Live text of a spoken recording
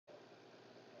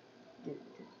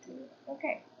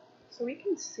Okay, so we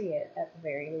can see it at the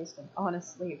very least, and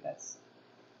honestly, that's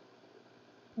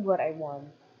what I want.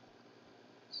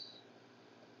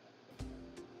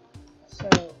 So,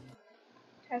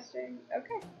 testing.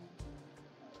 Okay.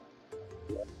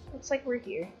 Looks like we're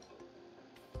here.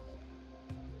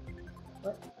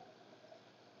 What?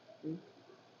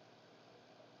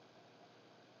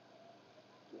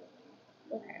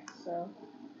 Okay, so.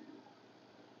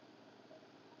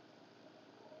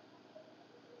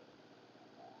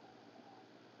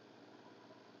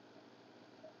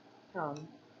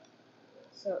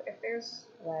 So if there's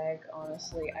lag,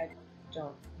 honestly, I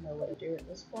don't know what to do at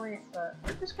this point, but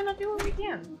we're just gonna do what we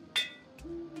can.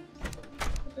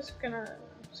 We're just gonna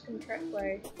try to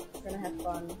play. We're gonna have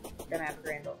fun. We're gonna have a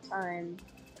grand old time.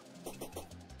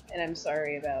 And I'm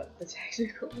sorry about the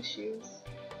technical issues.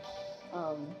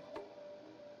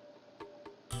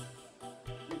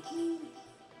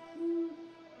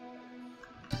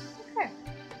 Okay.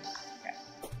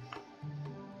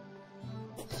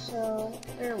 So,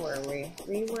 where were we?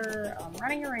 We were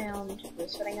running around, we were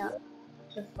setting up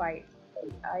to fight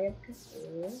the Eye of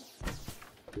Cthulhu. Is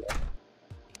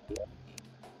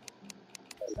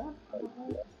that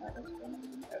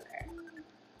okay.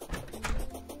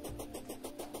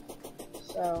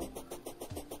 So,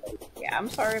 yeah, I'm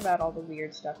sorry about all the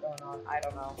weird stuff going on. I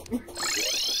don't know.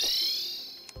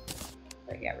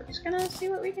 But yeah, we're just gonna see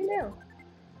what we can do.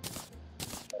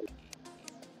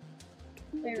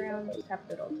 Play around, just have a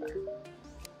good old time.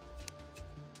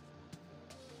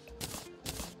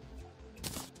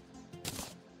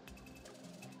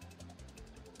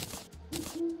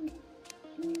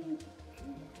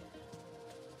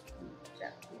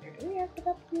 Depth meter. Do we have the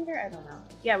depth meter? I don't know.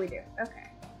 Yeah, we do. Okay.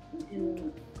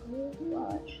 And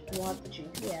watch. And we'll have the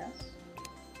GPS.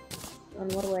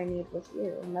 And what do I need with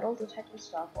you? Metal detector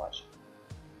stopwatch.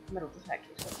 Metal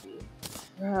detector's gonna be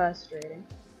frustrating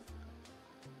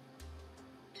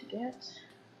to get.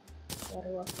 Water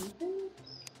welcome things.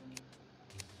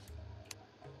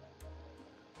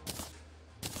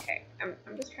 Okay, I'm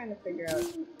just trying to figure out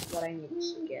what I need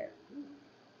to get.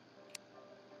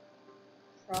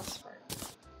 Frostburn.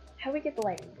 How do we get the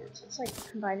lightning boots? It's like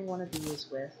combining one of these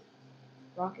with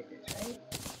rocket boots, right?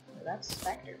 No, that's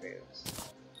specter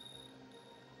boots.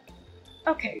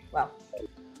 Okay, well,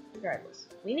 regardless,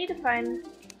 we need to find.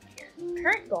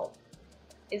 Current goal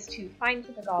is to find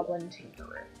the Goblin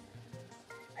Tinkerer.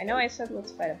 I know I said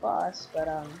let's fight a boss, but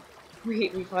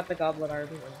we fought the Goblin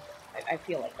Army, and I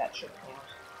feel like that should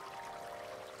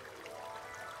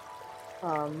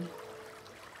count.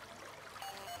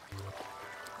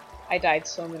 I died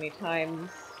so many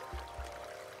times.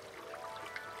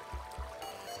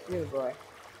 Oh boy.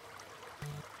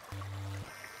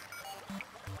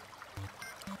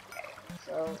 Okay,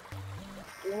 so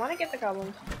we want to get the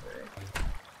Goblin Tinkerer.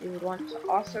 We would want to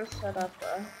also set up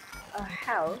a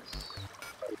house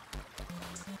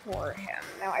for him.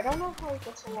 Now, I don't know how he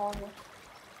gets along with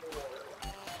the war,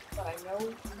 but I know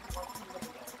he's working with him.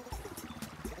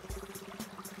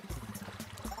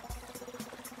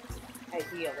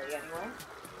 Ideally, anyway.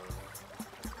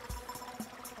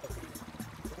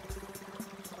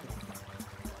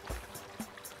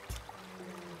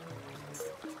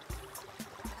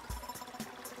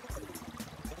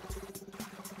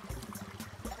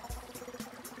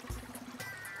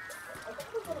 I think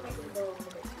we're gonna make him go a little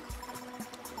bit.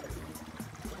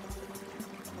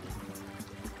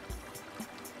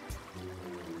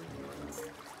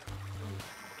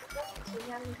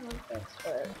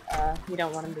 But we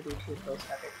don't want him to be too close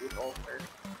to other people for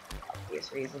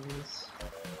obvious reasons.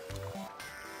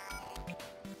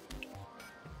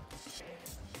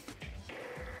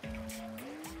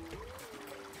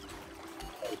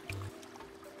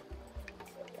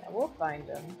 Yeah, we'll find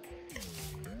him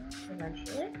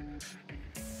eventually.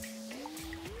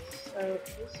 So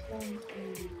this one's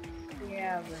in the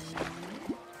cavern.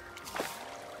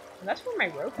 And that's where my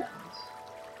rope ends.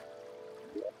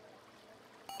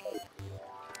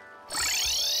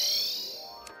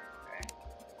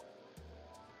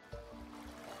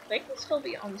 They can still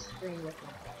be on screen with me,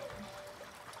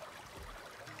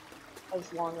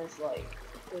 as long as, like,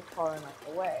 they're far enough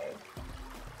away.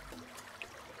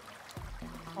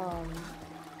 I'm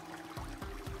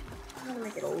gonna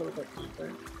make it a little bit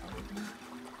deeper.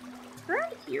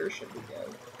 Around here should be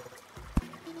good.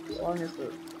 As long as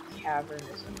the cavern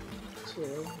isn't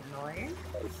too annoying.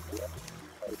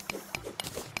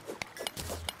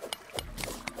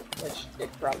 Which it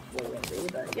probably will be,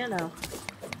 but you know.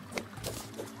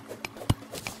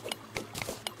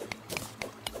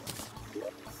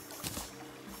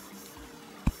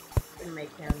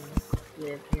 Make him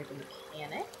live near the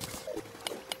mechanic.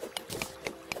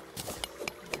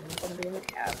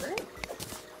 cavern.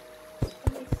 It's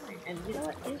gonna be fine. And you know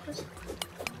what?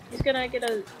 He's gonna get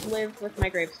to live with my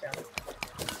gravestone.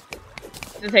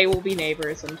 They will be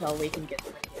neighbors until we can get to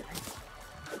the beginning.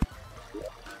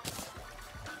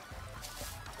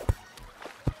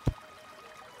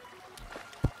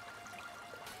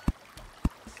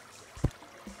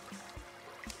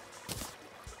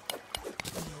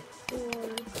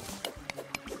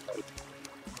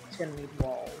 It's gonna need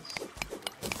walls.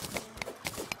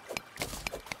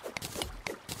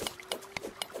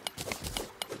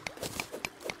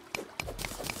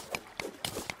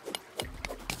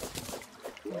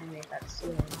 I made that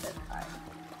ceiling a bit high.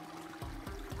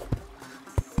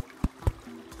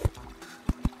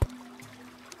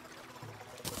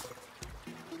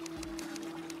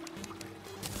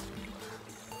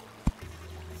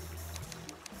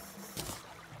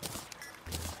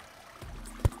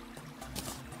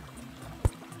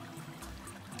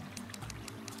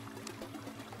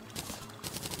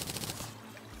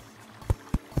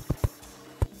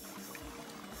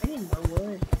 I need more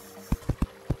wood.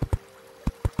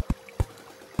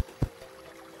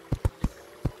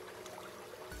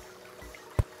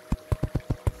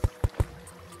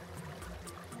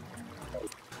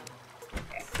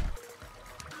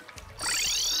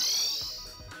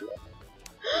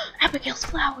 Abigail's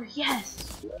flower,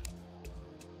 yes!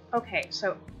 Okay,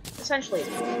 so, essentially,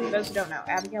 for those who don't know,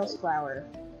 Abigail's flower,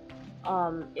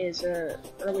 is a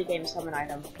early game summon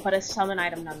item, but a summon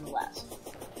item nonetheless.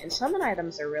 And summon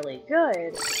items are really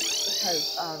good,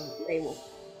 because, they will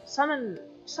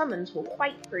summons will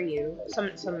fight for you.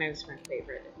 Summon is my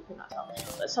favorite, if you could not tell.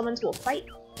 But summons will fight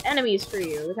enemies for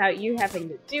you without you having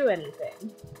to do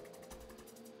anything.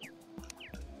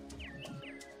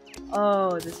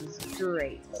 Oh, this is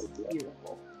great. This is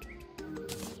beautiful.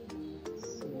 This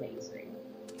is amazing.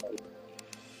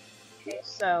 Okay,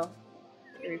 so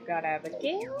we've got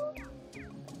Abigail.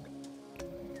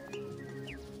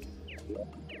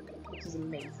 Which is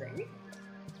amazing.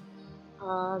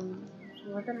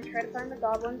 We're gonna try to find the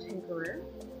Goblin Tinkerer,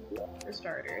 for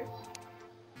starters.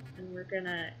 And we're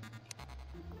gonna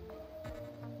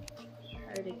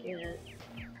try to get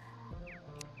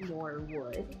more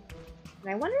wood. And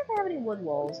I wonder if I have any wood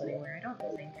walls anywhere. I don't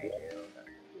think I do, but,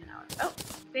 you know. Oh,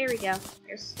 there we go.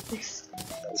 There's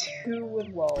 2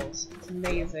 wood walls. It's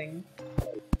amazing.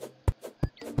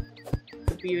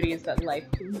 The beauties that life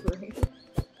can bring.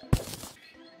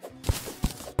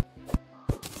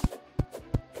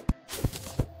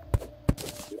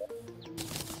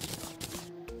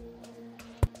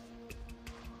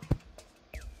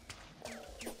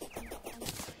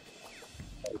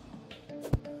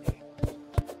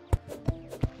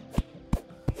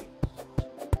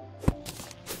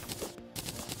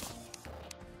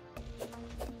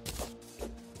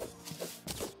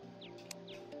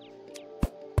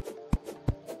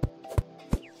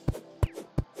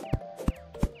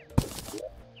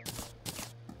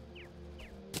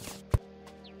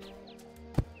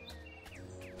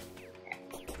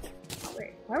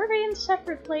 Why were they in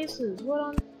separate places? What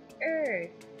on earth?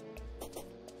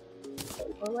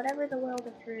 Or whatever the world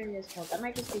of Terraria is called. That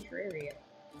might just be Terraria.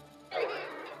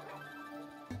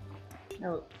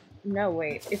 No,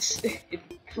 wait.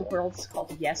 The world's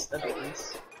called Yes the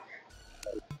Beast.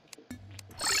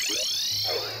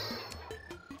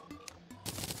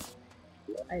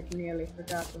 I'd nearly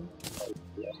forgotten.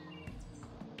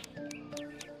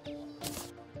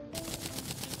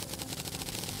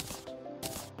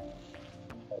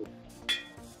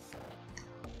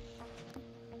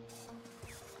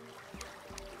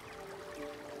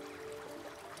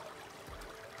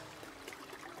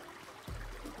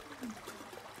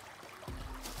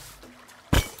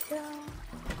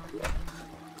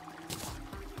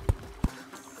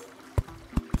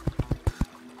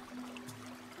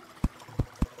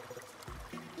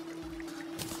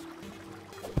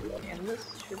 And this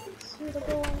should be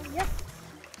suitable. Yep.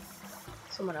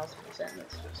 Someone else was in.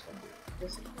 That's just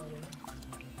disappointing.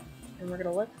 And we're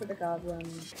gonna look for the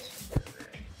goblins.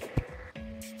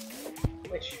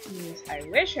 Which means I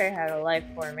wish I had a life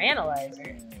form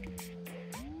analyzer.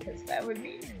 Because that would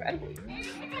be incredibly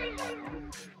useful.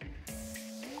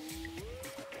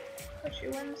 Put you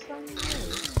in some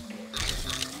mood.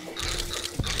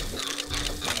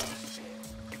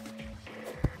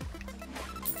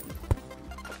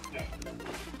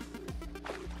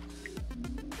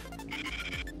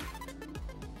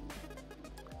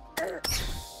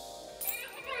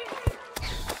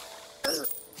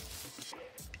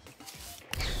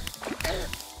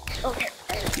 Oh, here.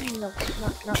 No,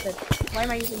 not good. Why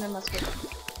am I using my musket?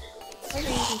 Why am I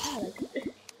using that?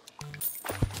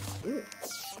 Ooh.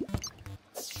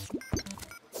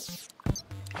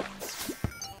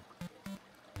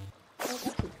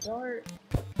 dirt.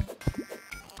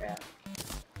 Yeah.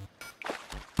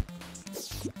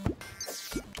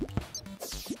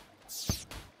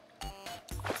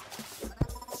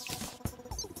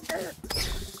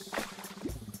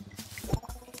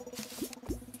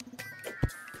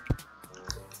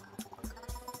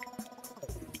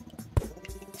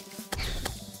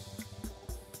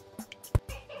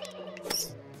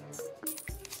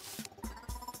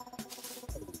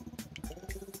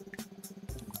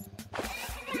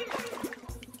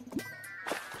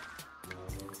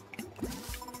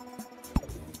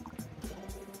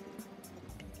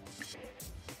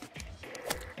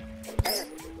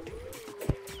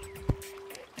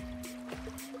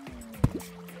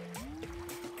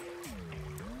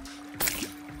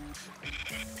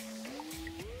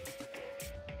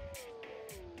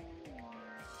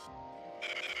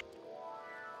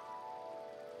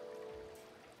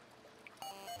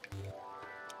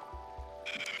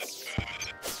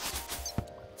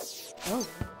 Oh.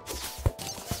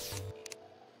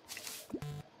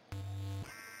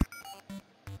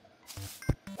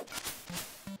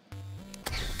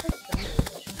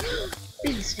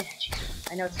 Big statue.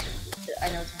 I know it's not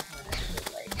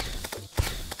but like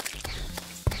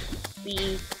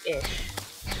big-ish.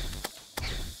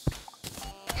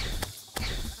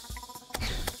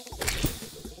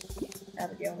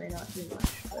 Abigail may not do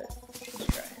much, but she's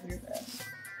trying her best.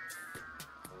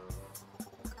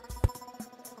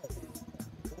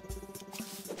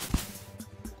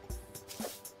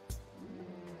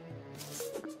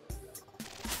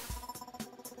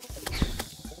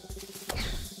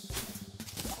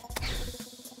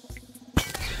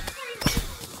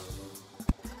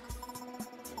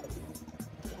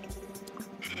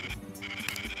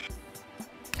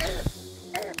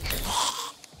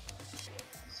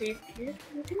 See, you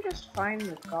can just find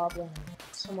the goblin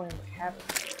somewhere in the cavern,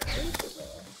 right? So.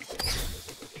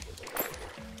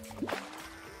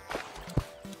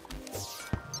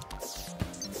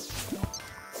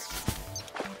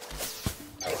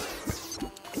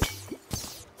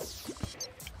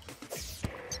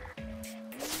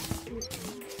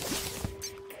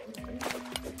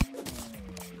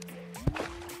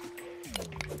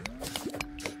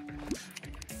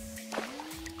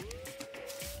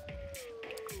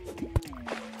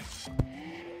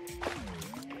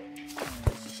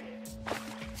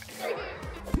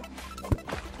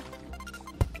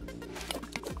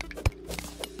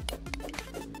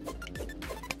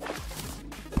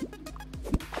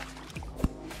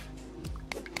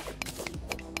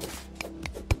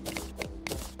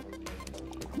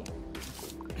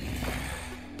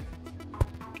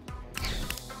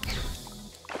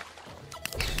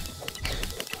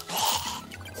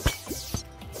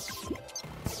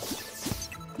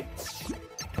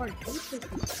 Where does this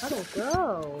puddle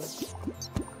go?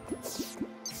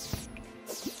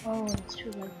 Oh, it's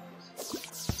too late.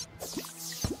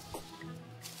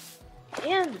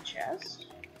 And a chest.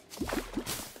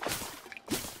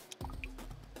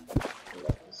 Let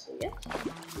me see it.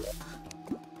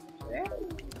 There.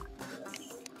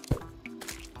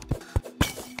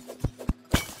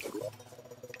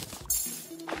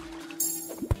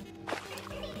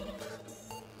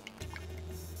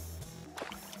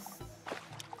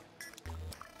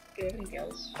 Do you have any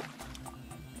gills?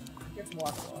 You have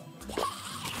water.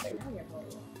 Wait, now you have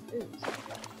water. Ooh,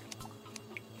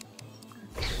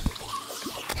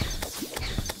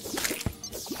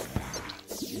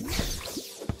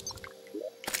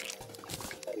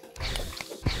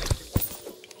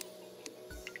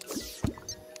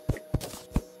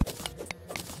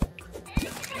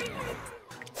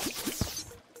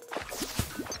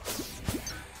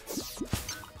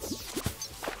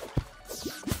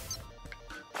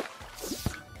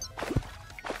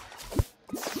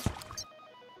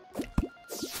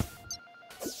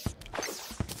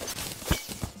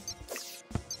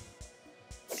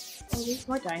 oh, these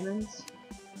more diamonds.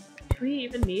 Do we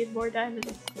even need more diamonds?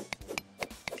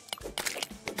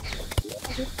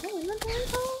 Is it still inventory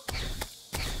though?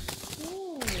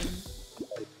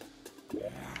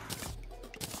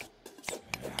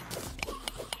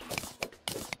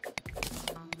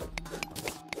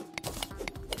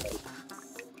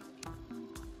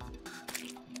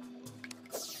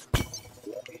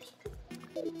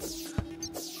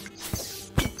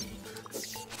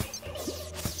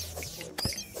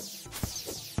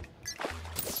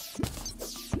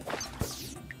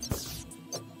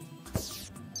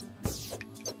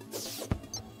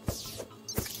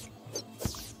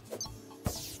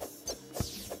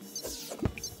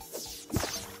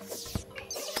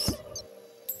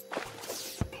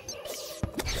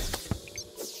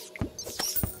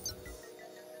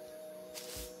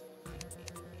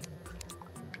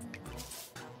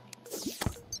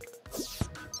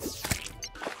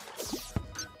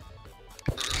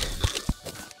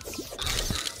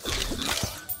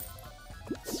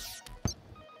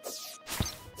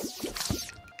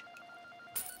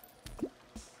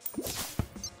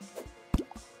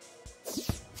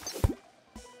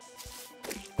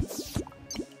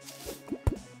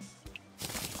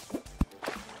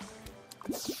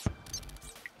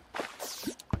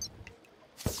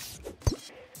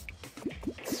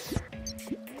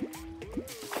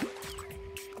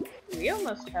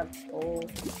 must have full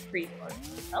 3 parts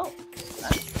of health.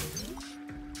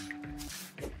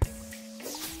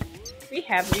 We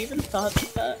haven't even thought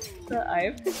that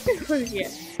I've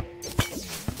yet.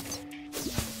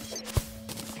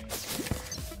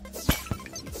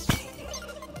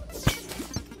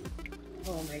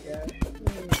 Oh my gosh.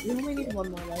 We only need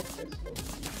 1 more life crystal.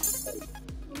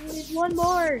 We only need 1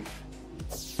 more!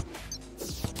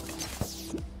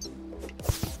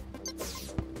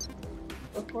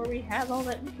 Before we have all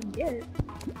that we can get.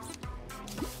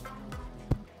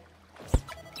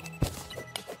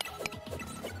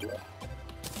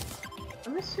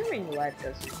 I'm assuming lead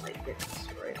doesn't like get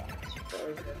destroyed on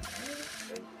explosion.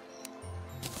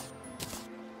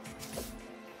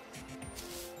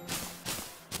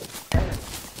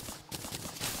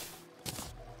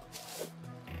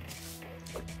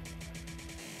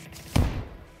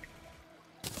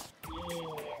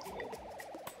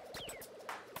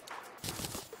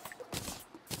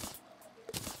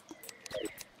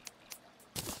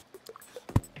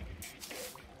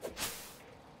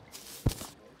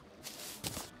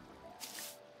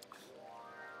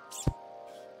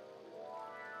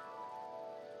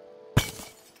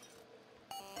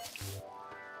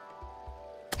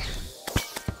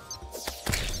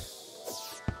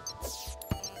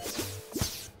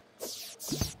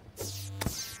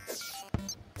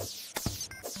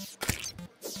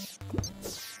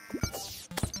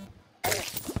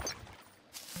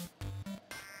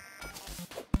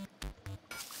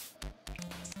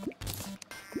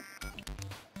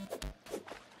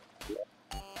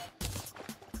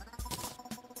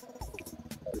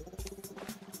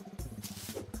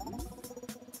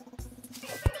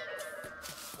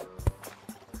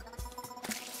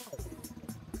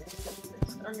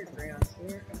 Underground, so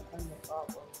we're gonna find the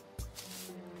problem.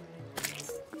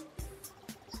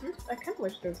 I kinda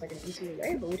wish there was like an easier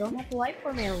way, but we don't have the life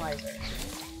form analyzer.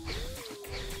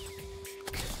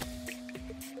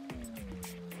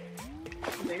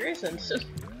 There isn't.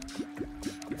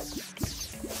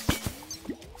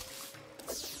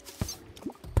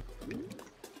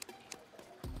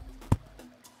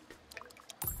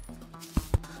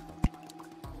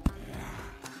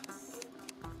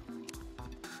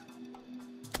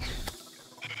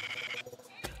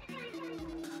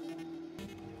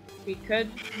 We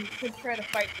could try to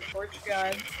fight the Torch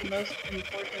God, the most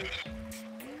important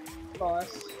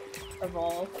boss of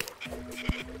all.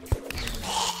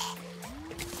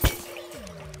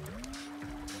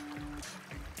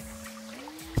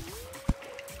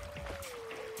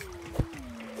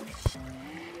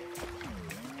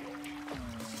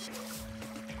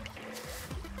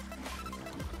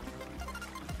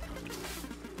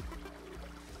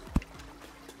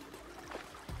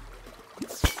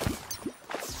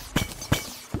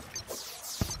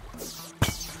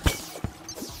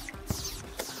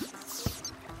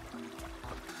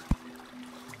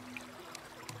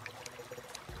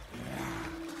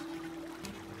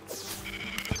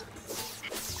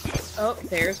 Oh,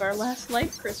 there's our last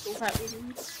life crystal that we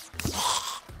need.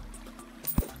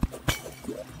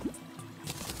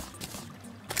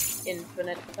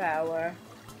 Infinite power.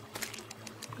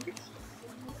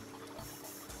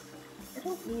 I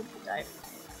don't need to die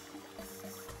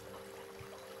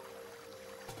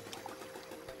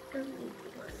from it. Don't need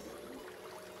to worry.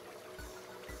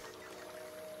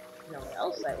 You know what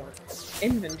else I want?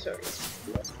 Inventory.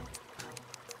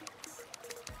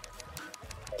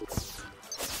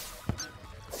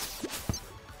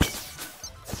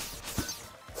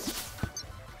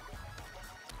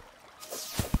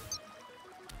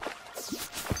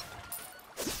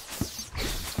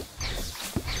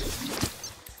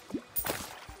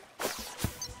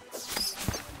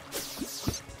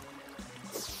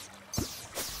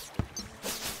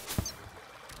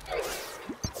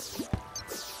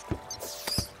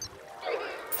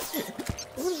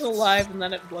 Alive and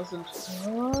then it wasn't.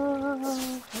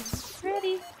 Oh,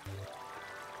 ready.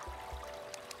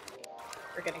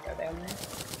 We're gonna go down there.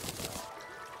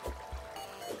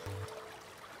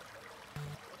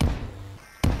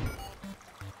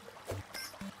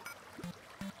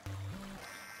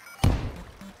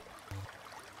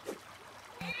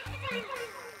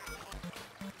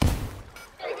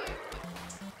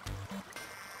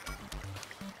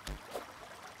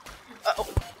 Uh-oh.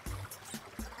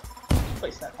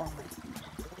 Place that on me.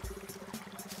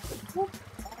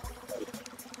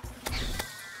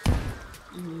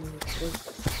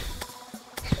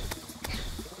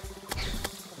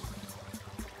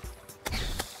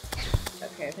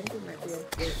 Okay, I think we might be able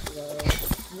to get low.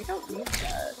 We don't need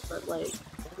that, but like,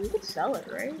 we could sell it,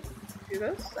 right? Do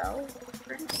those sell?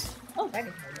 Oh, I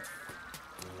can hold it.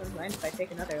 Don't mind if I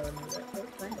take another one.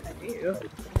 Don't mind if I do.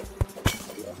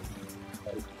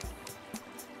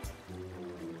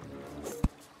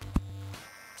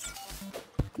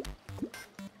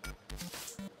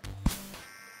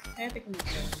 I think I'm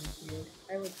going weird.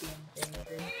 I would be in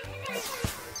danger.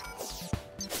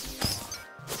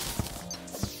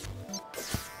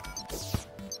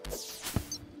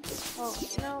 Well,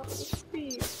 you know,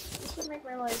 this would make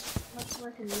my life much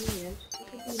more convenient. It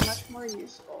could be much more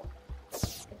useful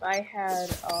if I had,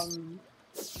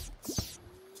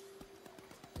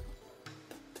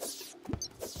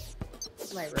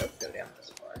 my rope go down this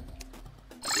far.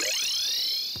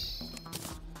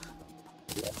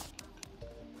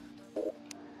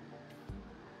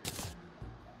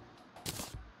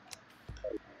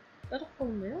 Is that a full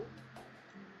moon?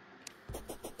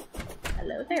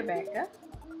 Hello there, Becca.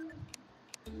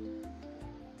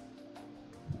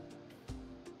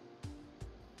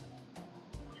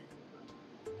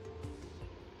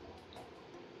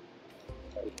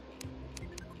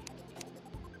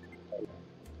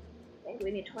 I think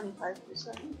we need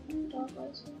 25% dog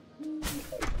license.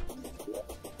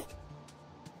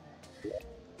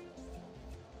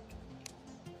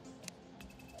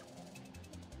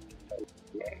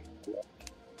 Okay.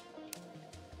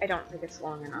 I don't think it's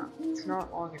long enough. It's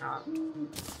not long enough.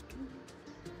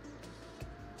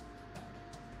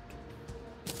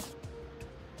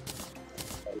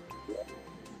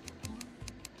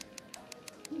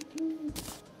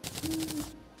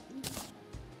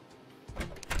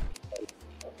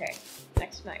 Okay,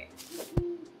 next night.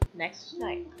 Next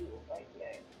night. Right,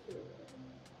 yeah.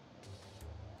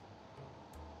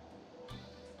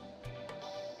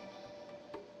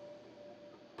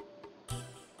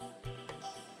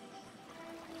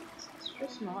 It's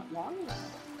just not long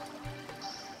enough.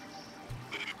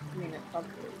 I mean, it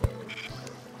probably is.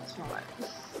 It's not.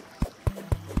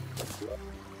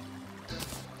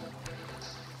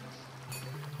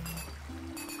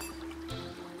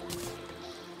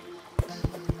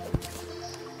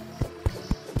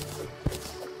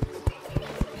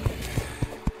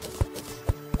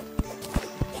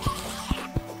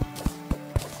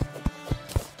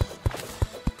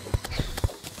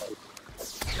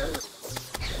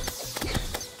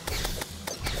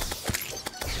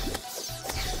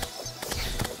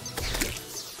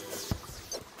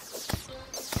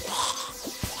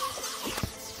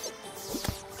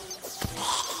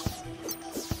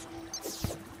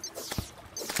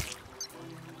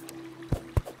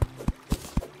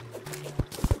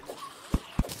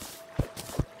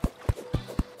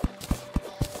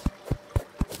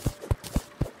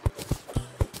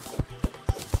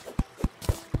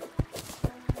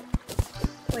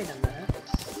 Wait a minute.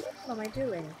 What am I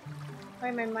doing? Why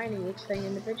am I mining each thing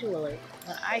individually?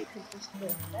 When I could just do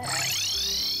that.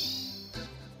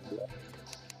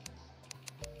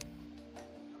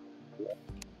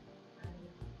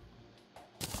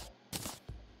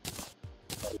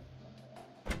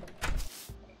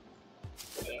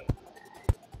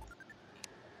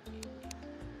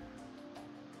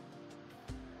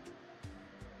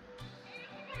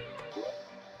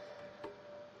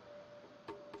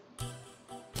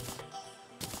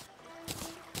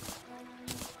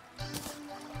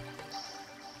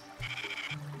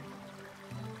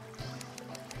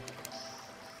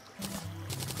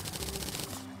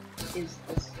 Is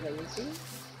this lazy?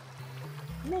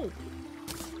 Maybe.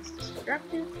 Is this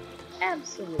destructive?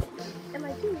 Absolutely. Am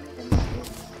I doing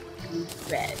anything? You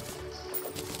bet.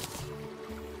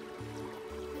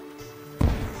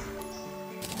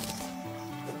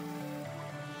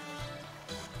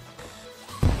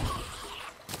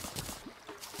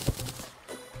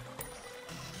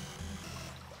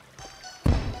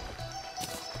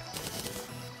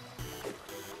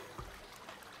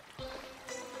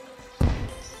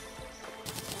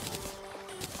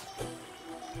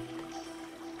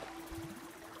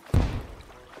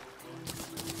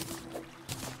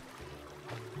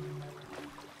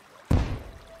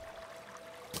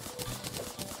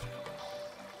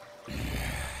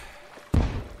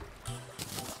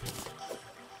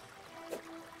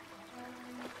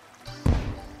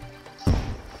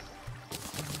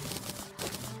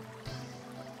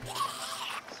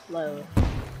 Explode.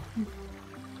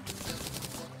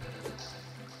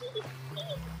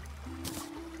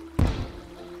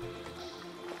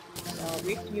 No,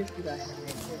 we have to use the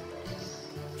dynamite.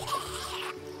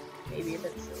 Maybe if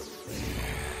it's...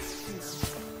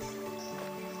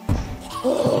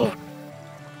 Oh!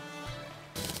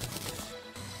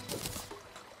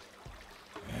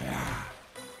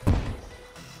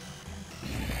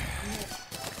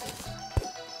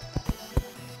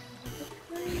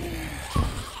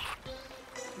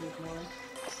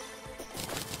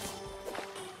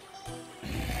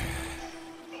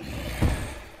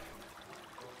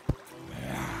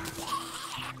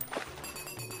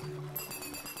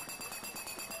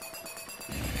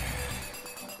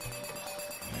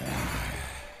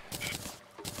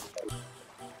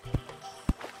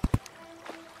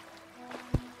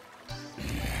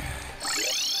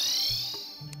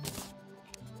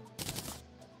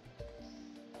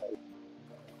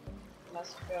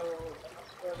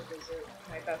 visit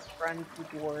my best friend, the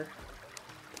dwarf.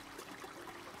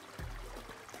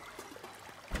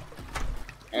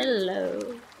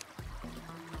 Hello.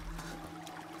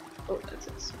 Oh, that's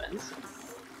expensive.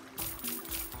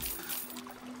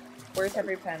 Worth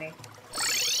every penny.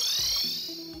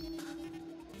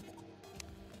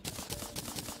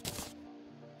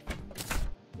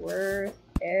 Worth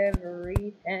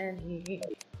every penny.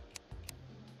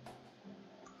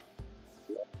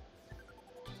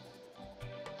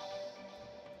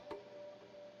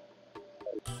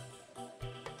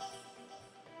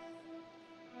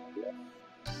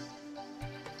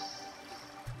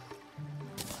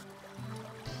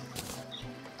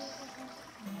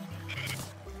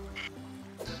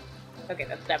 Okay,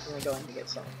 that's definitely going to get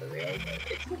some for real, but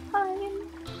it's fine.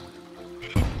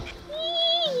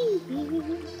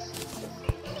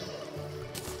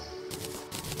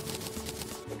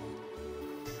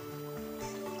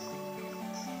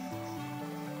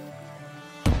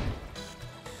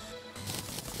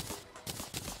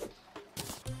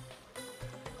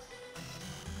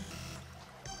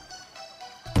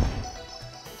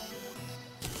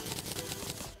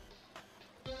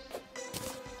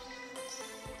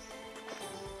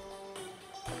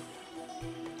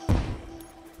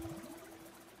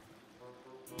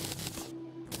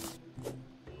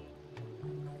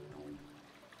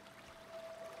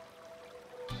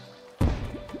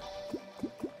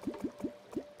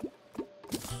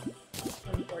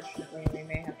 Unfortunately, we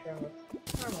may have to run with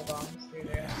normal bombs through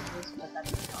there, but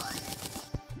that's fine.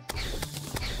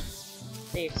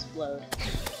 They explode.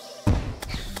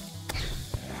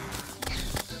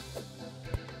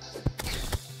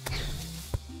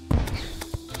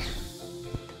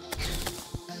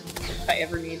 If I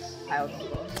ever need cloud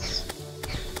books,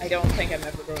 I don't think I'm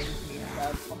ever going to need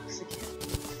cloud books again.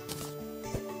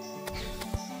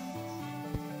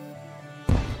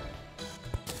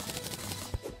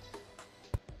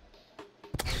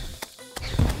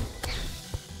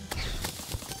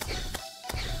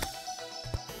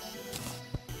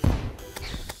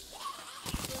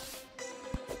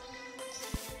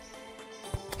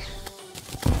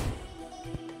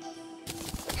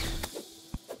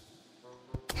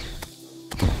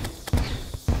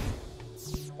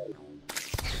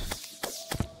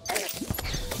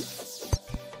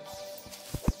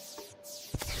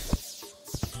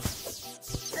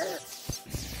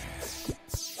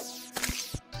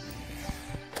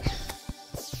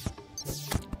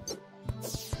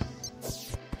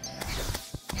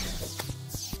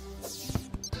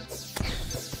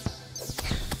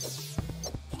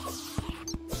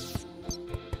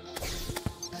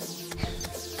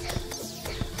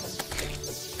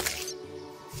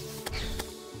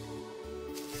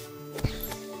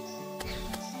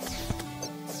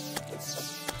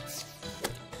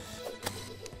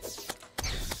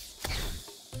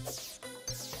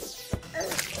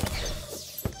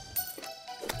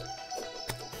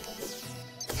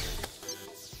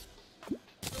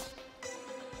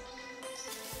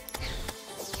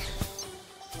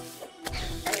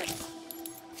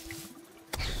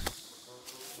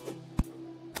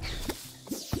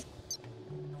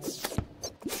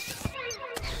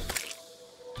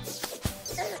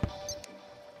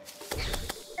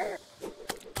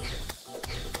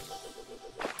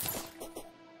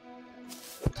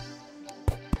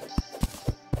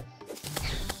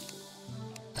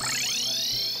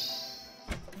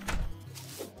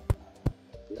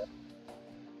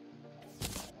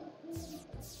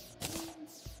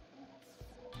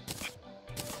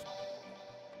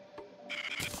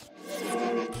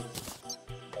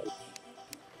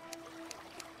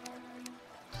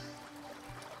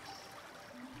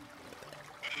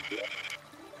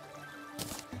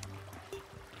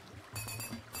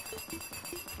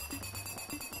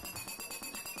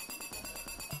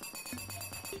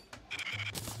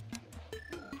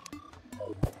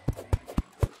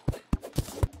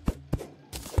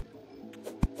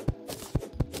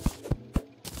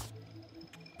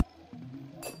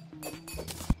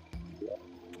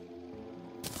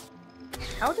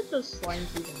 How did those slimes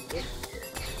even get here?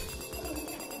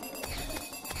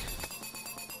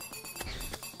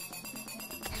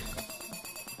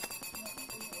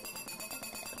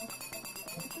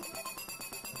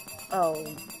 Oh,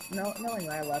 no, knowing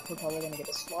my luck, we're probably gonna get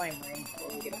a slime ring before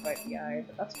we get to fight the eye,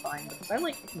 but that's fine, because I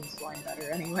like picking slime better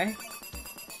anyway.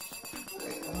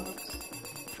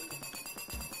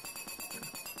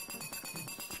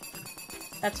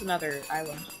 That's another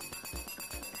island.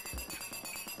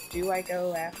 Do I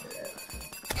go after it?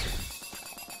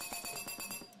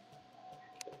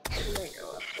 Do I go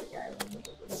up to the island?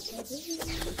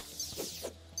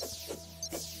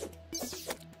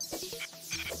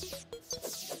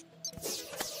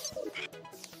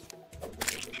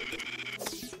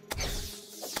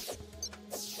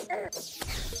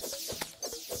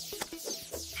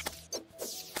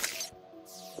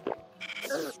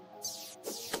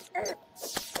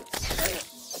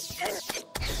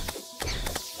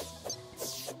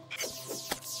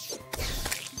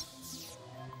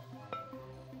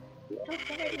 How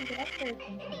can I even get up there?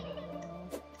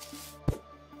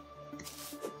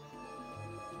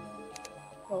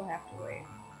 We'll have to wait.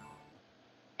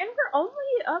 And we're only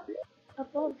up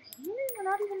above here? We're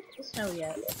not even to the snow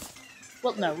yet.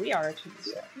 Well, no, we are to the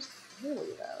snow. Just really,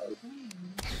 though.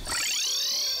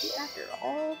 After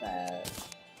all that...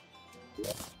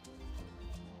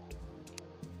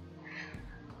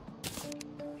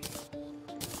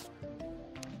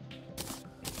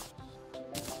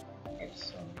 There's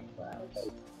so many clouds.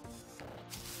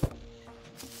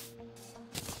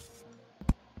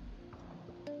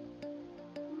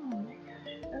 Oh my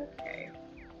gosh, okay.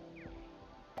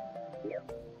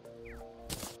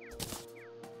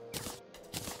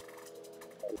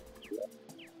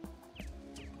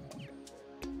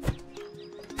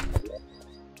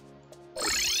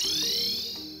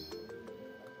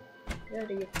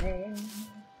 Good evening.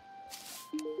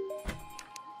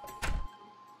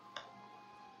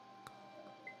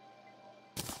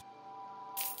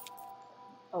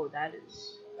 Oh, that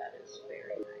is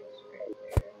very nice, very,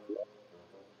 very.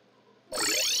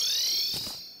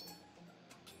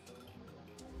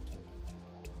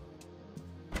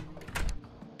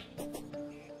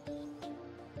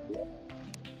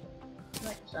 I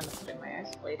might just end up putting my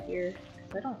ice blade here,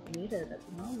 because I don't need it at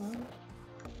the moment.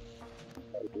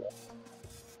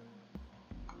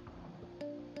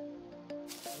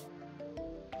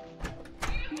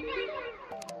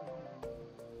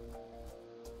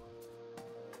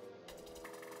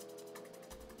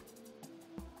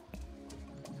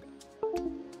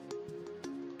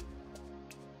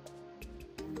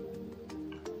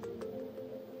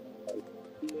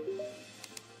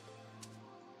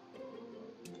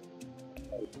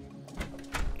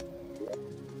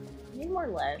 Need more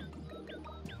lead.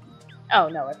 Oh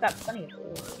no, I've got plenty of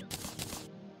ore.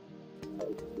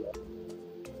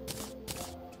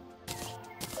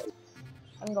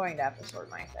 I'm going to have to sort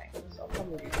my things, so I'll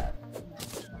probably do that.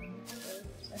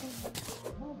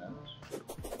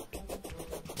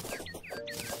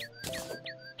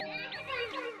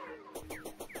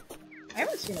 I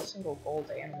haven't seen a single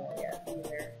gold animal yet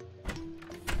either.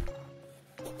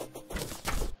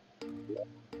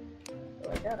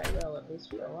 So I doubt I will, at least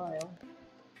for a while.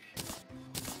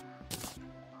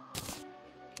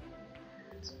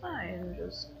 It's fine,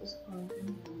 just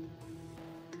disappointing.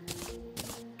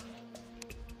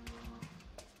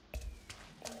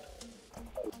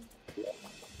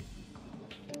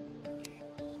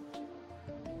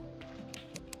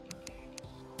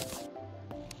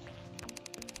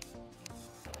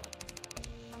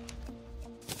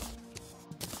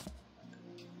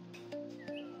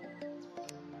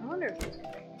 I wonder if he's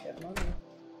gonna make me good money.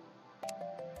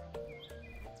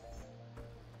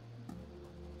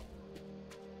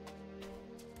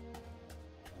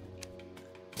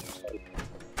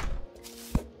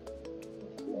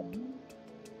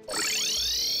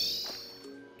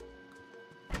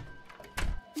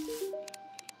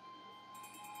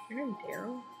 Your name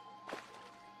Daryl?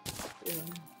 Yeah.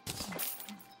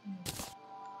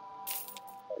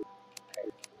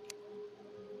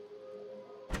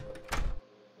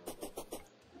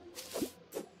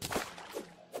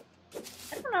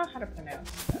 I don't know how to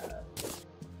pronounce that.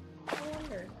 I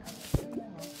wonder how to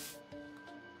pronounce.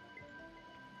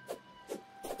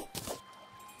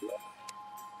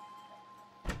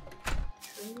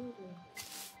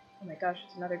 Oh my gosh,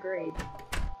 it's another grade.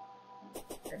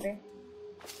 Could be.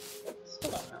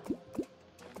 Still don't know.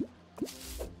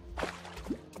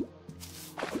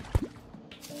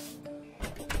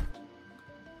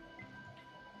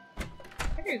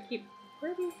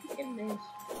 Where do you keep getting these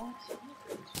lots of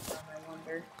records from, I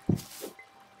wonder?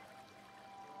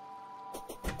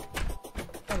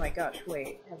 Oh my gosh,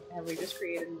 wait. Have we just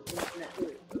created an infinite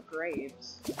loop of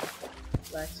graves?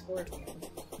 Black Scorpion.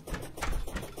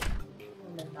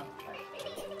 And then not that.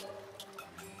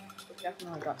 We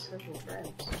definitely got several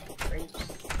graves.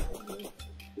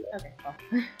 Okay, well.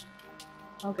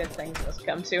 All good things must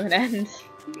come to an end.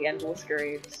 The endless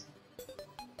graves.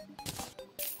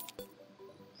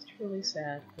 Really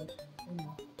sad, but you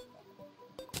know,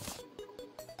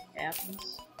 it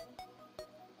happens.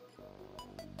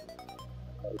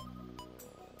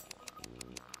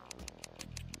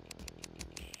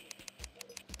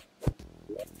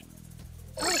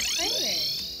 Oh, it's raining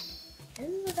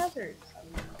in the desert.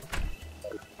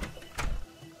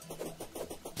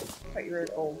 I thought you were a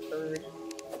gold bird.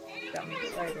 Got me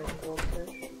excited,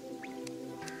 goldfish.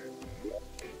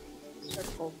 Start a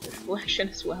goldfish collection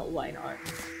as well. Why not?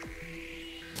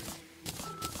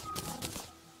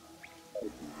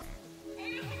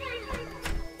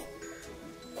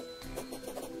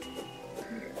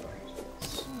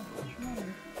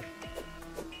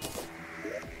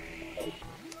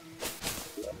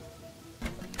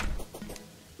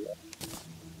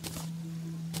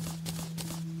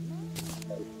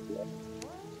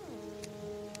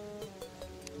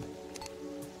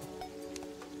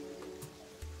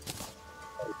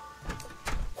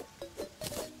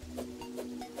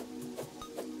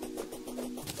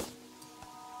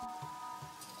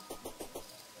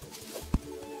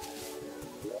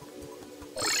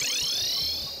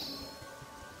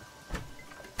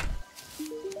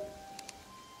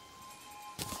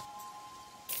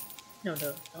 No,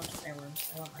 don't take my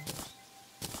rooms. I want my rooms.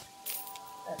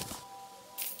 That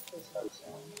is not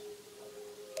sound.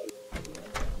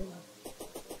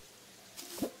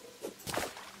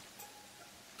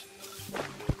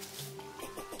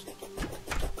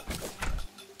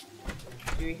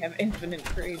 Do we have infinite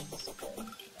grades?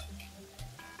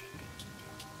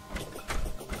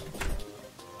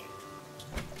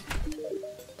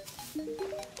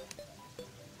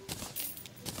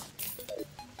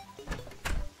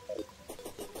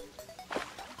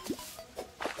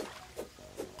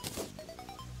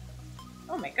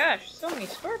 Oh my gosh, so many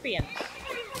scorpions!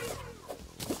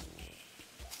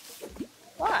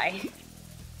 Why?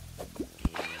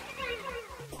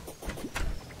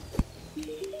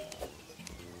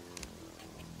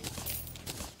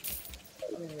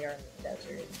 I mean, we are in the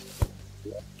desert.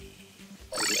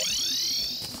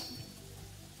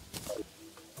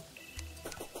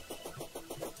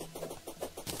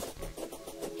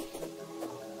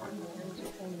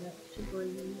 To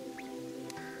breathe.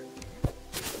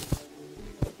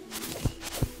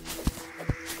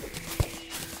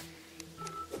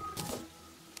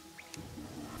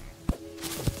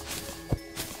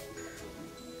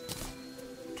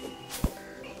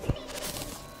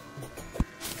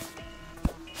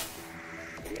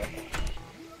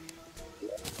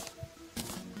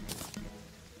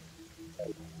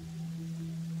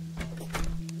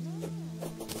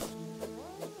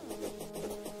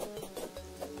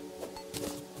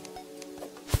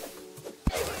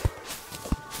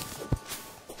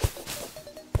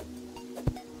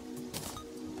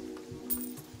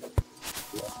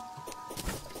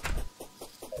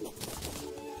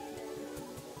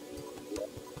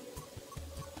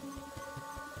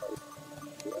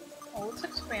 Let's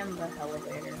expand the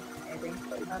elevator, maybe.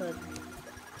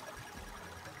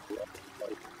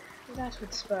 That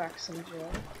would spark some joy.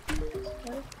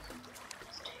 What?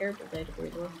 It's a terrible day to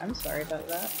breathe with. I'm sorry about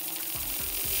that.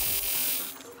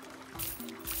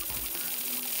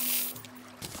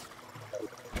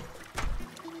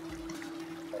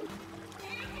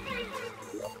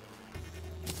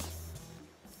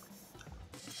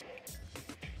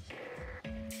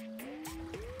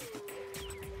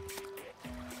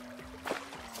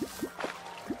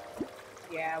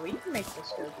 Yeah, we can make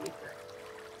this go deeper.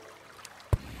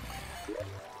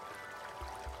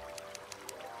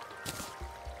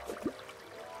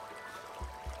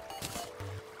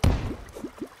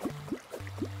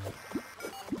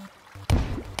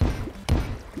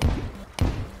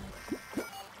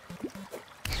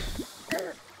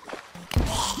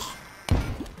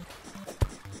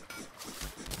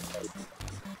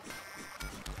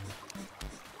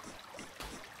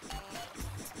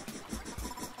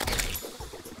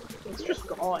 It's just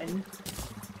gone.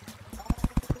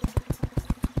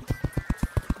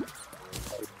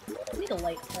 I need a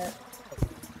light pet.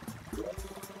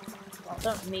 Well,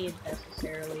 don't need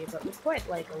necessarily, but we quite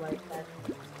like a light pet.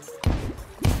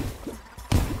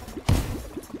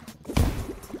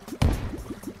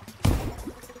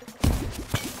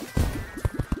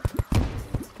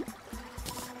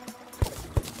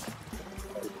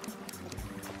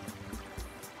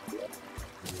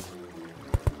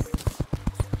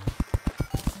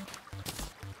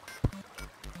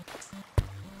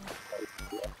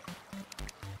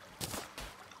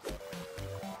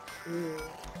 Ooh.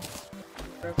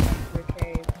 Broke into a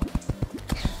cave.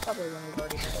 Probably one we've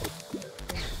already done.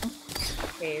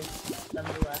 Cave,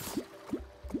 nonetheless.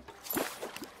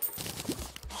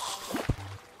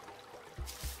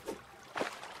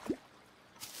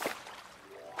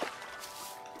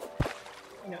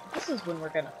 You know, this is when we're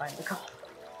gonna find the gold.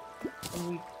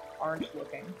 When we aren't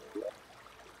looking.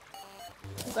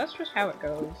 That's just how it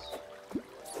goes.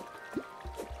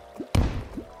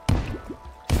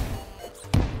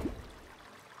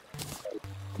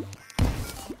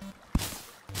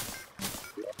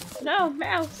 No,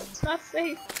 mouse! It's not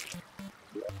safe!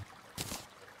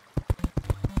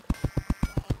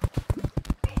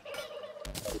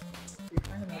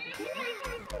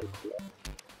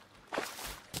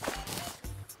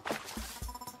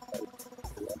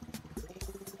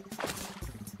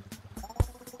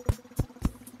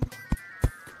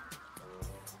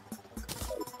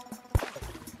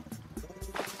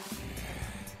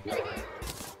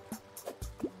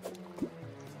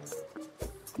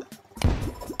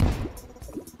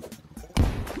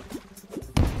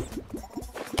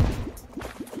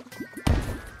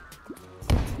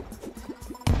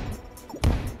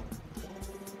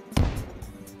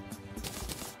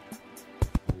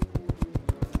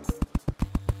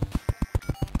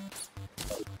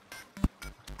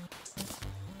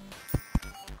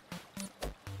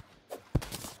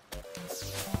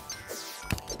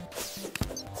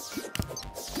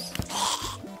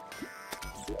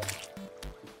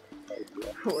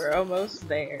 We're almost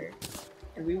there.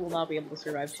 And we will not be able to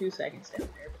survive 2 seconds down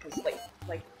there because,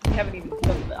 like, we haven't even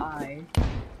killed the eye.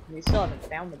 And we still haven't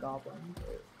found the goblin.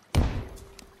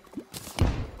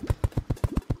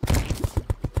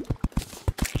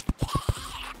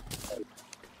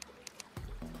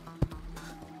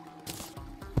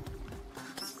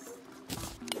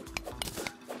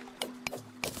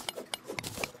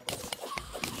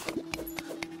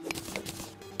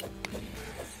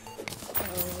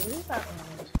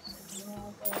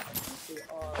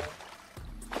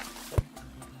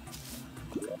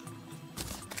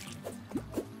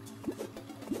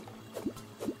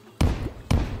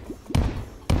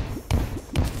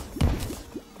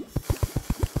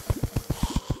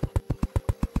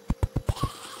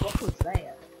 What was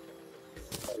that?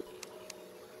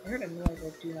 I heard a noise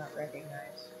I do not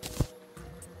recognize.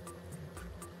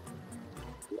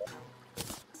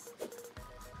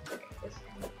 Okay, this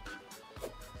thing.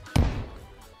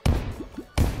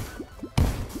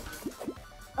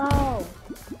 Oh!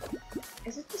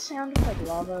 Is it the sound of like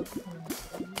lava becoming a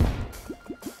flame?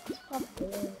 It's probably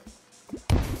it.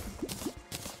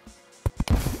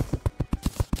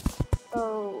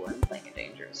 Oh, I'm playing a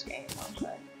dangerous game, aren't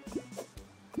I?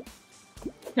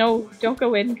 No, don't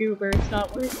go in, Goober. It's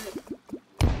not worth it.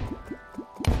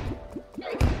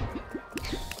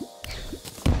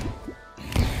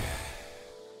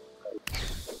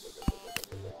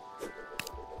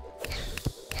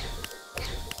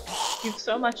 You've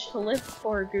so much to live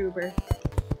for, Goober.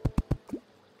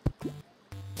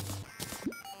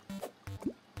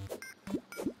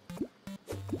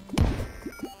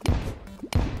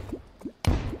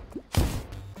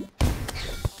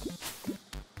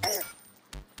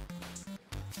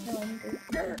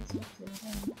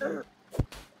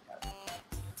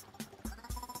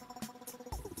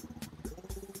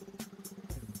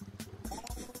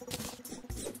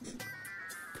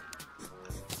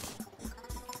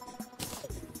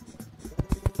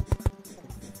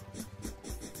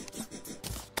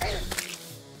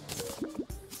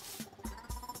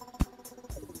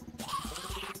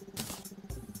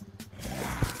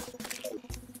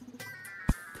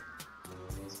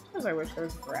 I wish there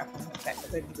was a grappling effect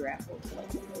that could grapple to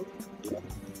like both,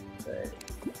 but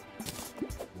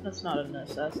that's not a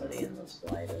necessity in the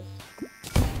slightest.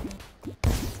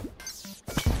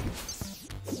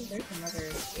 Oh, there's another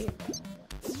escape.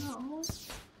 No.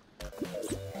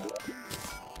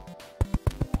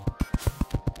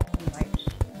 I might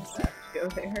in fact go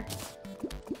there.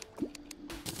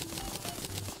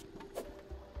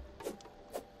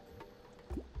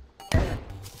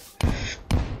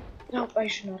 Nope, I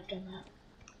should not have done that.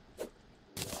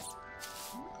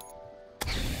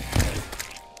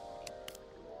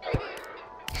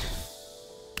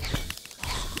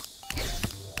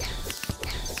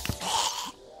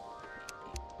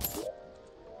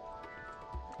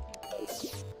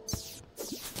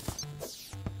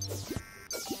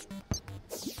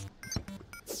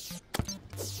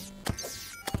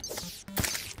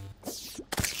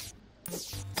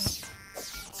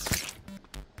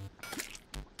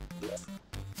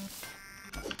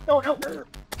 Oh no!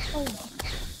 Oh no!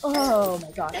 Oh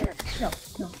my gosh! No,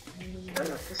 no!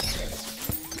 This is serious.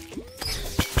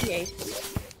 He ate.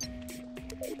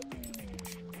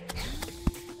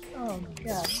 Oh my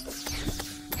gosh!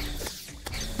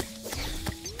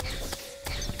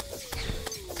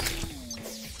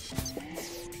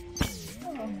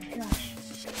 Oh my gosh!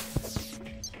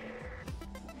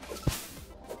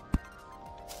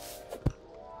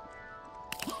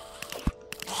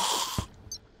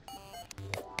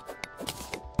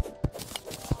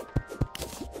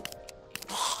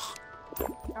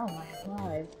 Oh my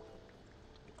god.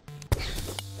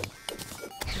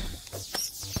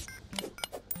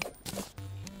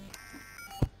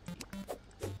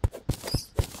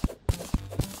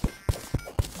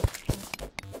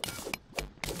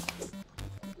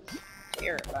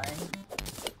 Terrifying.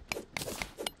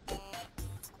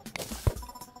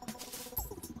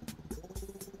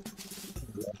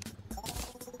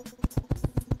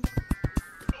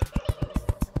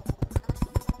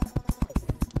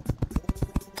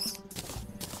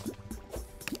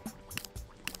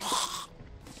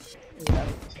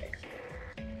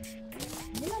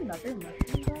 Another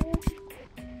mushroom biome?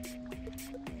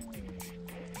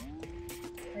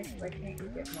 Like, why can't you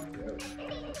get more wood?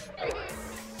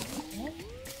 What?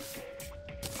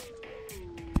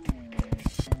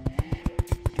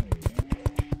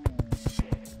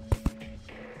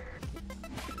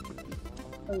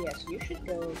 Oh yes, you should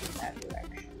go in that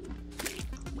direction.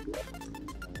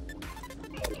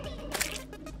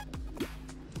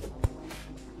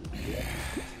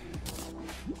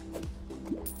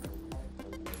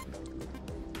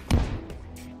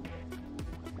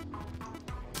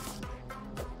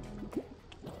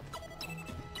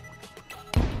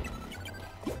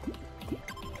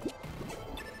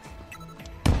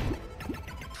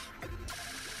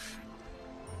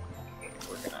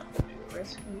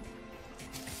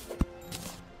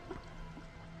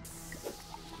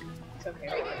 okay.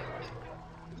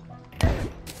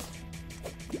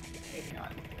 Maybe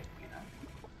not. You know.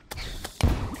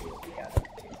 We got it.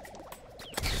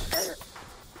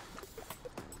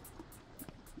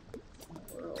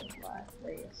 World-class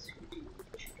place. Who do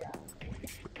what you got?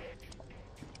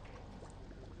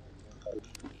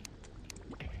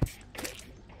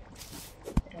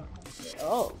 I don't know.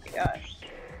 Oh gosh.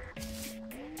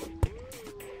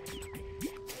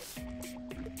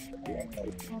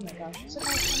 Oh my gosh, it's a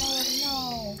nice one already.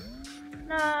 No!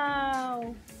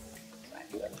 No! It's not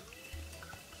good.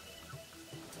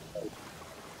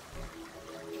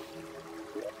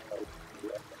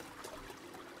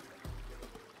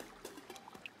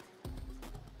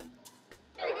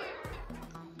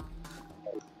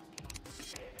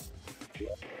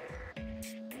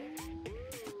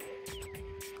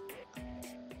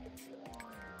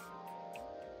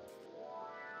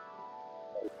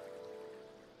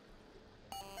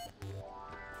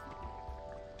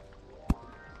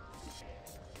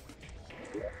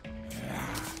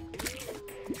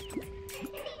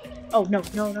 Oh no,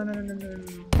 no, no, no, no, no, no, no.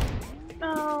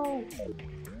 No!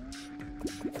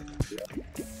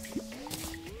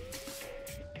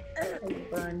 Oh, you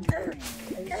burn. Oh,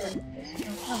 you burn.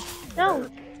 No! No!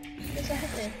 There's a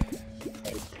head there.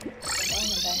 Oh,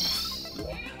 I'm dying.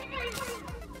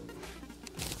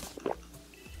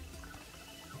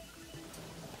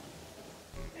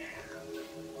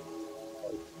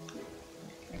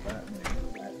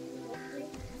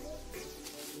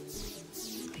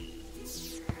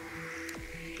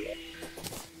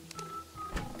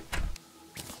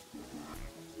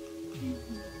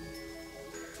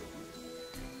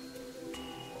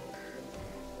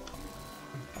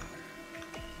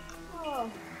 Oh.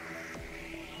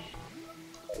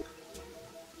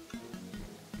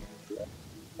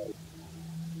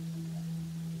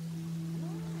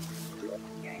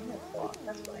 Yeah, I need a clock.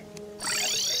 That's what I need.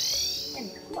 That's right. I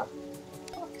need a clock.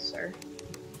 Clock, sir.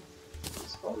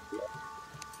 Useful.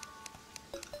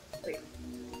 Wait.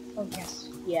 Oh, yes.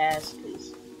 Yes,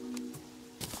 please.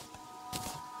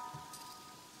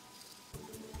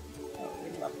 Oh,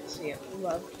 we'd love to see it.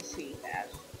 Love to see that.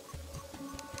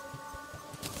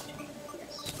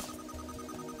 Yes.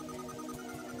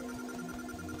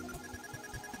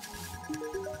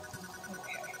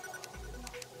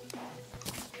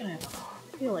 Okay.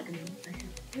 I feel like I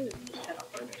really just had a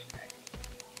heart attack.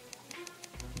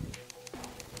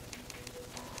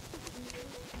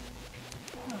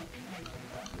 Oh,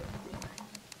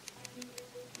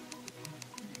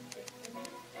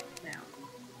 now,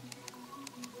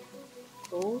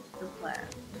 gold or platinum?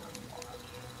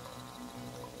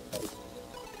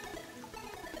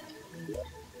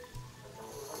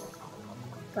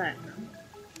 Platinum.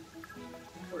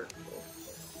 Or gold.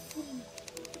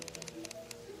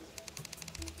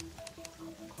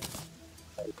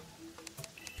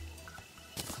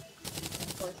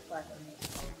 Of course, platinum is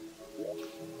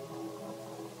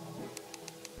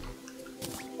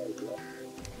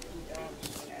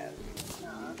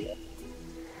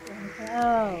oh my gosh.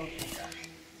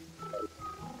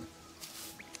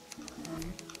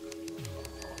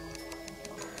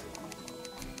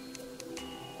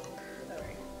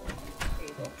 Alright. There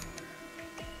you go.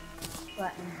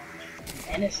 Platinum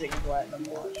watch. Menacing platinum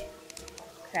watch.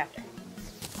 Crafting.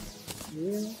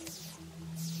 Really?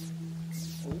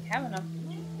 We have enough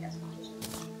GPS.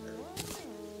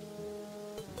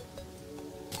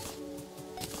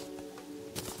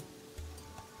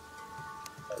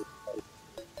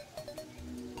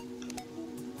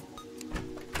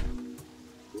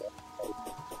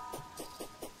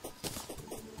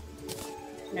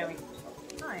 Now we can tell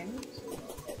the time.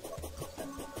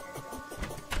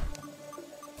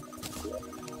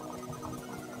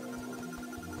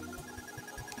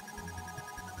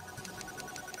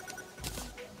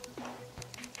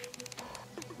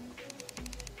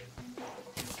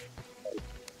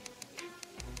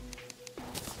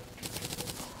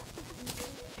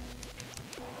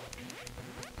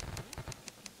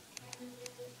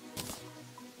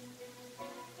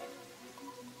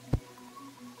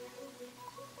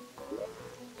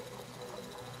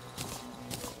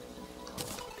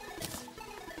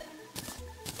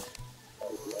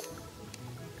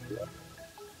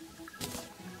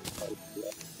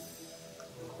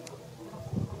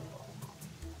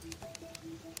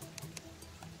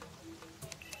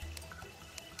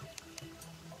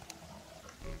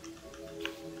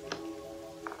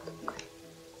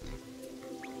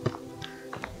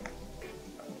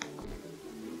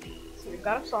 We've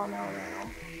got a sawmill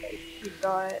now. We've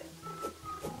got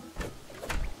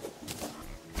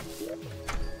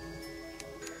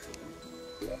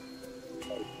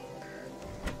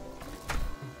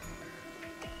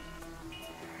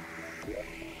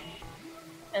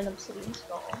an obsidian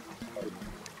skull.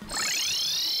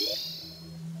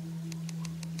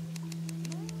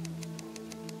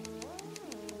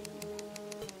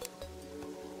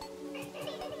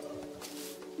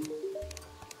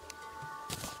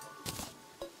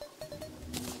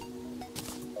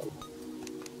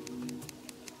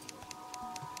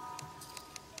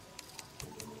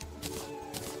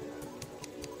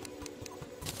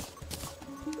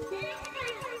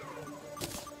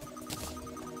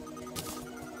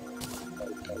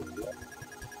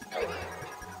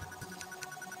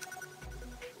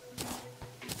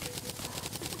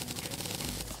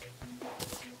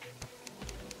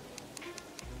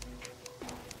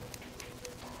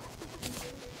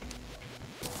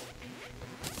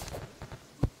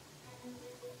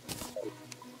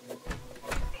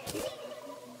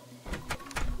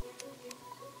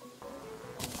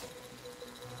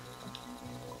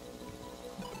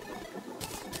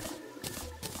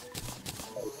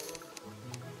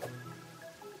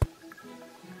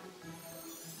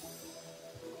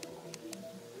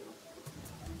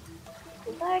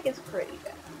 The bag is pretty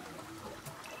bad.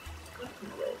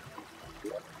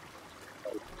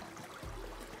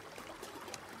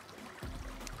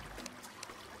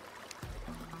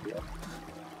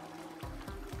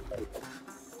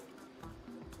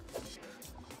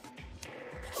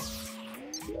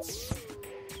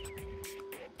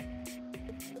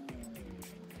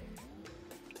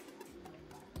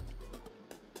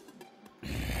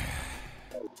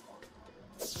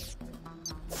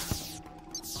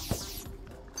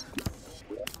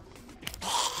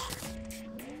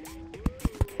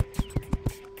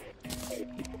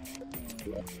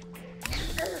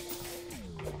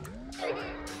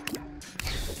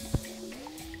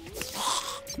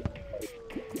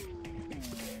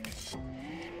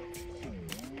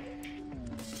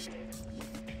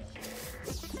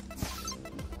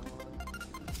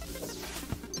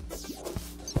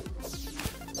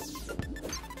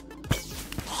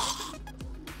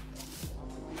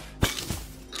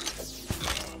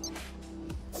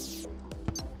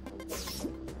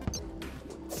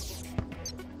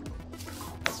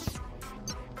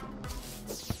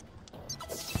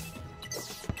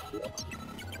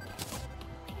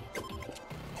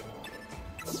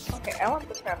 Okay, I want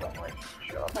the traveling light to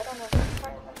show up. I don't know if I can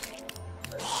find them.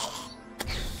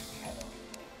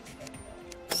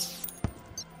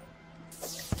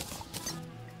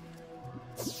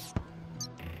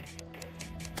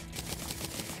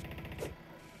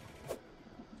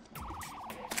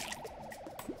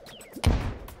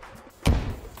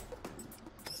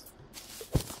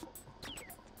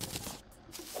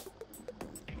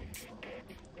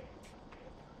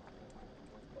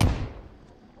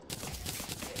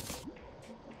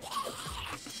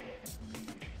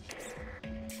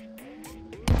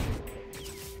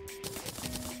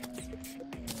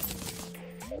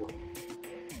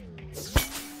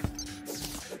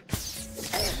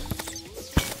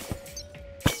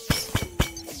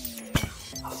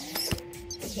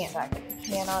 Can't die.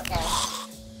 Cannot die.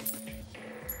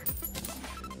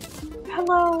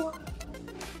 Hello.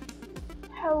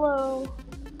 Hello.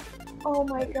 Oh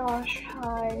my gosh.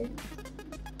 Hi.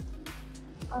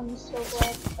 I'm so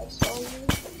glad I saw you.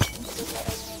 I'm so glad I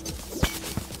saw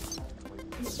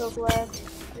you. I'm so glad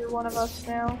you're one of us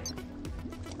now,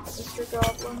 Mr.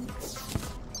 Goblin.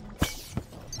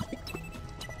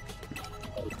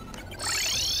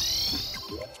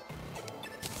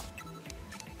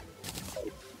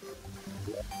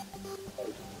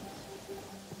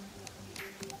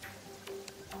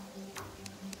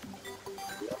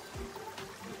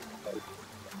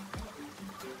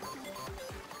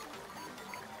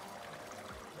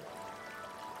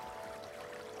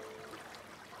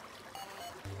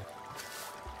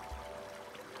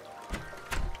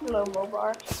 Hello,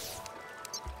 Mobar.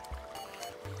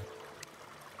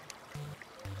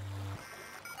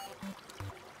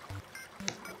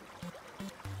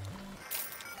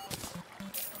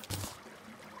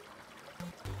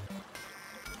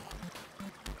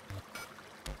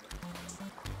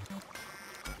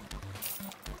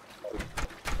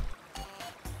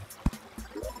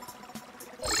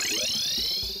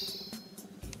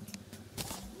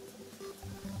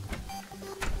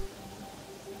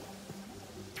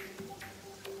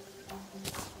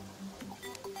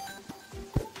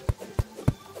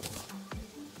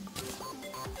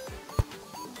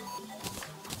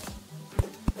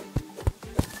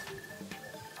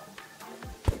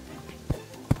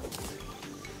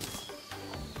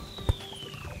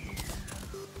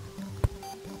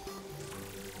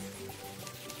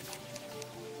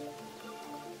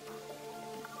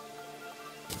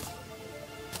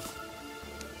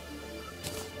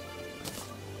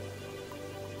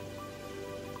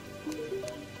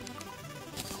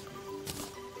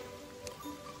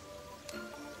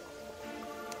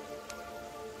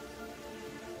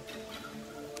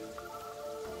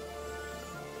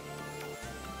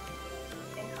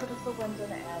 the Winds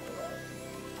and Aglet.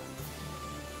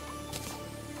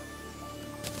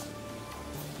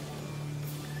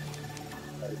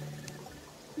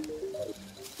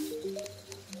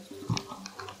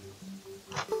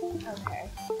 Okay.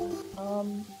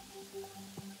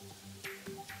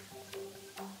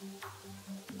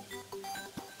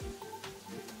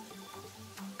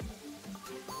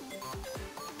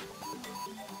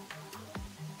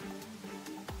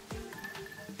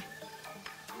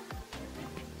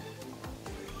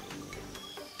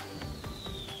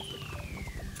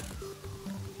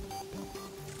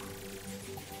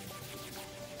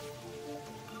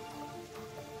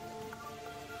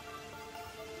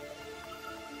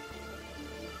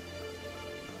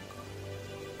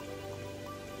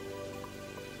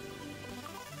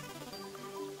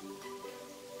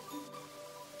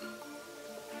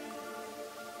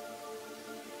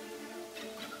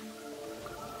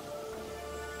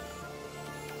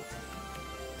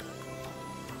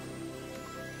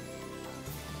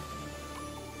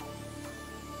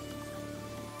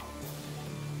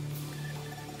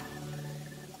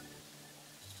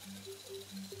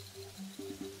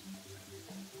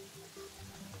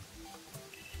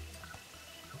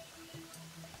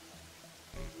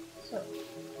 So,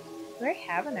 do I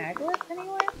have an aglet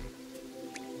anywhere?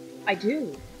 I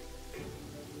do.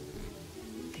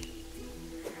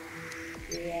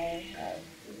 Do I have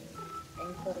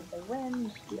Input of the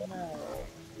Wind? No.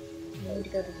 I need to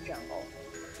go to the jungle.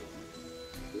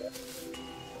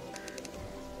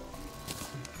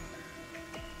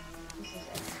 This is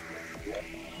it.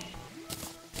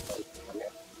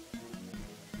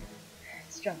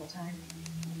 It's jungle time.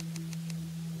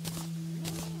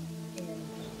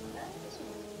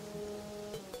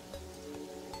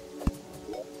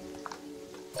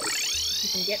 You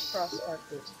can get Frostbark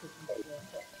boots if you can get your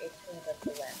Input of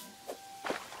the Wind.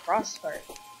 Frostbark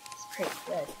is pretty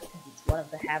good because it's one of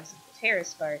the halves of the Terra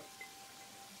Spark.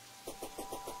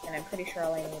 And I'm pretty sure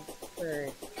all I need for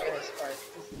Terra Spark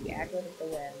is the Aglet of the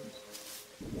Wind,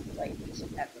 like, just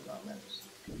at the moment.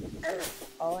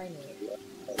 All I need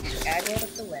is the Aglet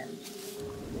of the Wind.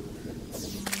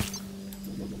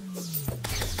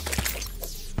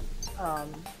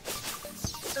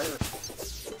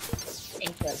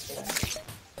 Anklet of the Wind.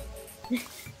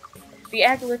 The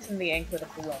Aglets and the Anklet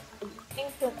of the Wind. The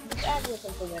Aglet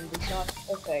of the Wind is not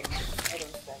a thing, I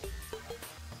don't think.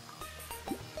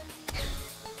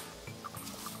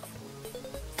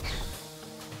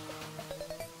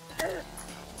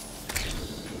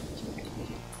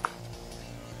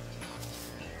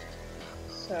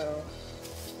 So,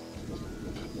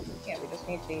 yeah, we just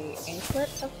need the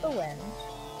Anklet of the Wind,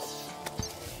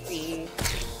 the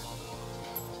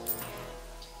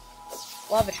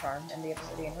Lava Charm, and the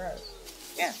Obsidian Rose.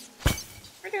 Yeah,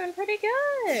 we're doing pretty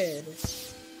good!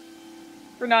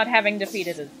 For not having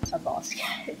defeated a boss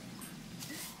yet.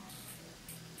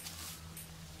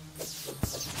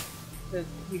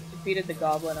 We've defeated the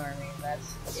Goblin Army,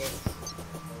 that's it.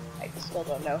 I still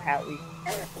don't know how we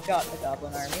got the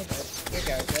Goblin Army, but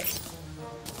regardless.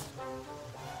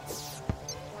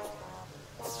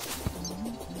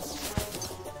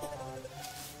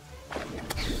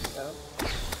 So,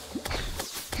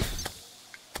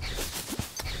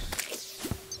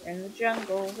 in the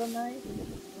jungle the night.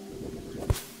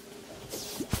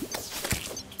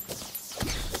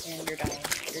 And you're dying,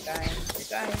 you're dying, you're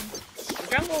dying. The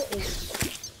jungle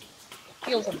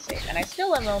feels unsafe, and I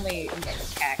still am only in the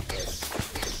cactus.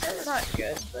 It's not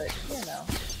good, but, you know.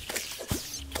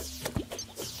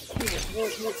 We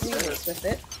work with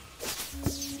it.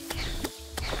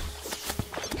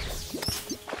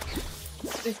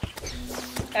 This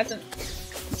hasn't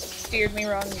steered me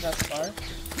wrong thus far.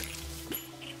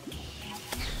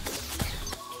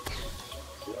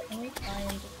 Can we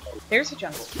find... There's a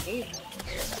jungle cave over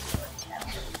there that's working now.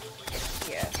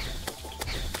 Yeah.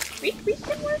 We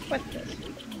can work with this.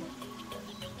 We can work with this.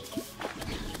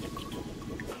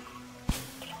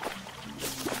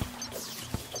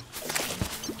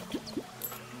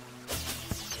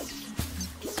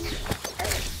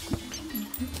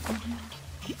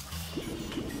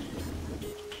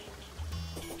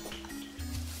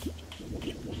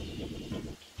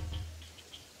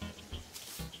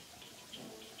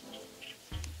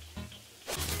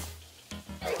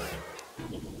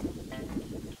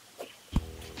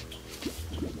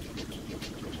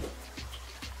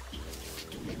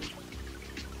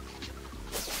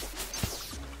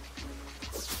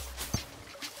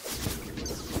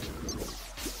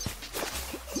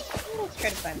 Try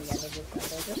to find the end of this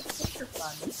jungle, just for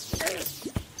fun.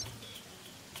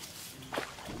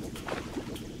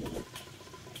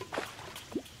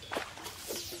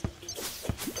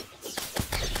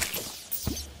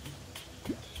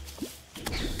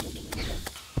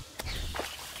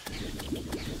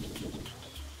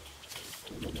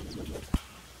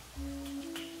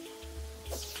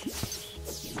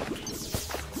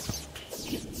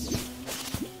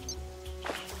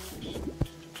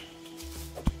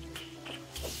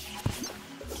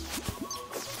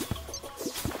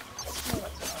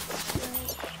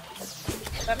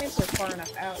 That means we're far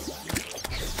enough out then.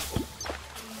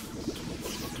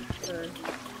 For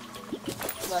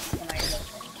less than I think.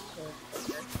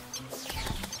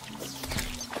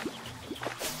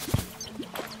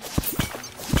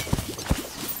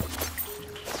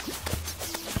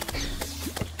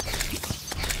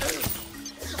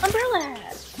 Umbrella!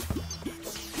 I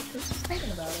was just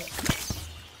thinking about it.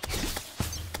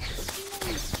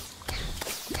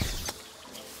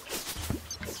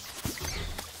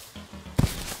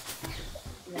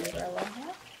 The umbrella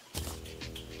hat?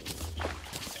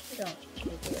 We don't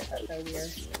usually have that we are.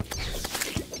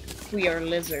 We are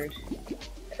lizard.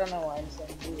 I don't know why I'm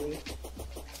saying we.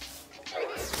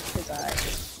 His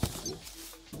eyes.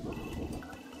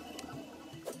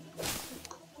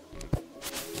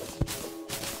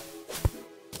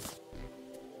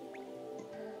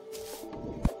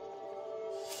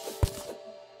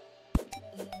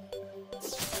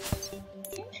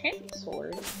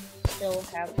 Sword still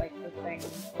have like the thing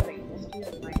that I used to use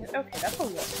in my head. Okay, that's a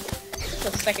look. This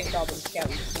is the second Goblin Scout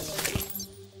we've seen.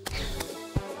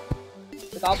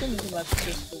 The goblins must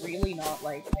just really not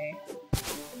like me.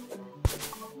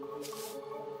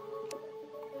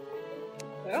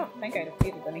 I don't think I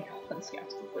defeated any Goblin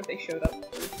Scouts before they showed up the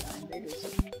first time. They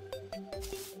just...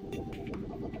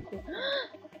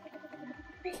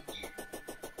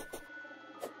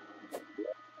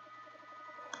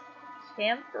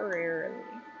 Temporarily.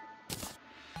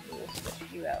 We'll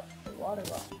switch you out for water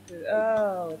rock.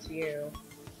 Oh, it's you.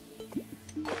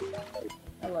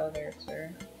 Hello there,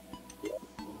 sir.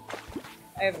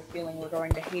 I have a feeling we're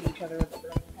going to hate each other with a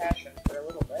burning passion for a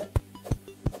little bit.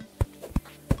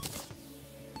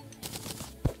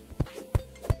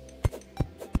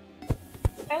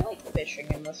 I like fishing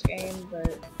in this game,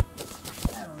 but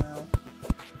I don't know.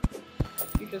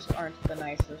 You just aren't the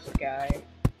nicest guy.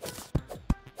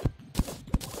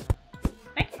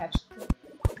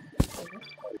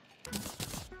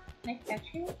 Can I catch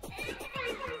you?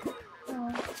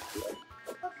 Oh.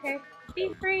 Okay. Be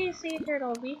free, sea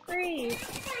turtle, be free!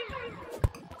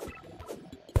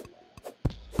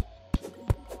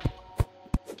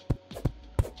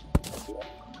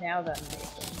 Now that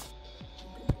makes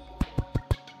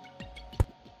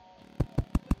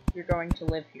You're going to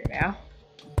live here now.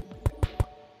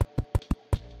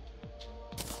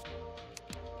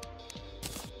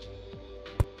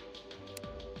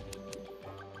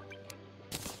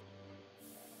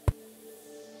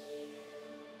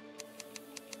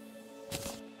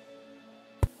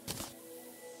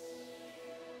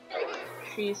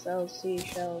 She sells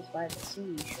seashells by the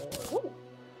seashore. Ooh.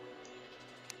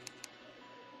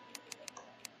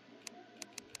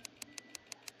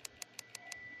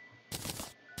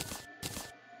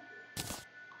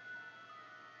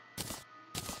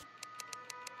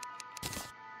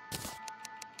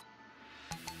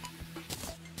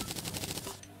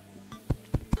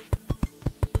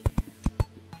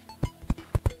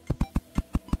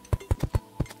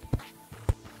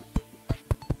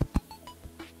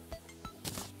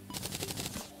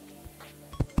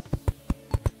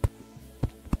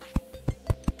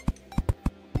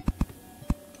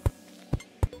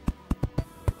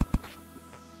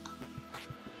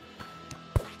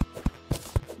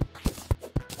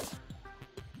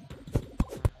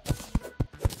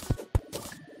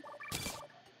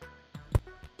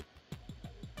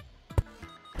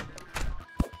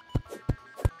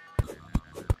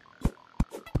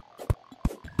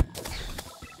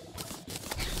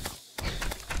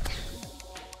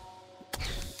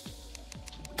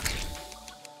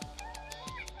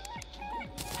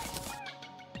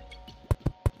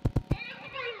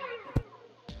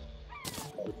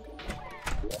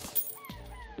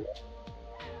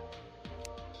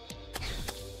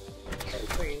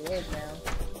 Where you live now.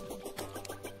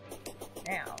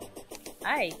 Now,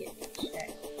 I get to check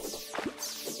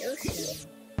the ocean.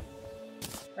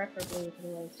 Preferably with a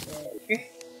low stick.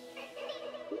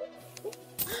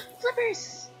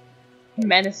 Flippers!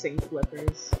 Menacing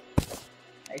flippers,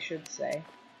 I should say.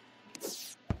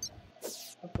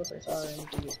 The flippers are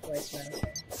indeed quite menacing.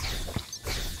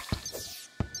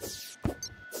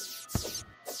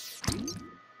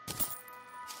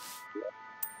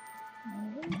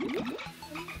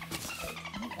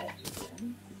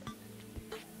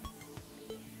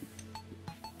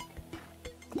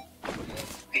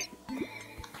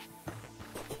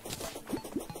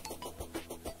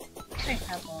 I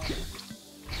have one.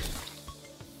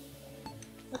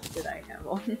 What did I have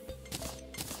on?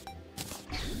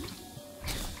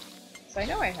 So I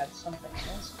know I had something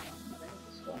else on, but I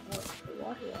just don't know what the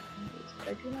water weapon is, but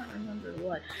I do not remember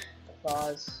what. The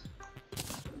claws.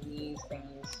 These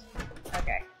thingies.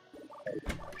 Okay.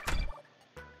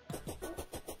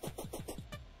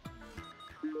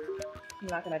 I'm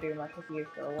not gonna do much with you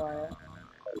for a while.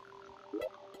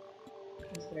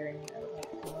 Considering I would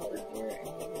have to come over here and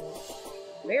you're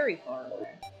very far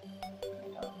away. I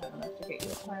don't have enough to get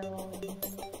you a pylon.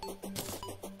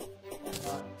 I'm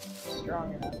not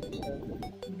strong enough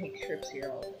to make trips here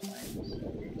all the time, so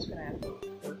you're just gonna have to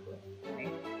work with me.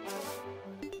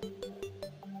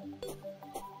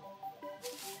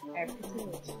 I have to do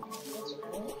it. That's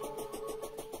right.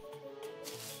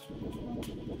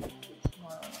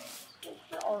 Tomorrow night.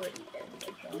 We're already getting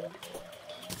the job.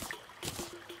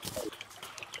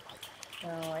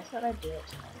 No, I said I'd do it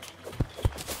tonight.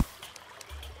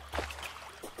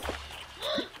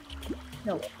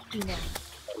 No, do not.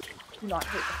 Do not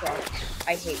hate the frog.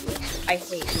 I hate you. I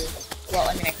hate you. Well,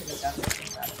 I mean, I couldn't have done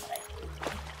anything about it, but I hate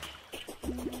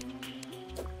you.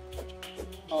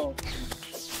 Oh.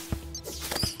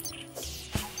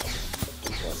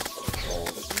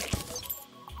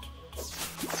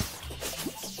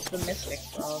 The mystic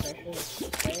frog, I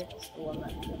should say. It's the one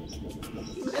that comes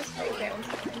cutest right down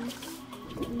things,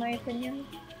 in my opinion.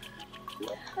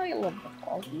 I love the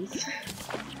froggies.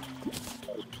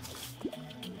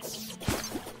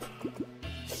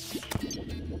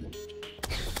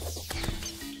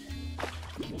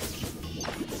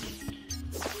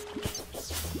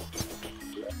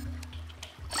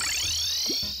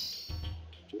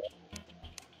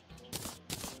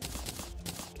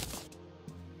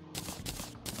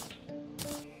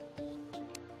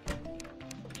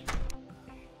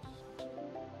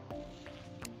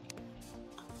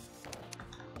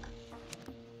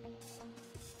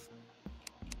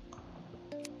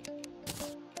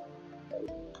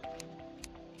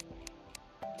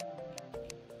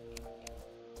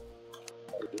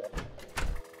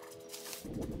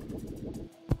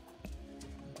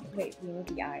 Wait, we need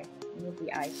the eye. We need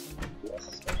the eye.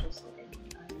 Suspiciously.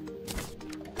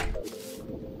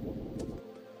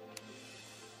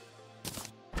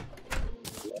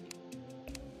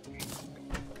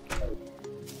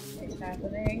 What's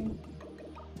happening?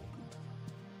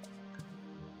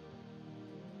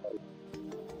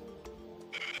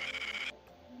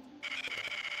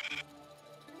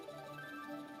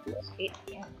 Skate,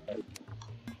 yeah.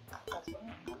 That's what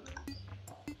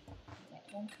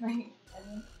right.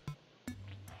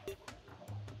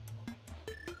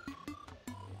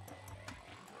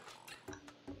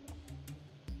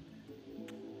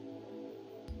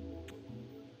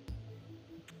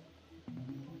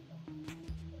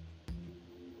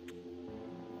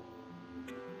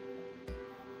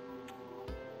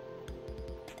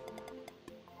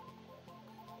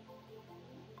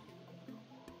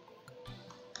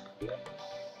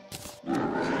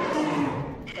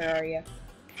 Where are you?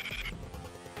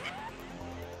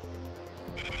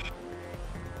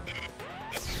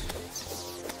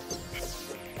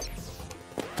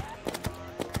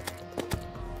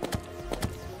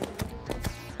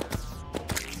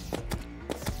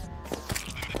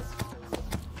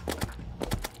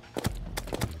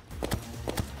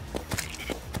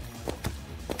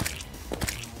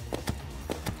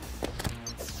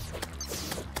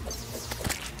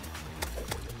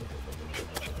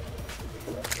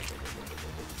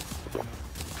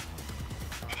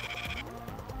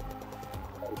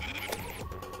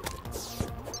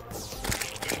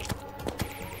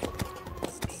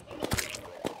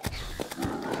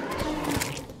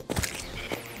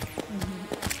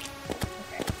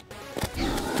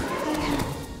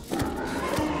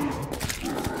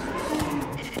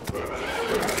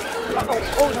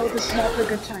 Oh no, this is not a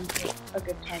good time to kill it.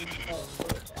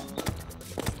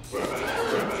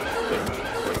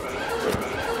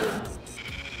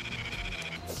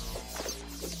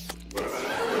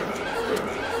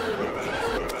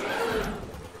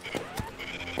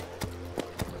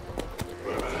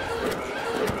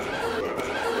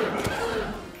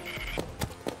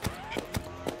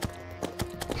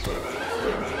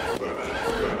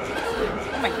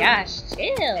 Oh my gosh,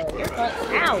 chill! You're fun.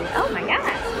 Ow! Oh my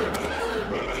gosh!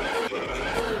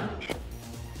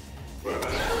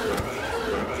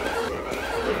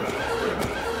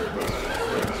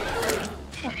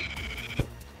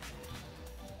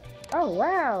 Oh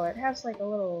wow, it has like a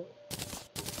little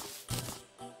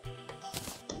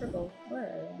purple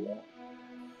word on it.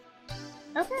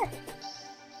 Okay.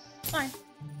 Fine.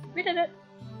 We did it.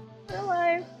 We're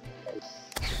alive.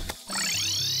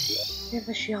 We have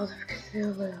the Shield of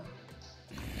Cthulhu.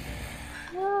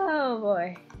 Oh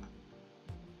boy.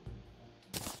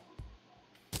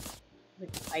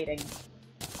 Like fighting.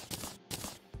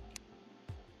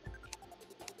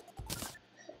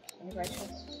 Do I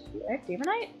have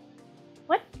Demonite?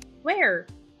 What? Where?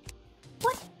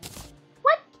 What?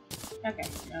 What? Okay,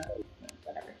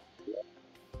 whatever.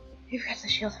 You've got the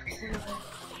shield of Cthulhu.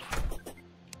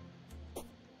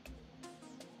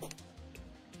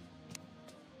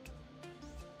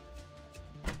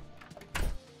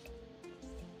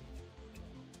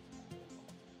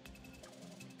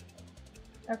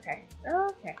 Okay.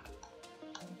 Okay.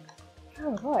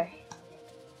 Oh boy.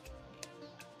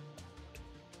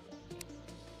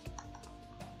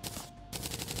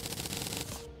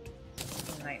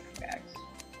 Demonite pickaxe.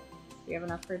 Do you have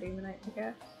enough for a Demonite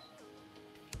pickaxe?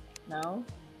 No?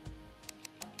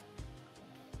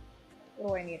 What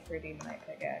do I need for a Demonite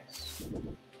pickaxe?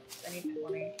 I need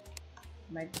 20.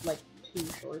 Am I, like, too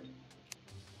short?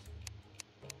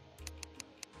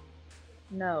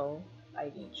 No.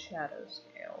 I need shadow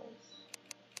scales.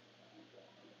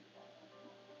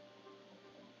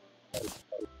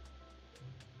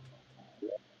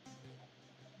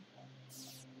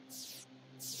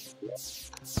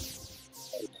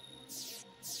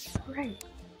 Right.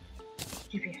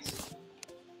 GPS.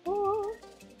 Oh.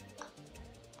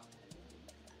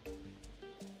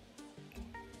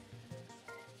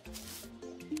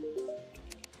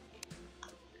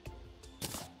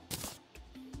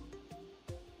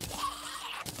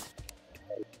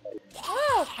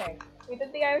 Oh, okay. We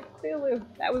did the Eye of Cthulhu.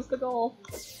 That was the goal.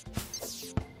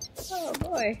 Oh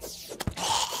boy.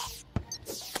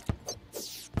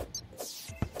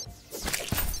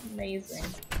 Amazing.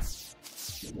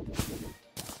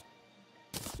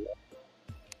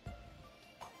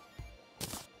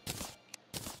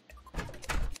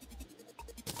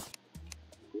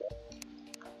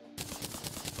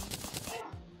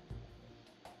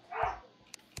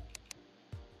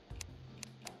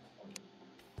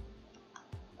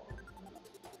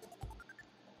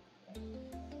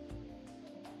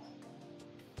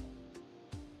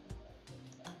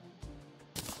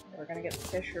 We're gonna get the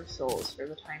Fisher of Souls for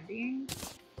the time being.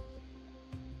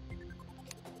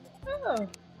 Oh.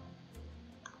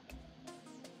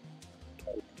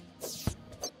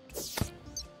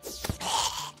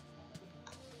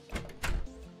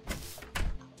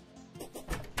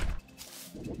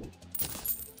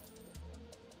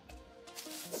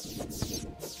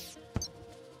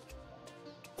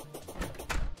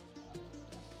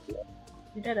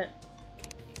 You did it.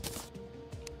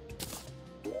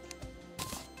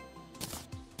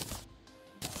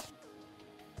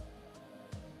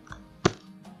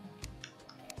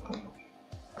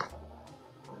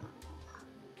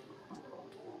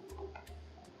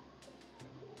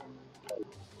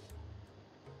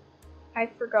 I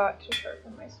forgot to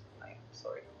sharpen my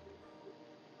sword.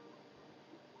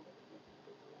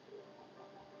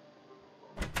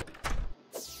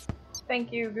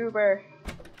 Thank you, Goober.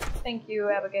 Thank you,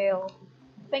 Abigail.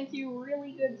 Thank you,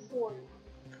 really good sword.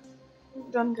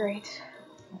 You've done great.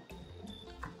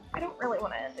 I don't really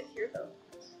want to end it here, though.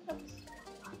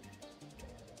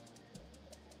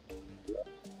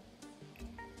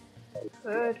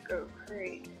 Could go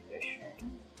crate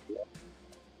fishing.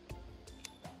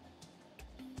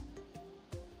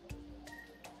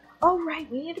 Oh right,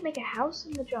 we need to make a house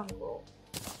in the jungle.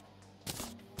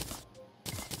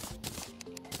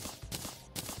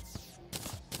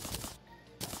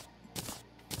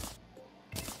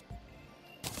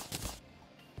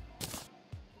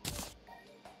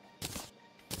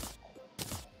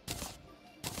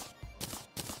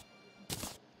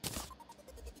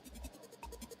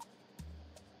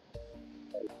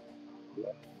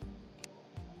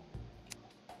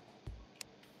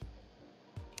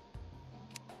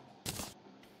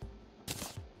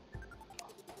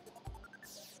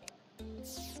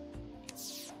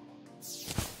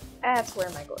 That's where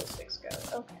my glow sticks go.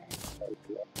 Okay.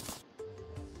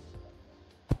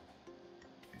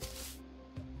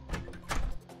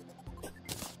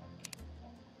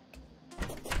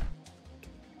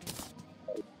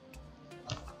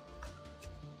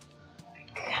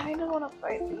 I kind of want to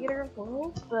fight the Eater of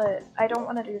Worlds, but I don't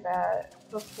want to do that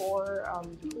before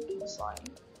the slime.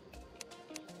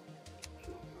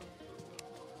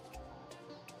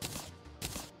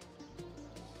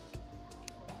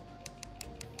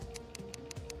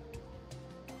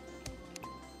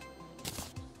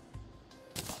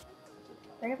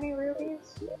 Do I have any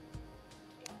rubies?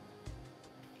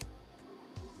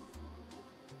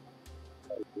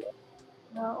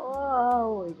 No.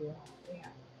 Oh, we do. Yeah.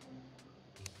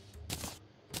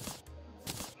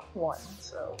 One,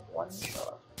 so one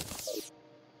shot.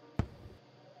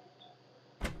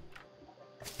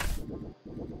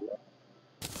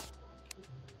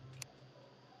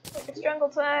 Like it's jungle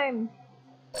time!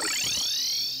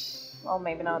 Well,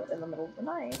 maybe not in the middle of the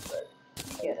night, but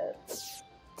you get it.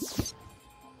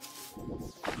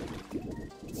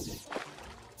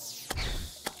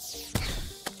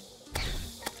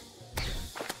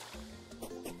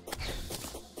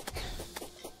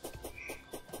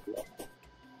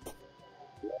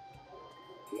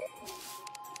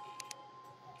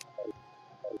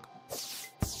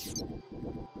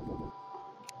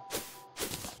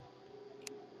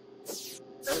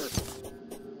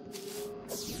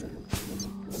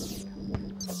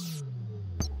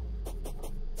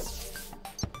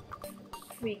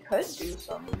 We could do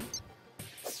some.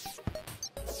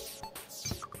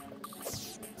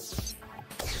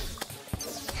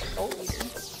 Soul Eater.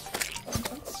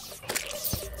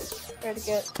 Try to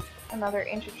get another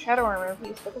ancient shadow armor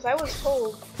piece because I was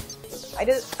told I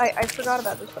forgot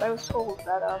about this, but I was told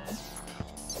that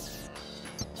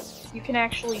you can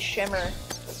actually shimmer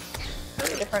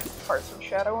the different parts of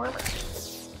shadow armor.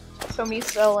 So me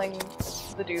selling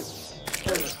the dupes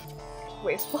was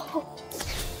wasteful.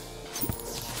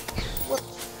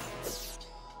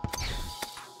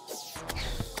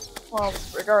 Well,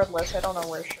 regardless, I don't know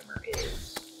where shimmer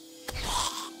is.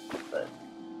 But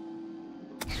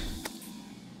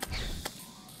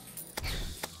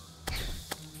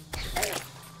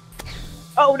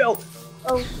oh no!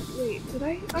 Oh wait, did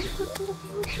I unput the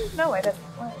potion? No, I didn't.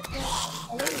 What?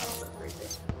 I really unput everything.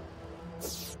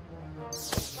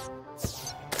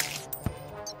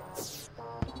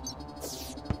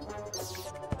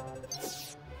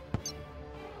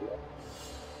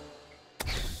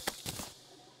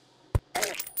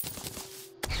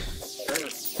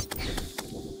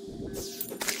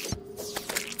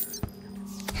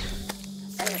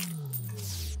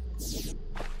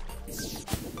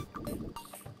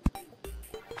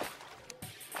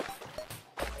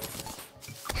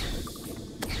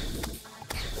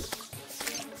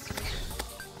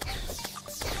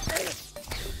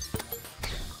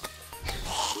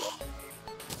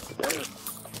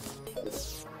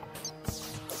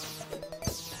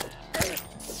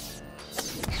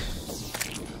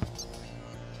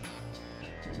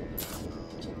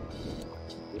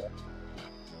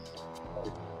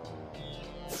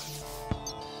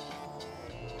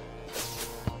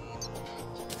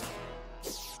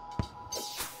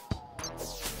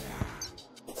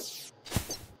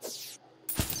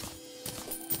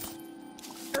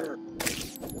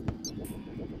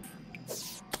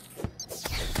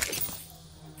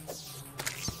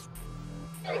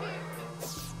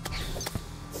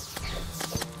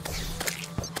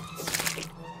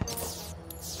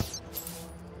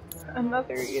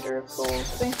 Another Eater of Souls,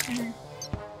 thank you.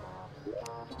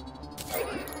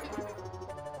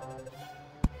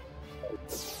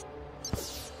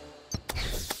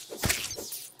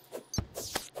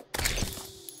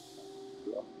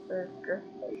 Burger.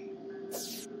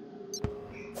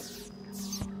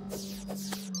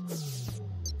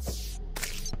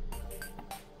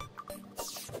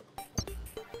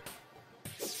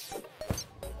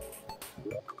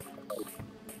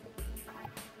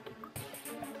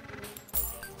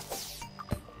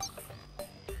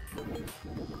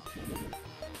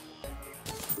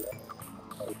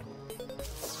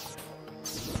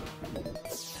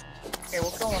 Okay,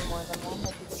 we'll kill one more, then we'll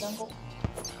head to the jungle.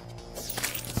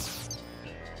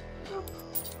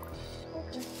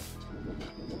 Okay.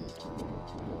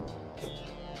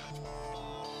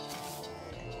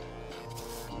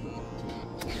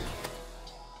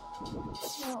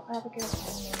 No, Abigail.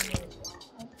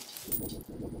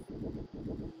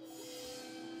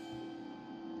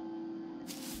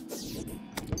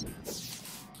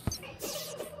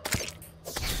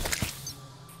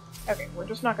 Okay, we're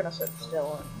just not gonna sit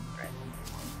still and try and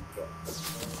just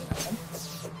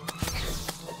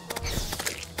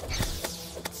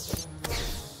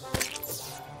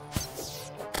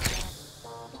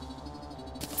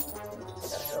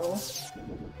gotta go.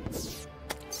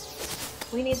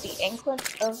 We need the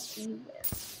Anklet of the Wind at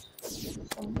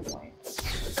some point.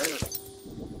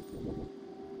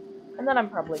 And then I'm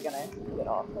probably gonna get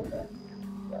off of it.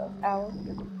 So, hour.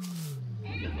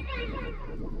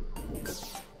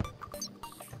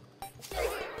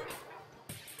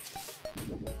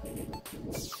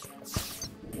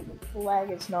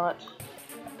 Lag is not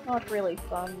really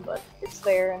fun, but it's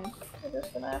there, and we're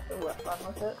just gonna have to have fun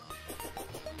with it.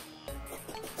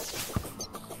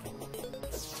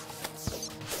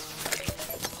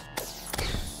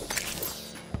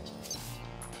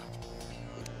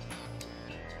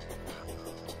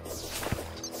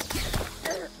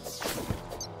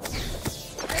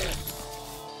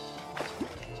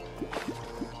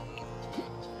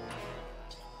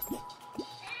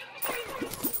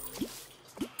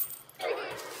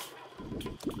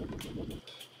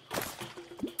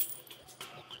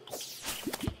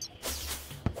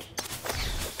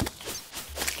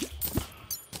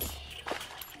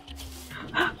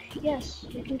 Yes,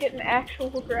 we can get an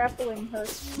actual grappling hook.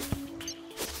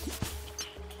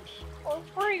 Or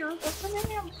fire, that's an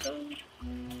answer.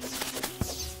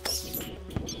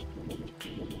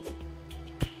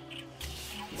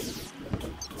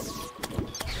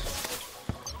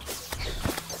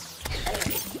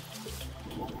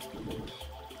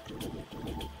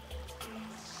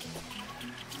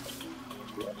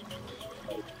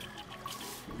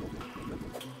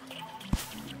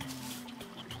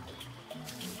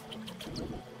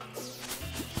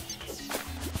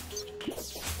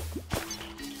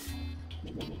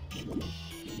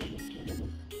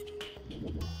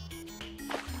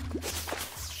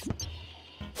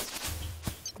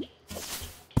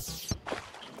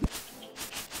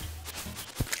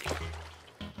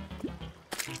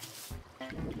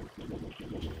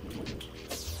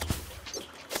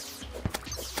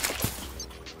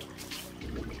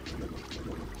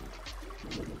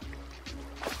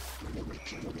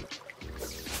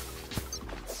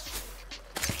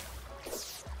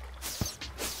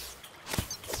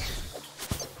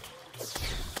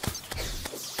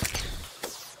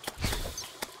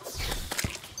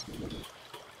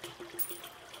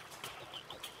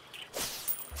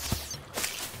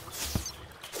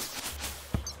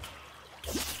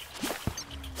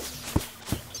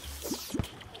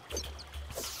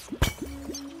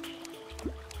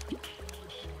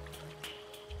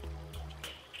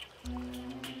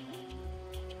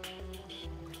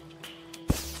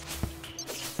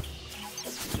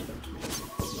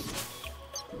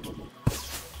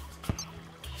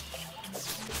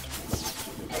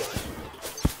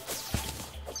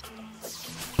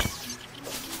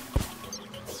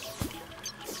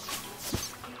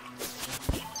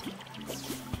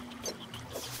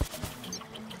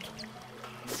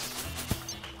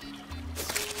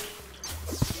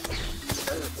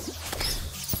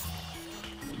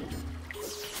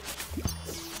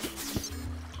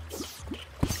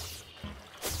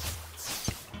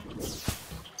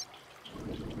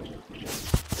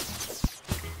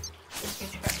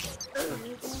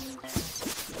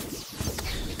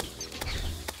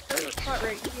 It's not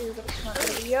right here, but it's not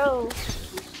right. Yo!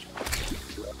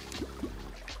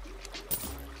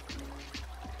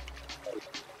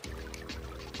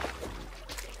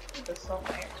 This all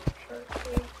my extra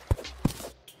short.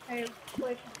 I have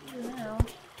quite a few now.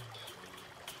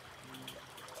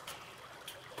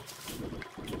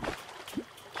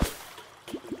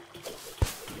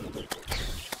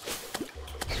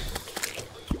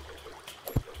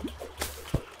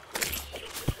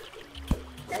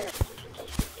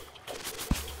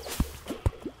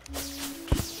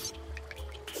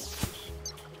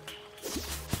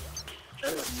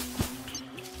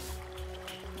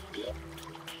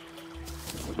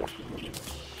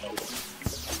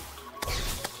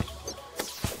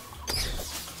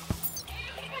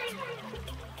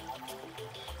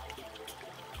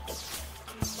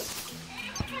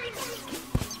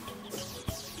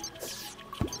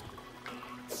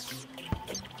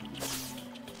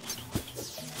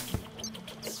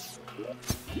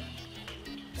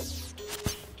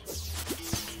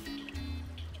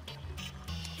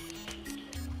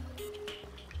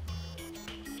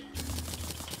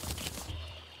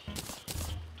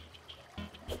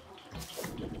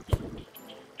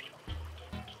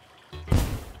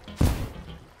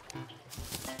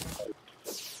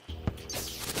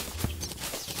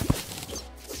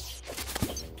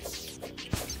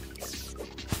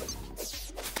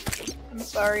 I'm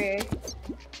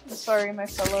sorry, my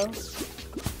fellow.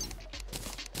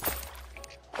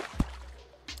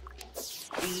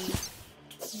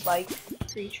 Bee-like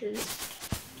creatures.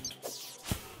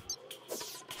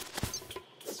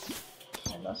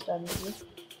 I must end you.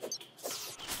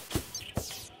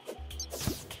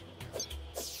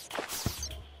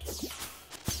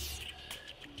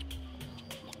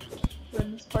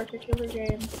 In this particular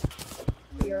game,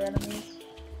 we are enemies.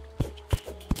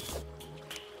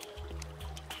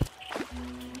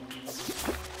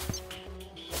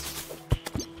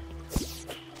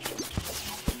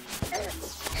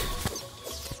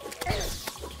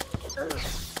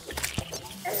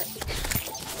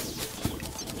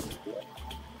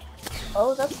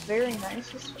 Oh, that's very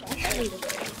nice, especially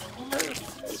today.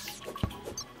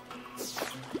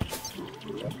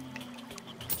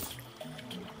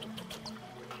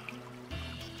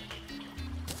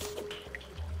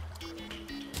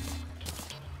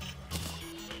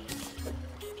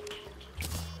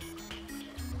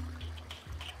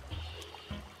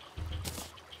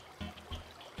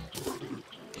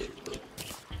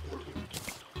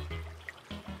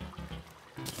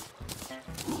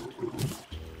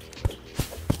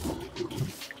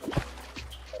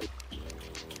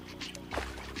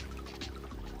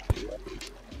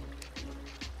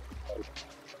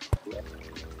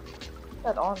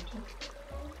 That on too.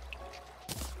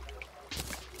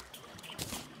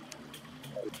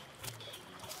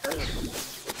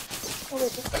 Oh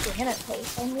wait, that's like a minute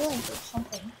place. I'm willing for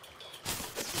something.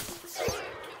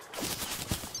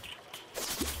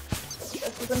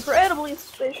 This is incredibly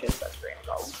suspicious. That's green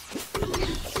gold.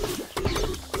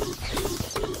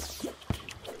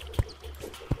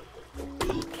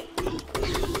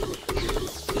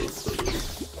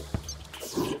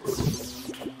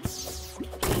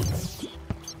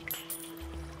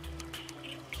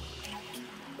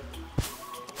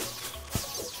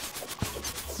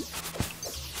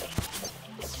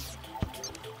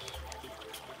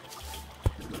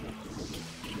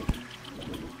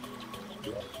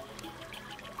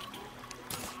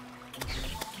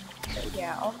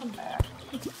 Yeah, I'll come back.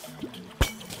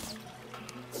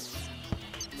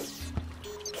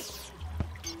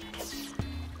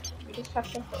 We just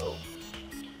have to hope.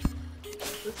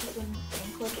 This is an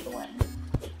input of the win.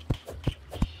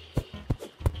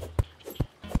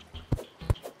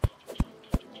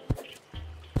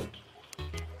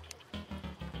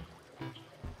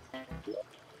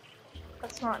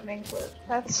 That's not an inklet.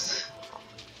 That's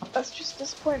just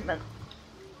disappointment.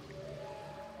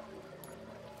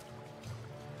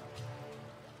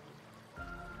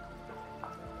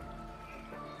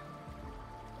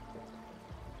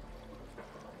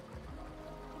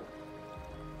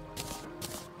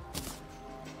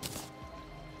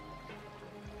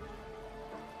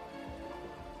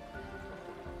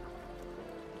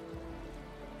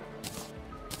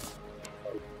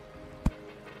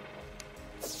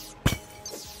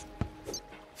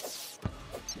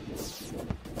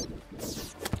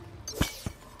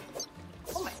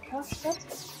 Gosh,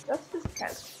 that's just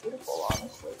kind of beautiful,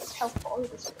 honestly. Look how far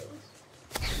this goes.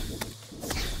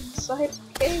 Inside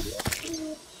the cave.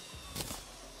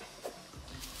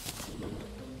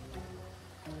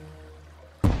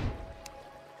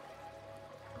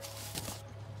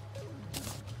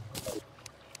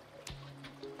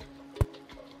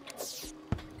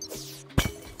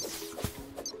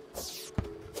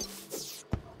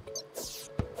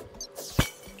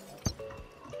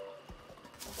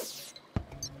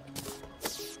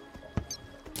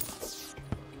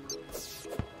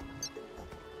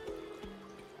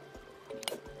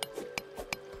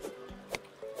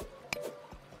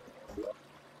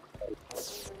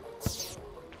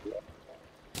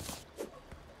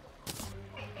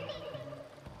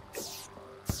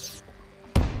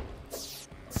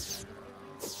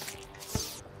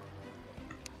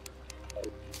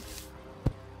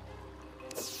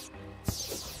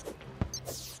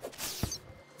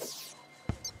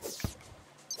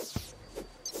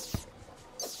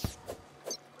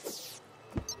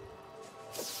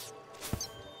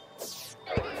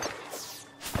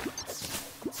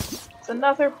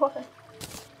 another one.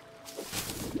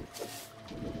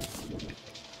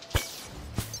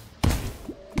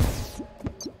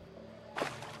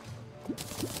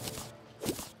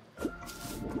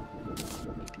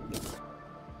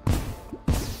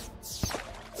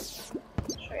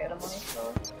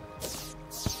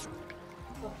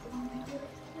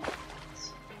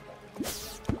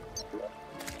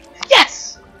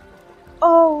 Yes!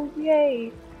 Oh,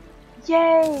 yay!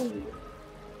 Yay!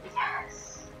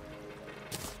 Yes!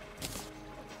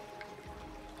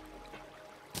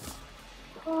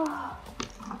 Oh,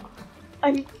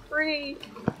 I'm free!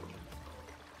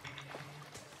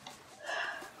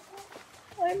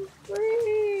 I'm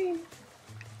free!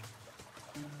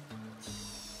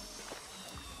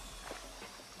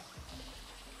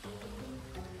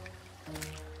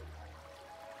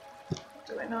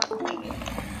 Do I not leave?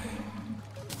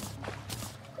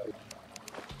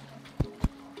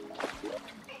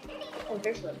 Oh,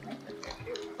 there's a knife right there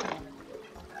too.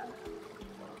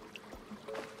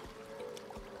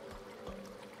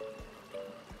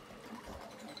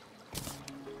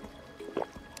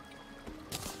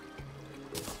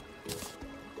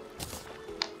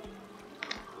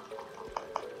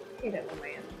 I hate it when my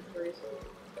inventory is full.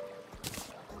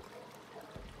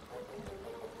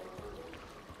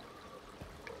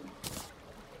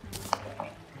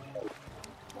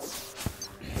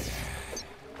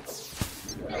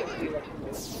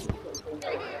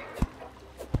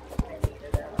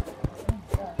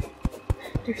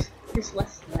 There's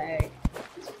less lag.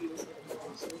 This feels like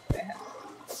I'm so fast.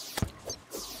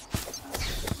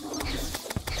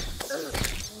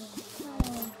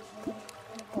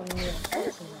 Oh, yeah.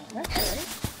 That's alright.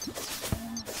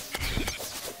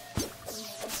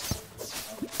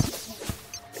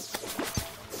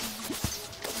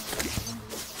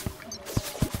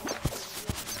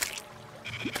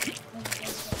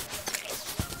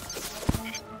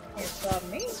 It's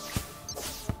me.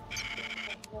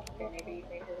 Okay, maybe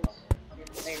it was.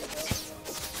 There we go.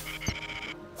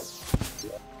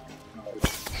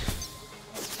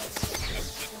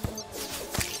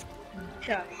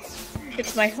 Gosh,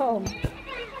 it's my home.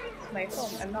 It's my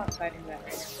home. I'm not fighting that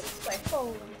right now. It's my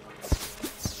home.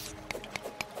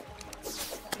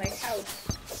 My house.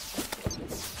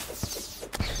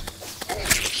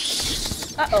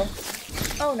 Uh-oh.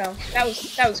 Oh no. That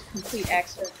was a complete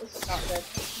accident. This is not good.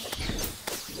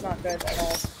 It's not good at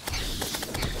all.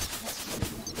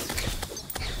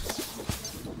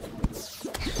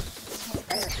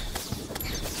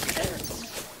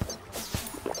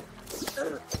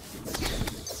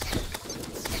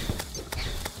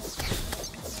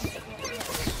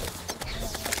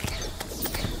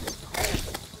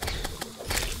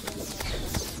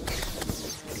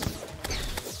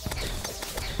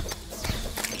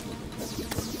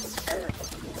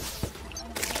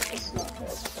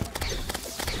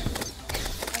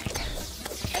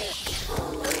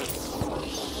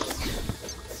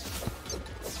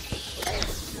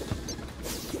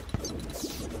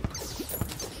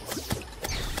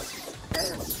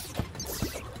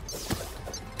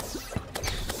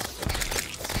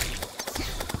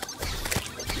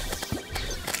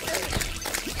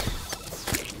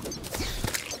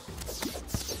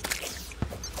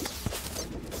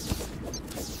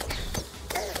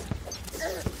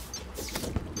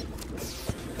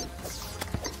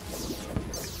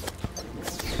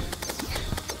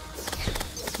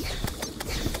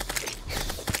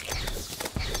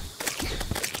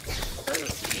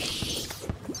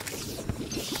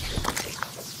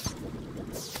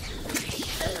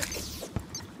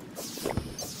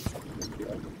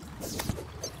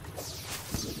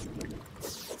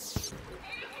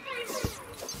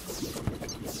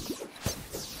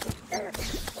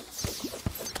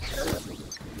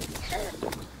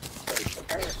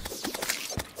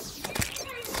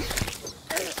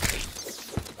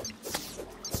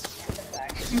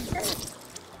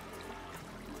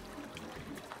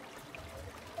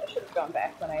 Gone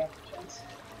back when I had the chance.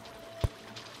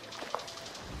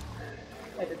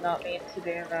 I did not mean to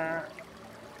do that.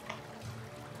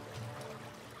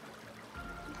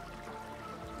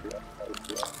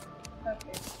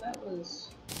 Okay, that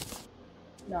was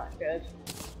not good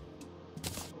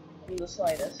in the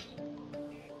slightest.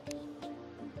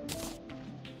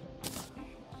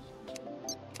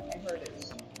 I heard it.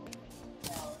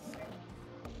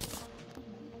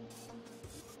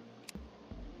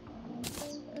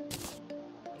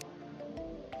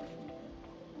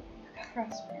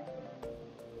 Crossbow.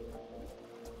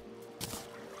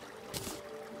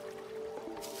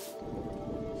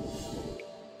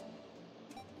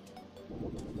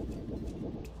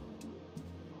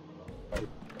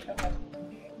 Okay.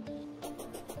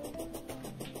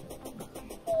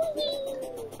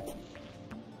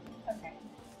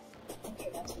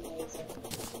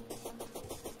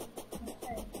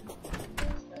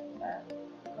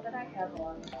 have a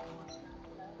lot of animals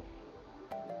now.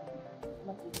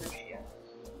 Lucky Terraria.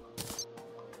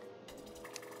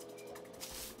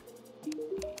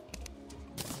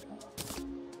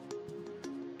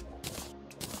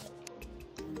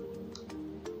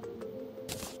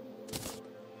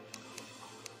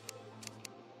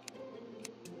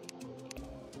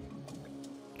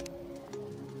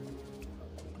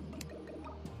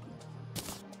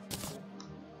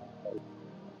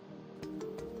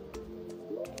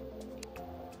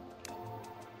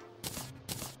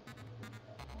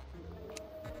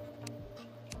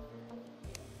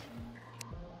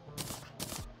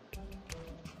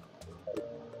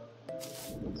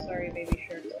 Sorry, baby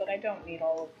shirts, but I don't need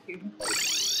all of you.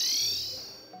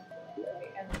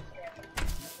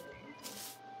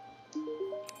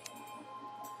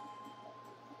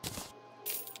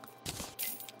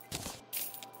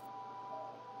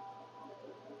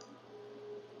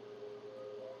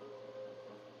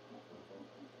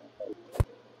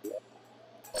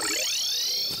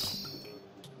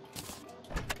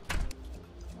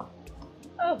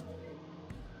 Oh.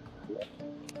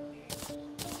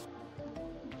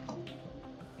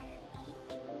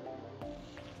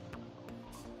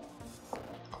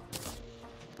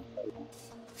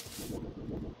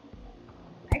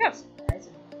 I got surprised.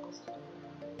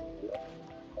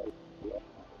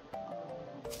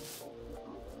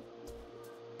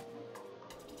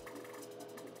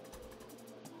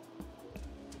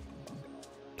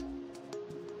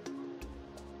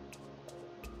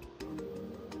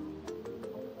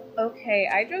 Okay,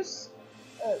 I just...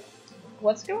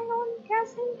 what's going on,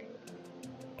 casting?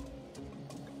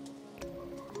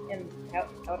 And how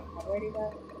do I do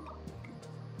that?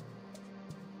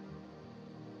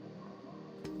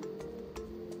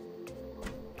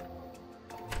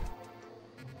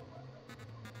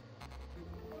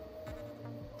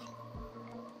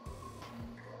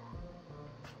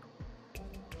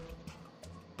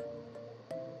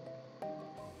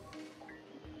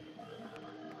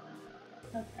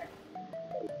 Okay.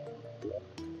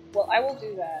 Well, I will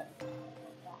do that.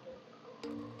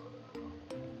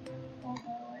 Oh, no,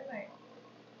 I might.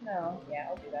 No, yeah,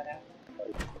 I'll do that after.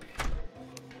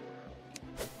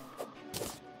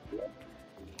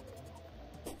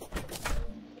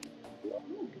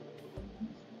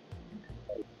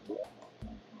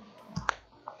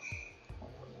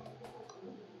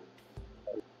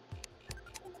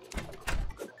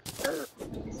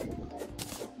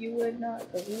 You would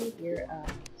not believe your eyes.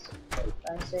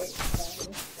 I say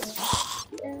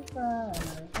in front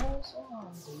of those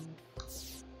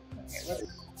zombies. Okay, let's...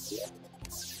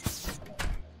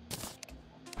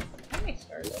 How many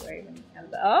stars do I even have?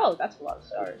 Oh, that's a lot of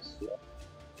stars.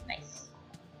 Nice.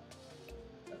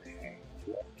 Okay.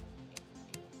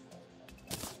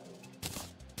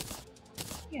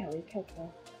 Yeah, we killed them.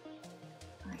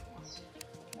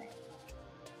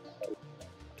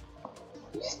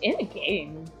 Just in a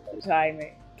game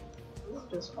timing. It's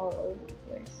just all over the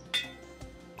place.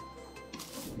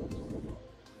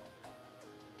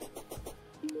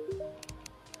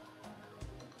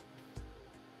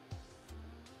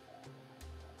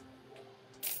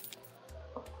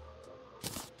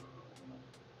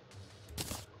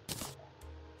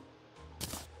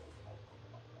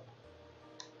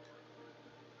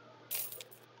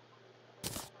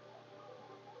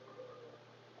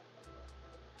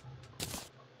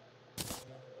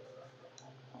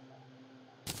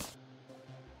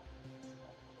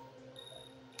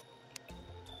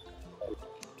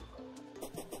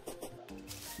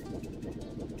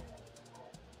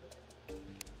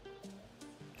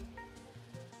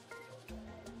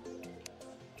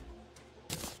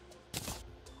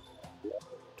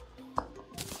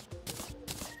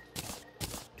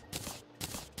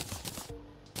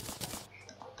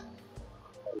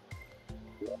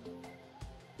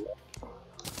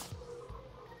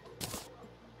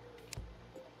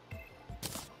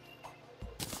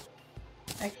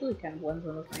 Actually kind of blends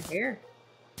in with my hair.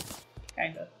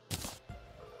 Kind of.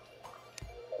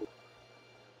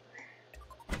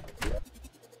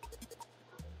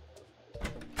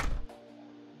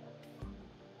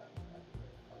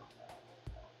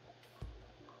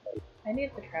 I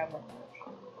need the traveling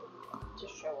motion to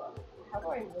show up. How do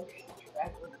I wish the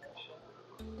traveling motion?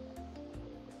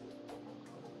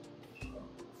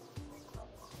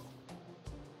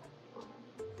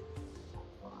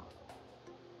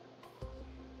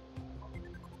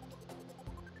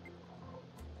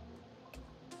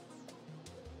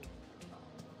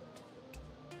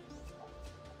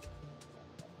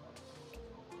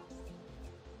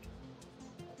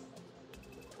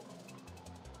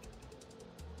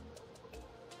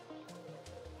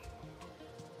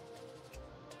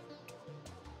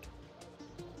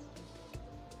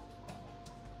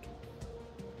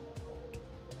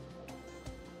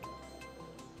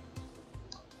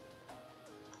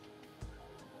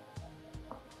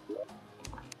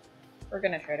 We're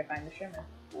gonna try to find the shimmer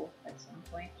pool at some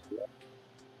point.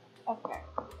 Okay.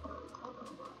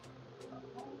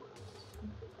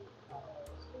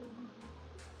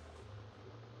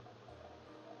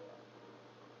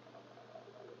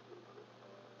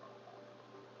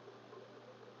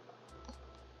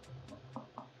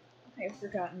 I've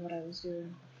forgotten what I was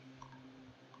doing.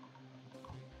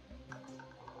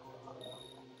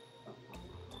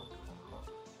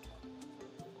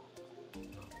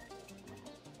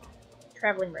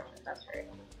 Traveling merchant, that's right.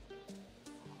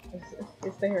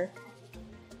 Is there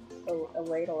a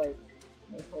way to, like,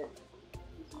 make it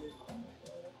easier?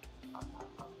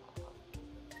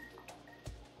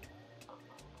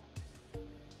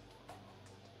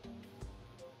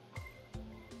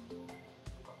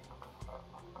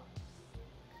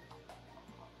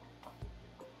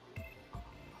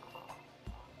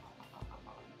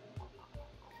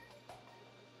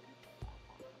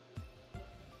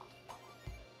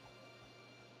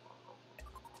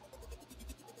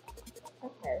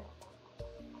 Okay.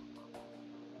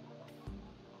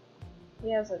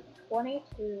 He has a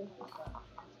 22%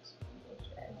 chance.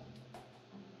 Okay.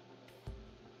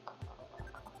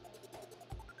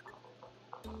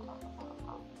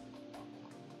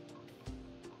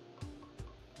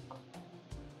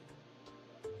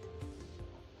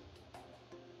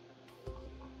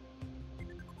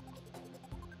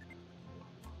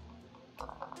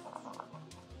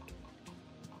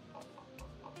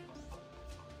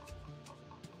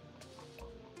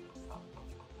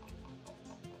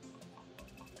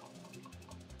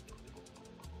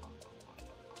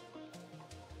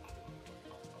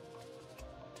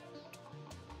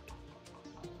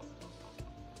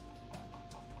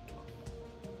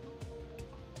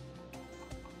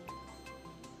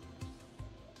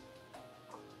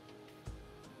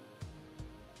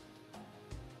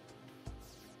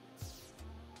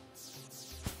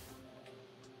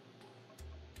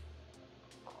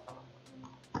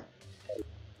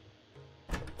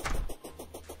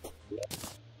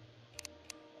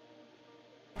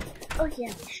 Oh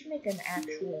yeah, we should make an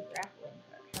actual grappling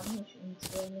hook. How much needs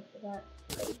to make for that?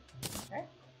 Okay.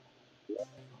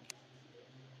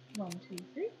 1, 2,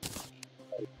 3.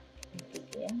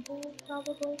 Make the angle,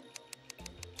 probably.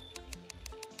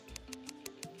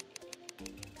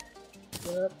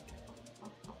 Yep.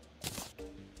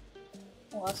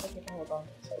 Well, also you can hold on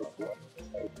to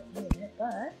it,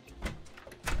 but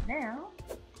now,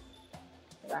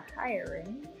 for the higher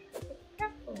range,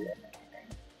 grappling hook.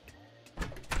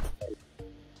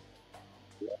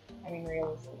 I mean,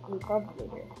 realistically, we probably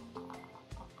do.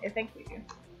 I think we do.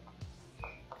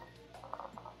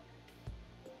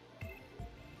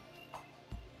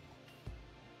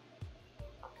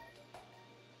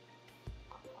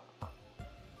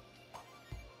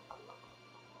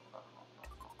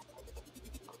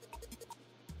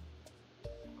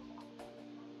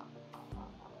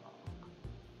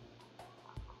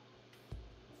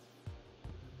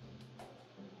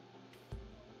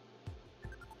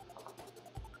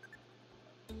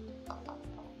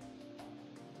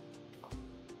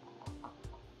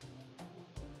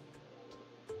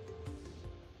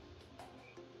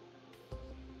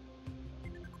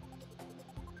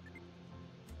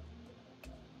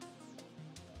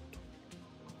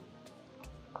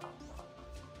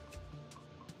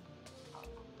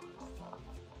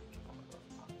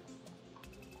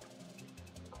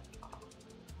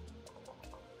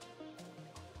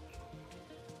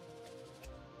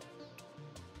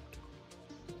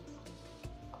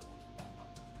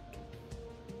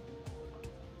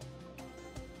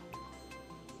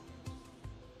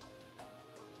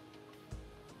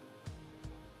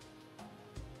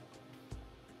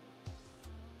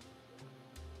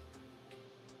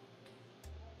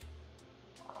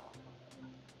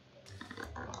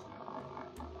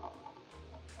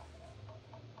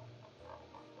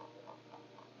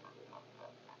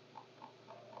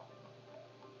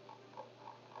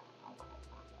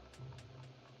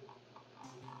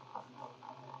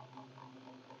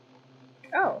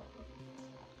 Oh.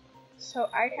 So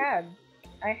I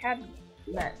had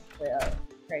met the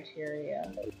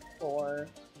criteria for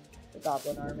the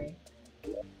Goblin Army.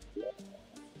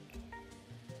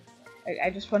 I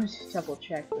just wanted to double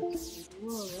check.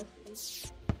 Whoa,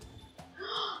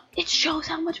 it shows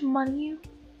how much money you.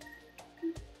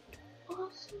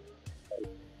 Awesome.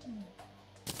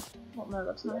 Well, no,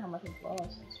 that's not how much it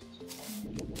was.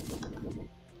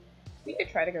 We could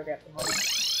try to go get the money.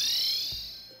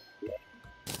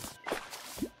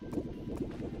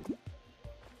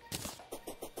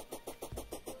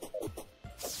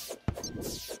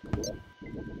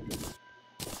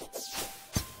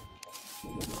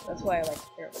 That's why I like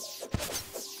Terraria.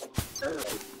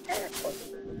 Forgetting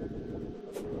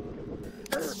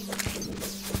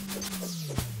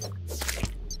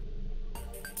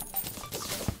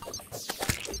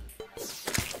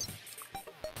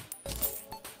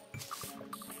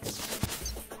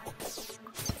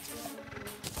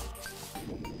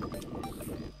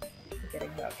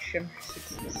about Shimmer's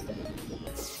existence.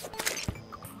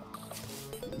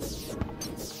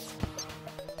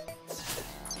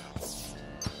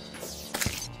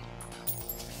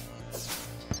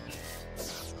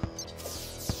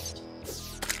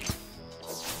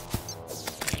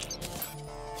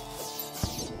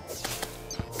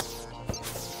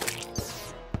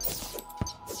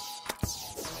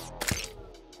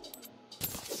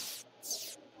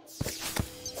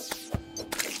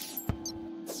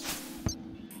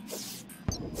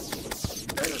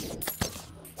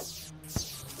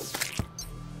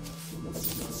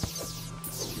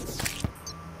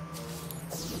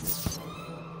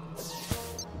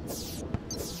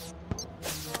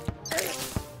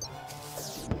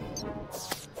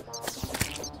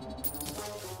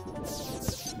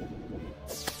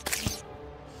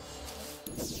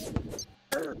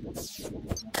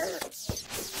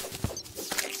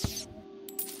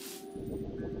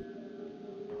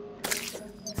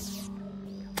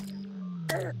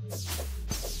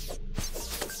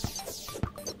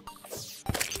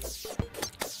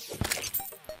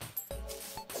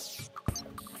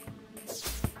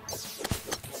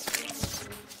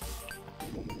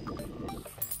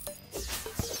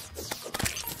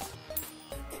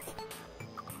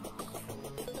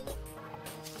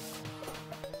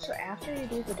 So after you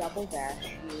do the double dash,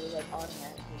 you like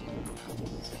automatically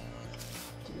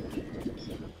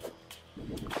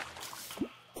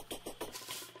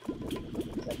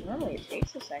it's like normally it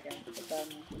takes a second, but then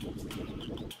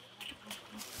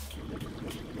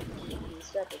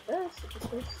instead of this, it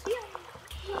just goes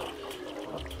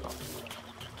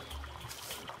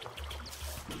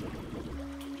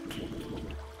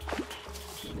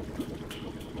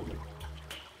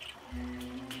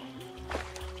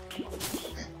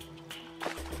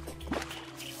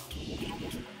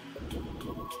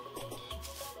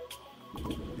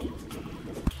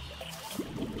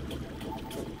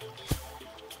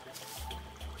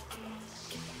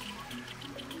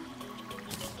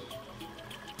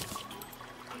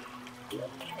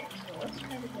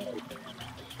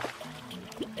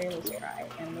let's try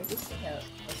and maybe stick out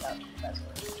without the best way.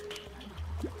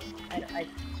 I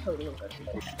totally would do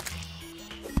that.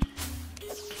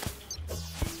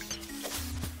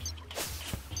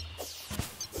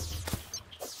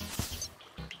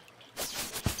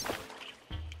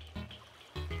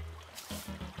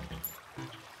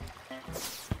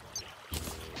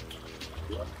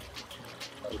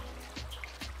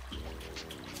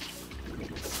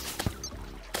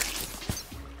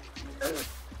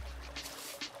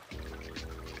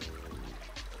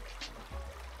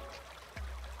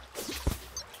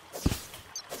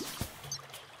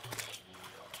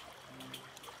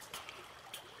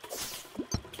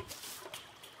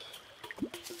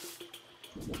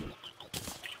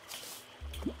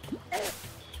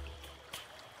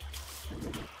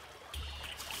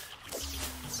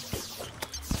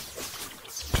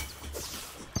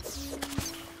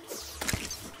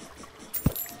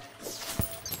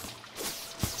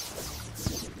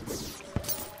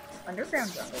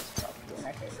 Underground jungle is probably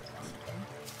my favorite one.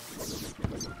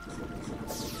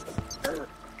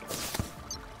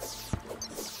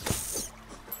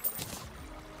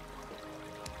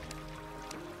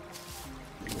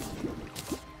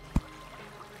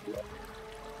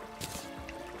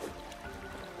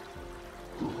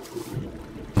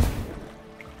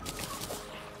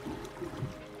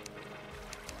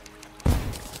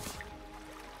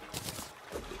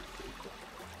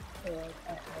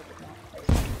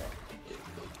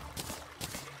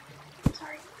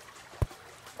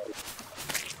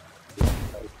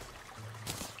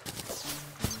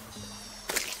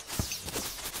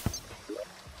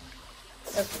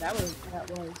 Okay, that was of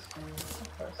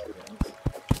course it was.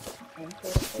 And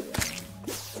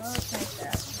well, it's like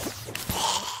that.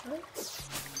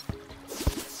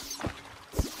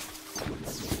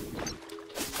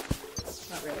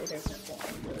 Not really, there's no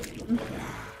point.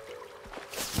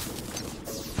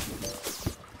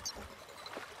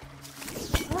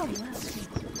 Oh, wow.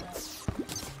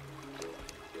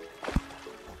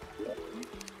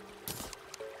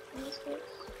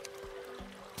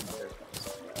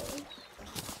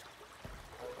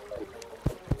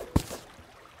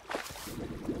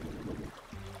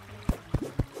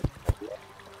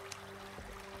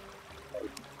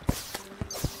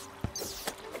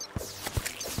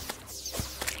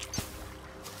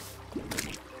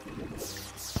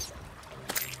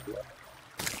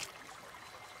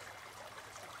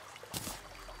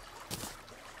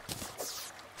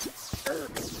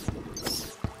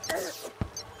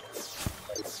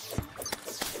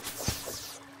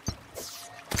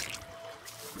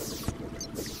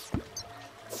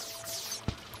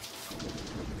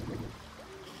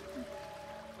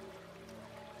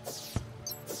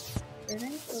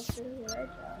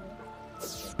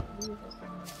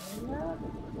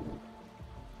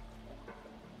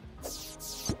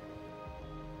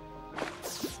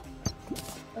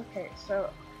 So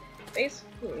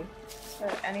basically, for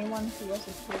anyone who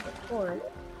wasn't here before,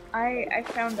 I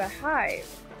found a hive.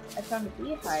 I found a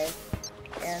beehive,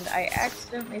 and I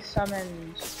accidentally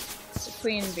summoned the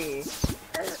queen bee.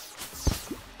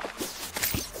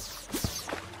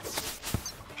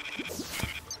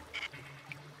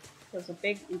 It was a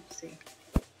big oopsie,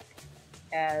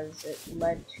 as it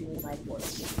led to my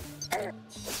force.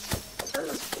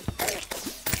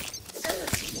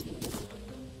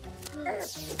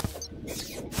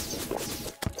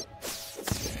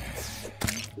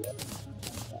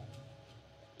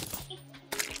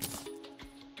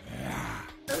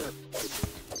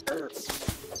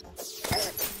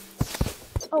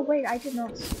 Oh wait, I did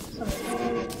not summon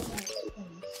any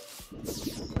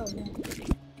so nice.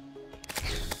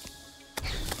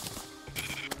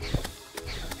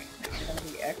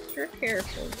 Be extra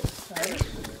careful this time.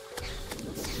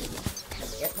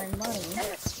 Get my money.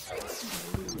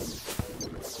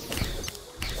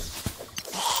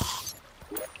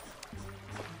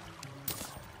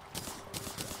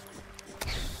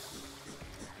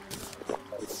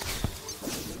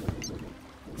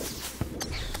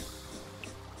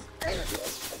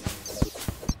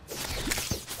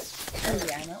 Oh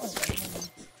yeah, I know.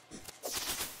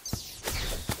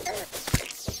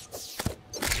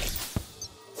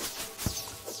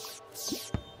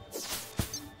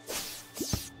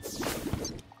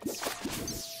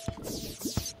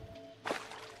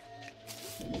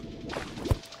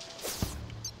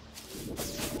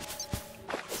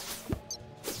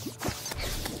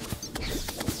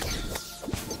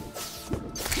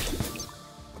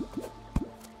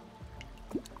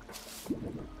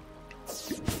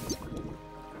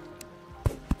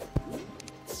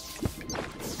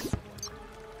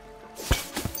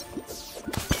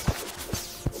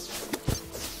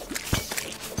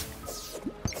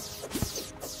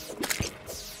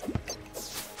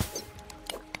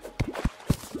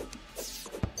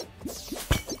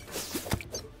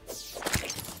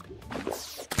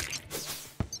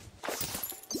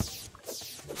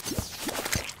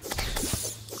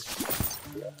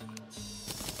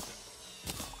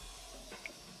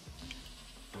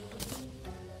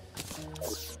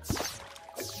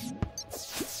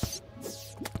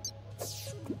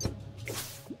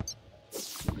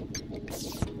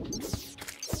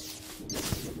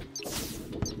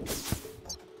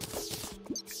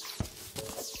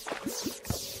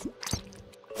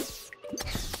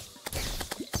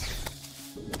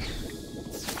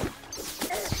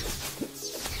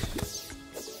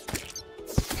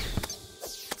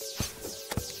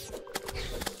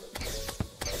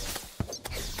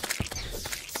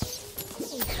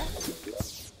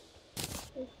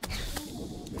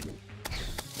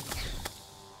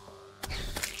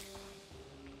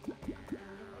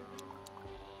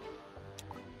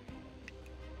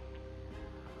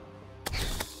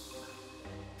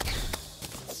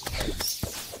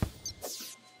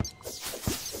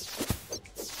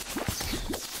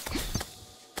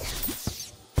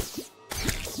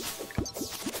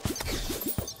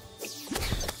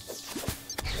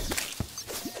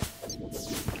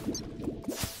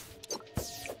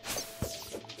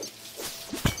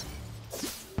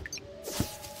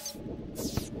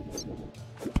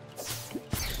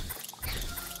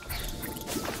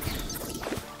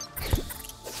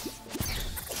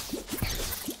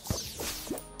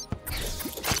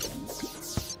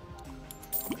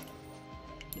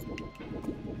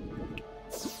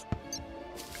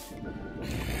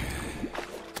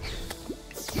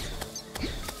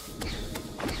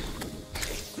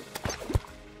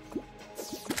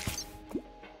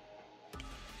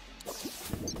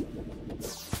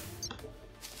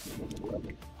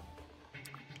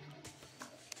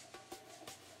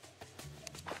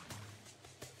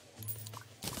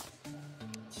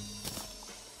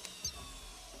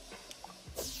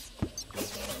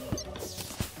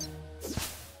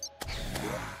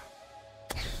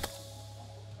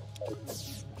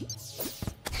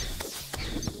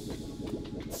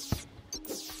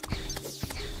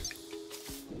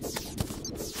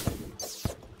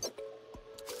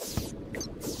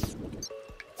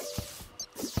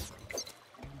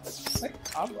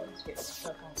 Cobwebs get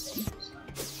stuck on things.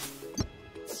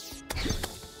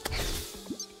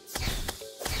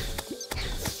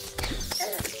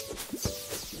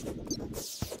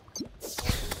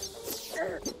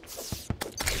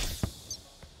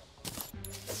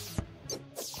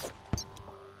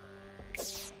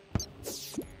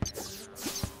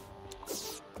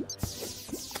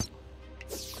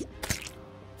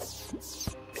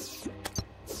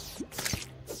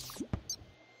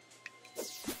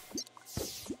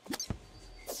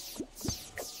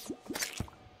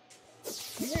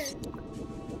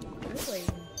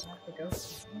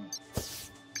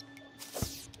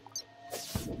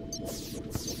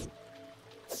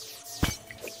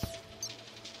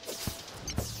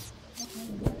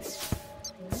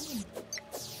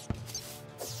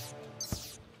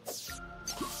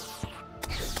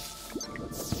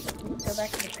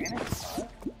 back to the granite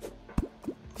spot. That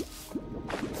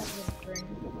would bring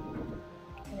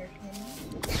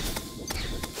entertainment.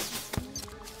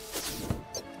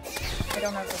 I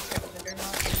don't know if I scheduled it or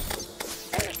not.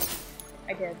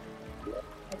 I did. I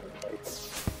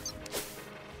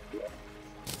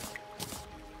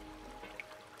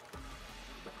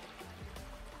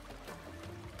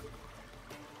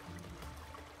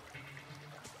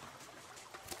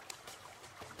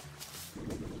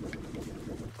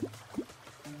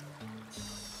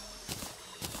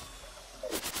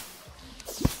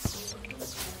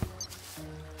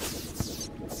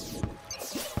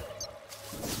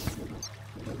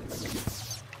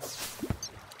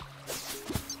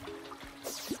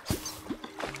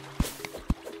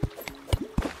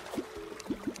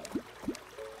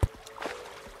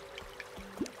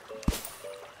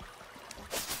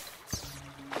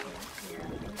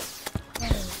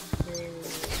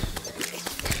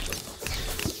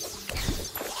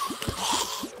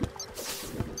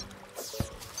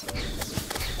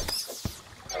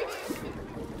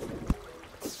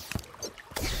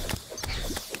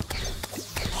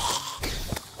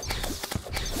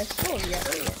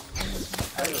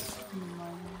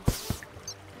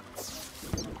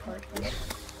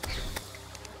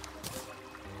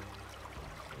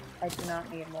I do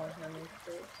not need more hermit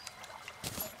fruits.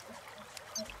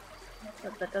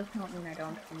 But that does not mean I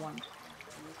don't want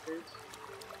hermit fruits.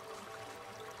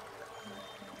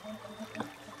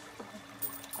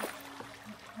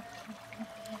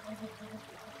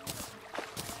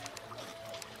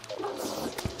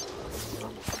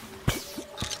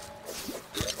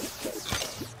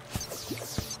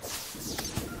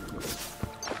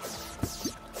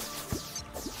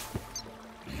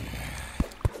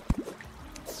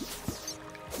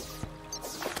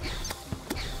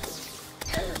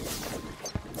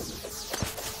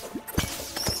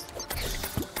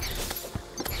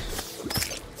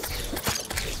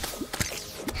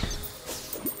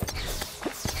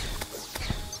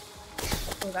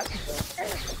 Oh, that's cool.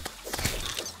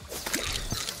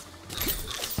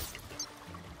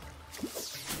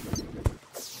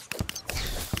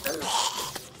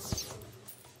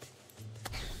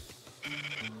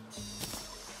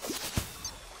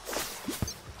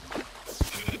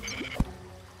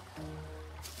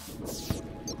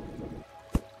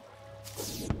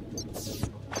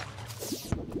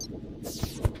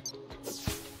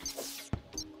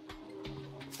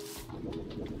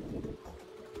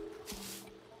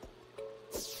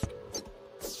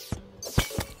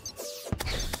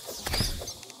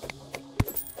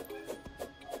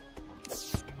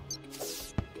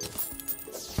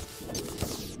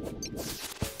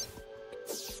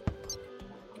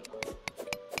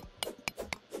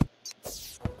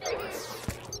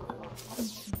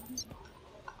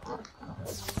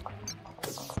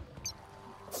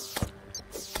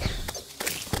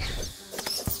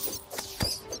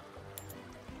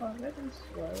 Well, red and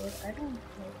slow. I don't know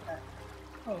that.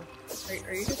 Oh,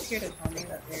 are you just here to tell me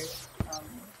that there's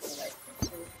like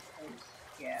fixes?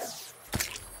 Yeah.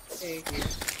 Thank you.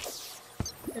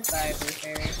 Goodbye,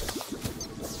 Blueberry.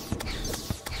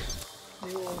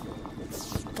 We will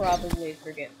probably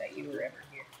forget that you were ever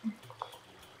here.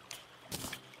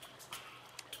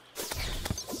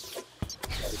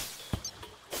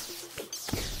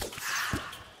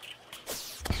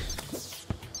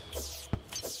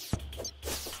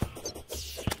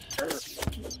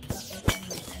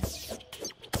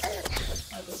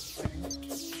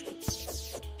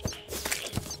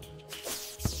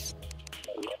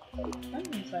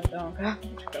 I don't have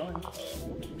much going.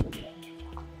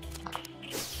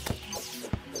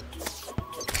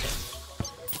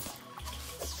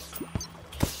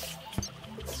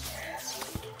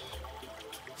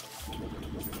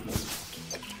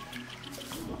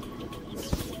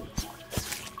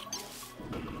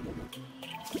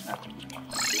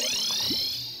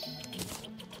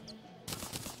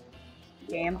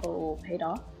 Gamble paid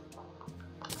off.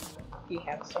 You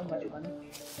have so much money.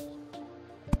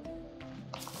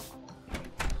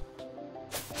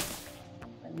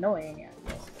 Annoying at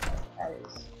this. That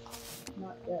is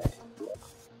not good. Oh,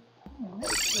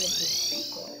 let's see if this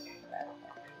storage that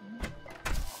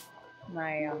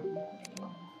my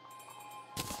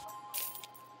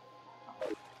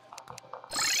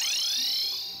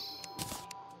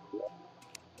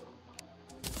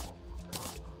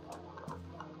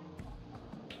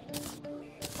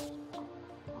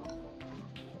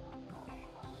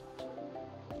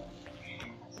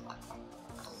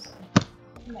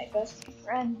my best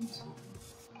friend.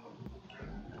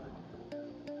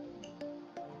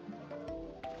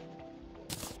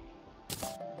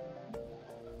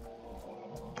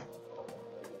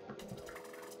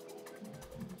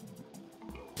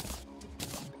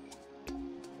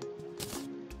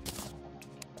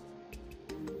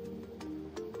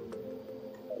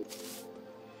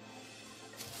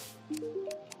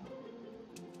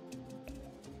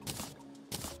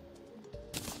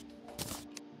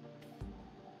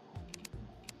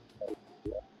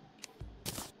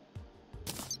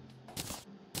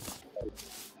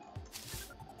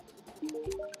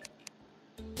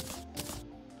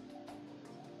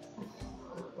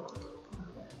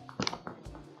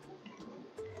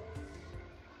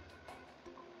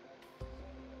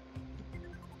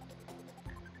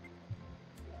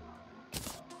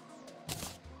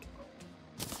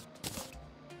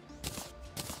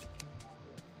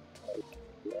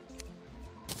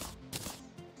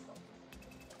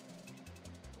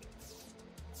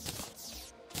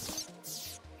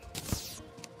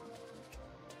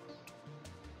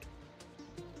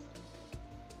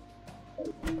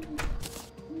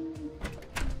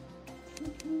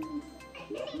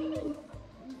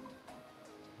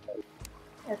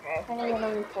 Okay, I think I'm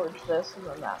gonna reforge this, and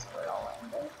then that's where I'll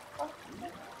end it.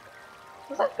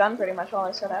 Was that gun pretty much all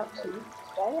I set out to today?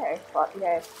 I fought the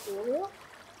guy at Terraria.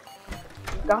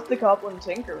 We've got the Goblin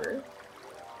Tinkerer.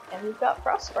 And we've got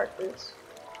Frostspark boots.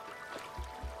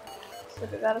 So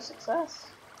we got a success.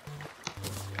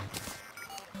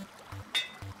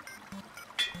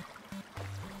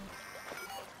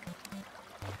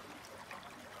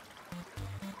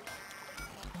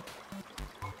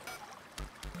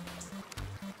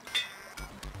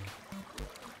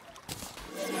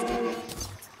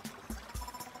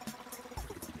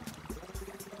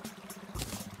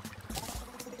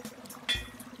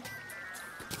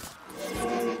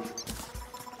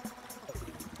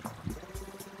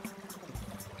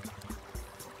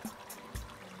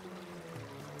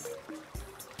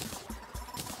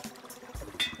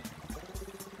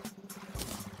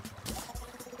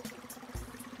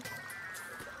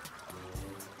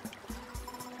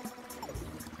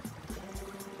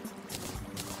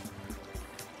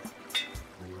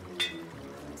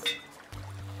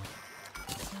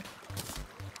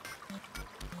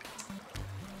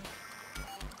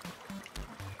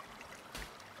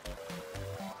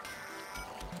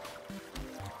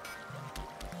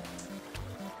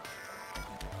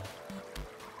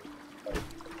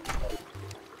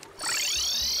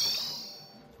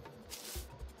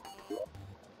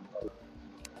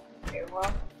 Okay, well,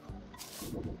 I'm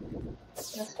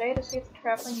gonna stay to see if the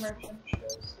traveling merchant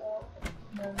shows up,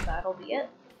 and then that'll be it.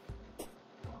 If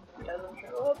he doesn't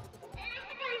show up,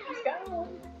 he's gone.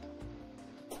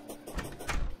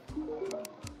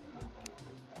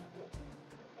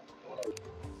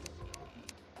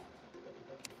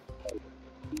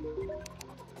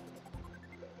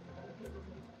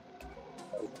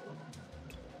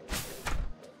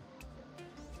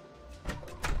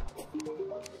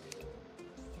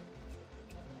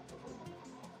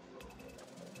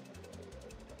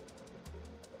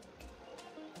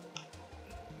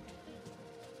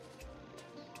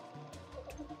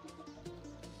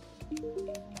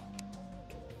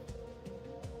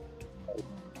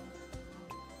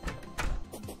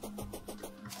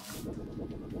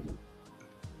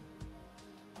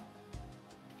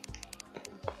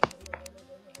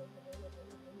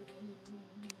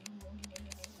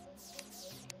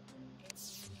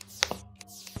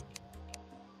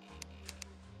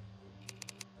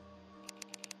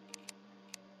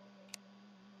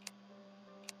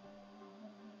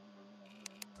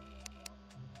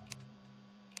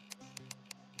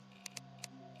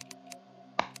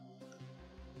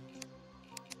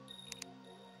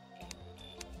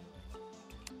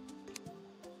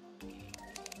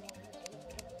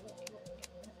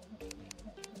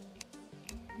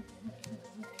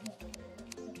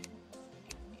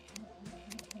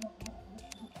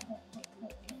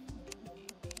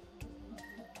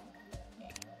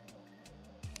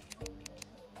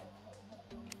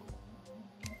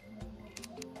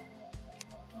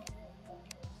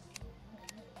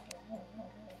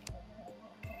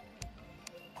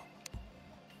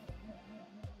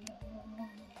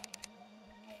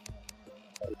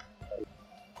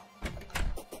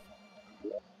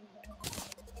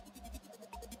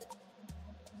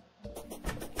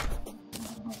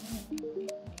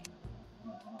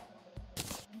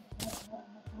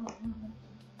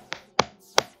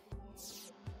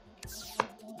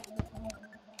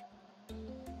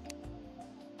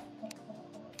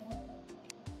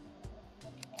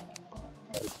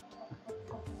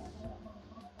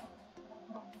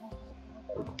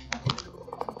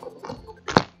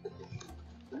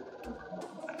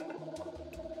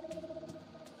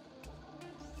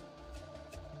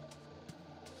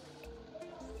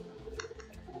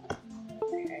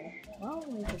 Well,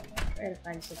 we could try to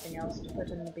find something else to put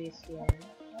in the bestiary,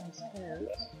 I suppose.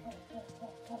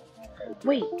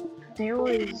 Wait, there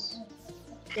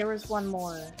was one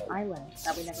more island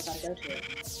that we never got to go to.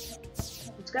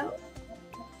 Let's go.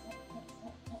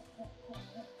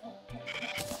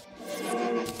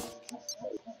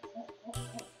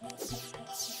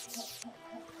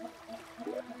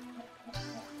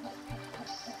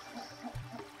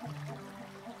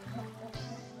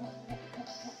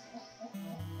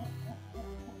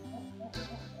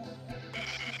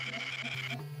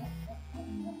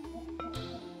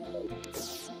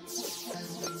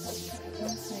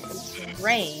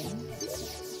 Rain.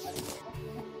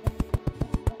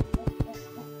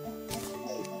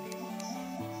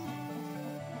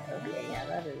 Okay, yeah,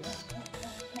 that is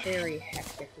very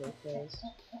hectically placed.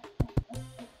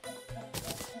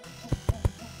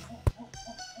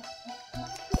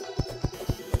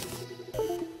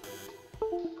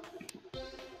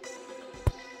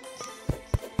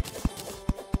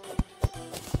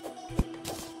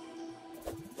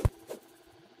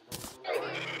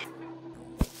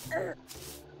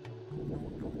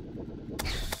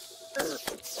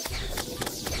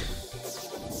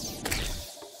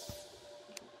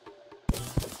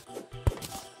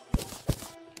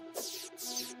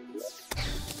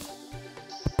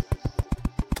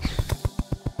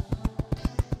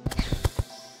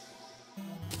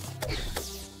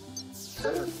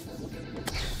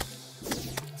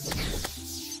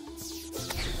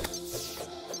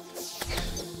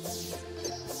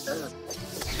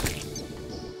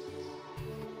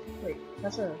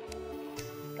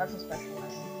 That's a special item.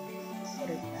 What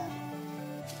is that?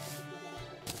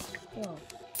 Whoa.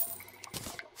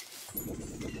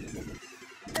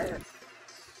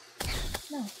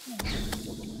 No,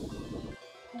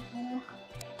 no.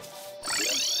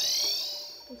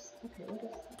 Okay, what is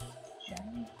that?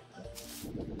 Shiny?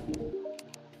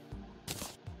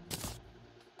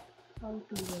 How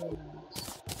do those?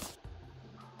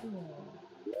 Cool.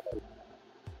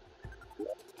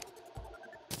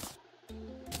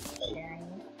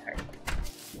 Shiny card.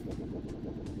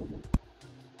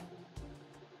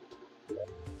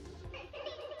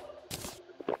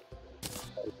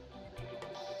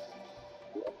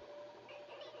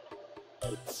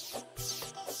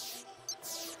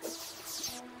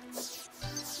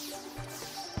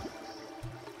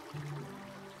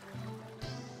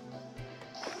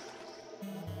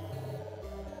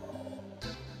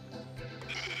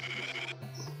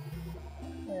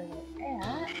 Where we're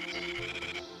at.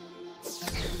 I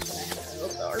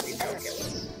hope the Arby's don't get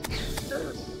us.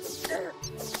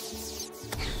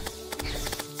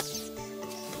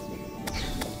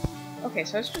 Okay,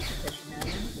 so it's just a fish man.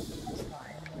 That's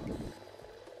fine.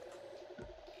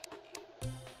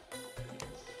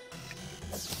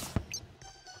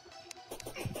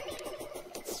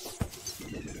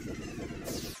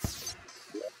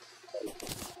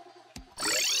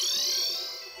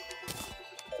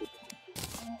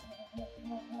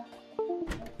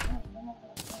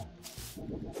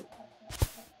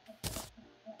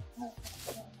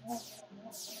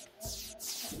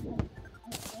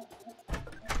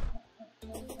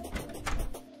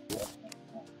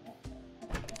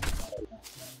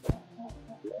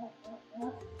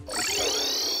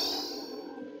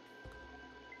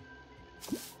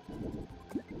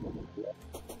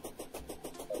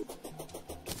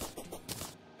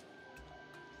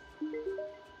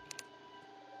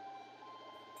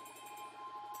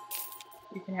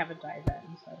 You can have a dive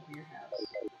inside of your house.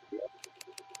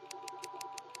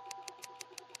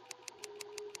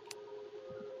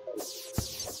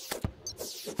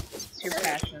 It's your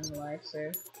passion in life, so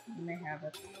you may have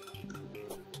it.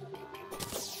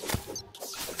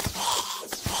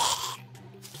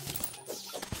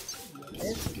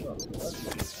 This is what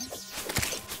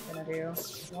we're gonna do.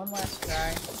 One last try.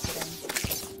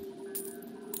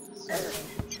 Set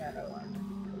shadow on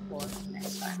before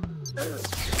next time.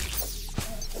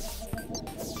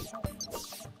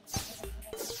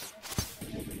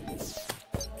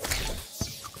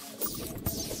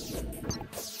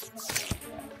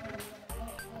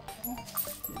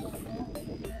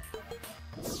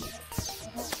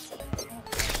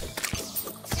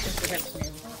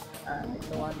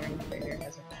 The wandering trader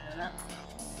hasn't shown up.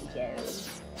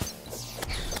 Yes.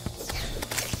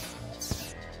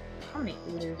 How many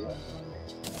eaters are there?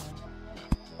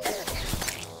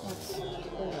 Let's see.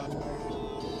 The wonder.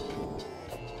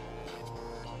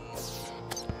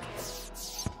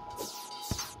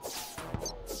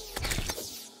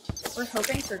 We're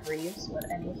hoping for Greaves, but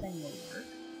anything will work.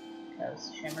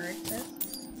 Because Shimmer exists.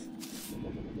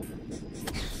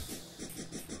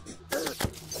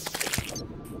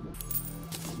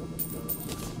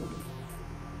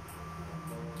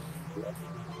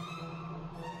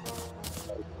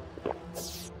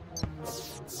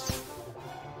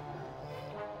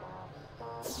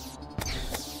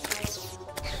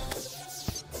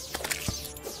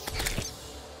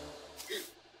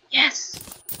 Yes!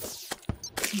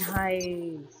 Nice!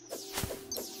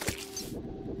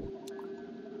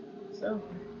 So,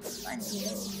 finally.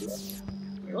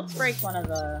 Here, let's break one of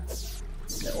the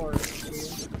orbs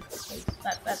too.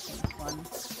 That seems fun.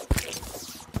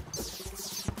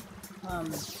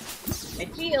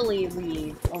 Ideally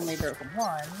we've only broken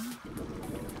one,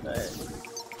 but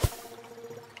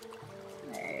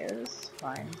it's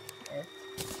fine if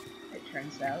it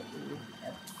turns out we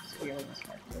have severely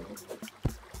miscalculated.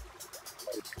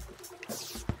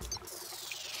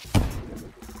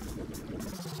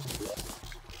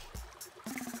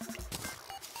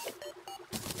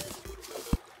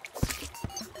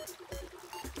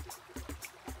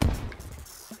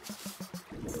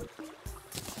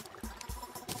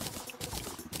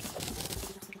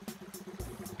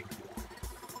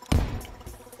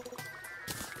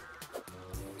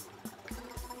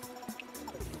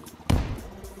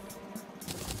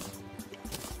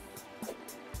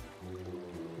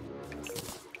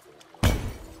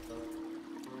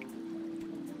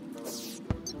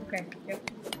 Okay, yep.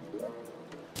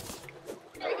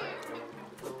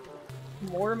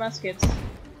 More muskets.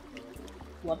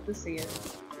 Love to see it.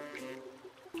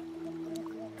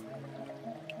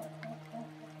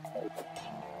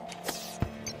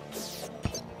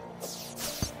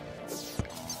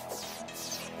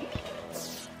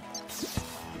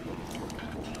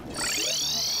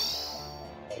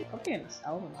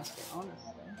 sell them, let's be honest.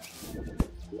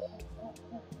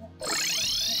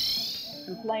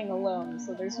 I'm playing alone,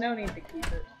 so there's no need to keep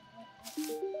it.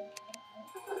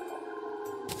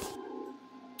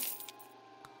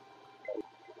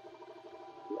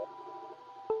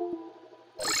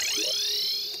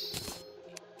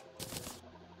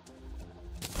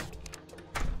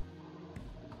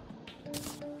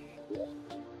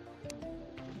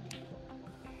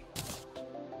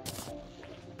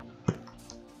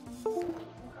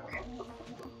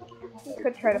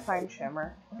 Could try to find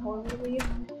Shimmer before we leave.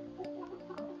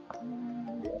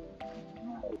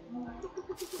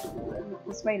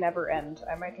 This may never end.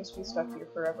 I might just be stuck here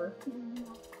forever.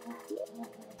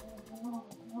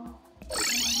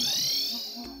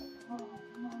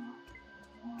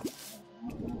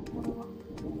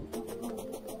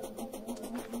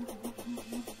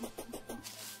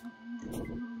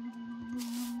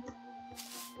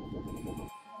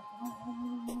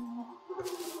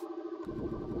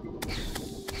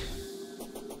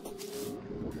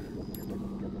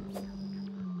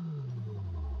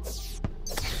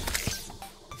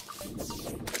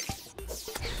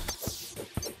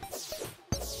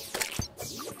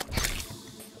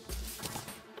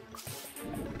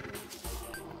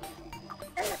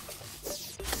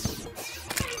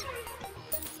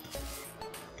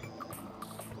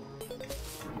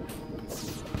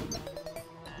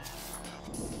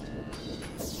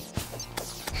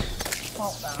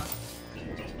 Hold on.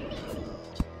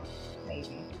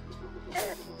 Maybe.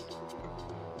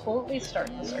 We'll at least start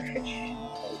the search.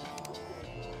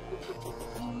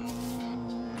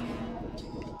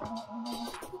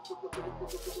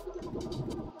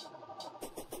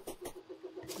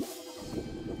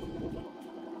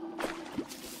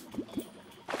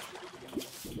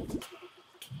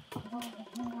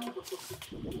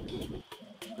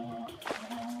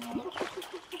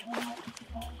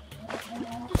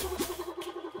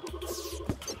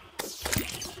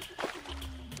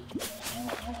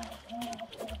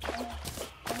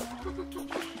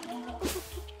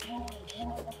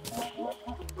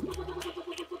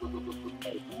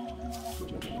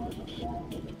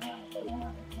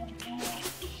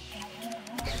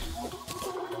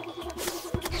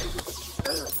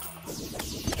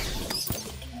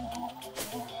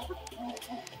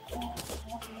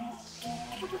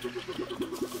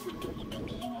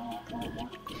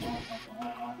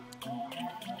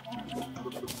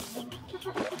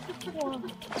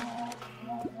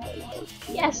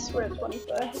 Yes, we're at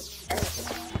 25.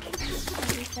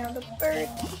 We found a bird.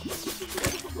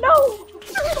 No!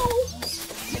 Turtle!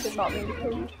 I did not mean to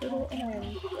kill you, turtle, and I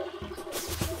am...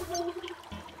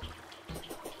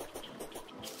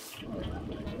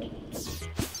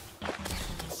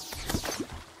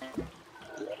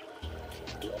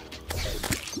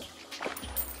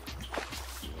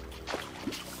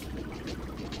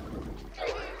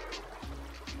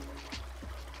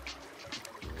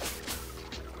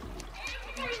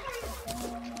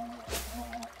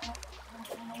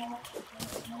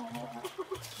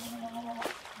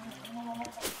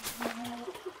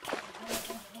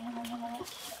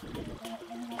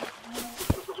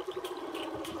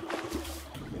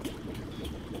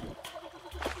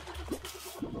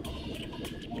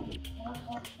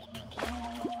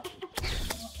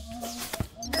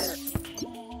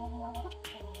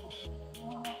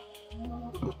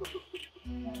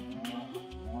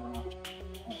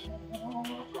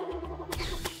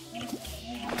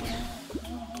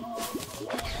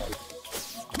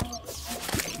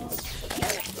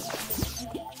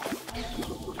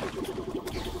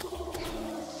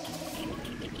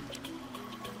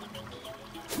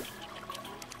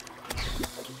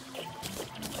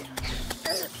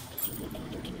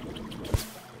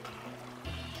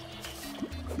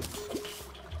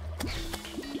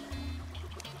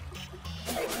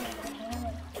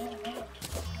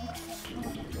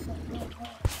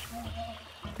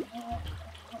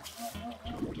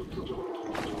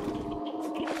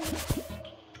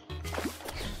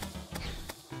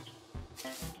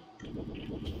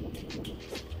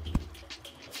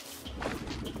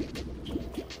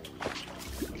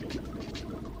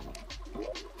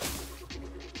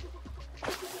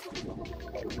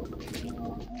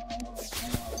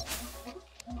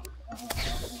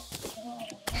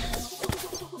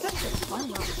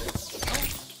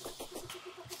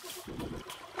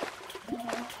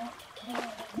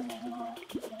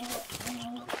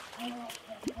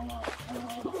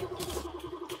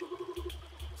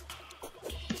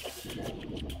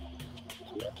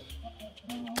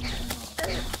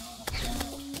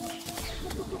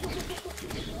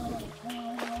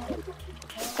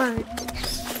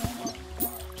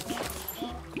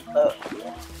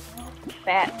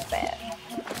 Fat.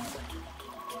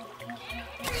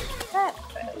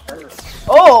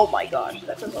 Oh my gosh,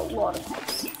 that does a lot of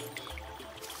damage.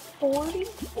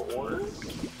 44?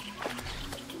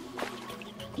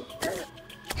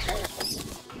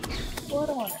 What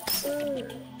on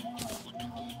earth?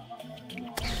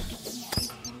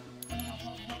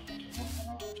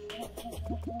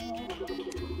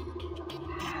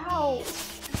 How?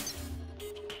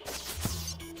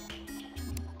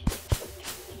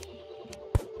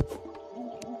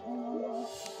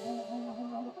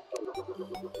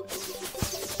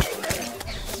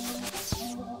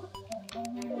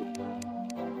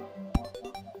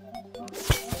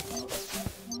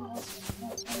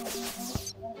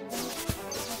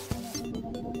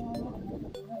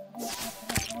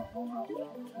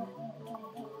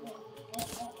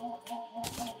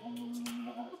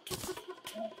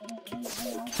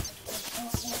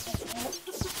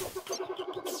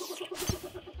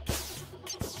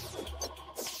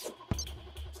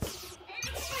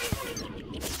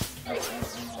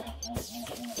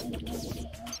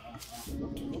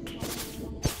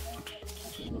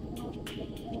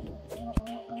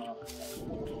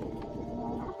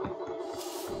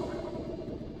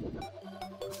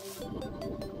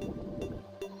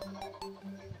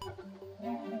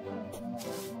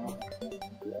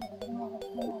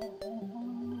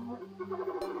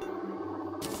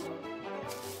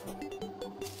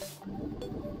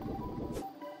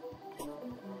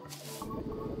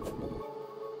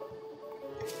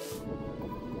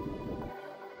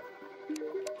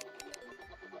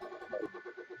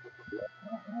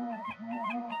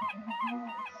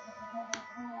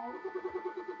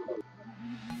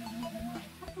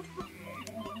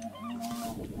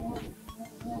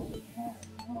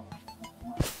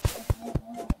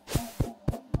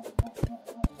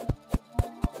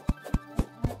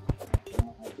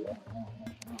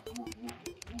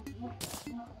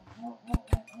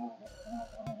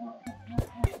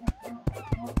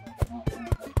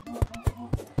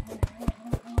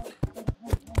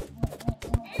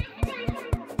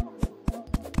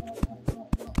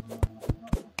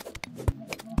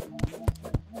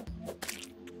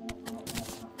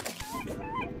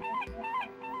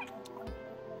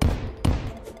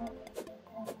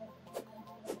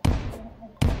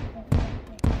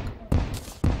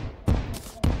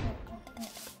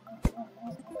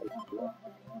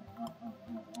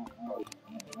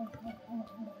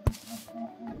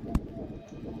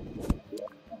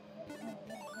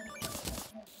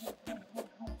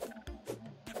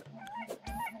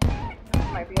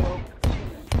 Might be a little too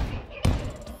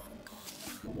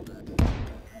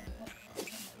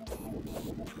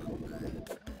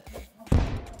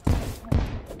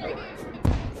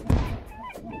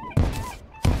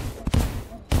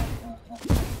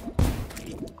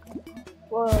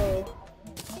Whoa.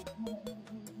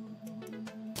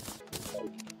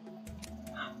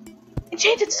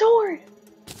 Enchanted sword!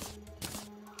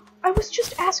 I was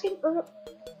just asking for...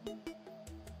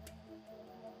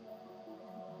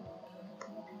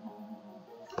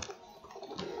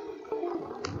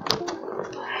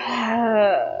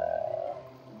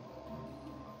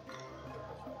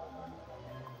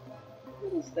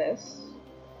 What is this?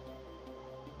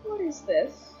 What is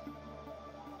this?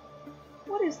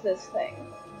 What is this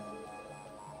thing?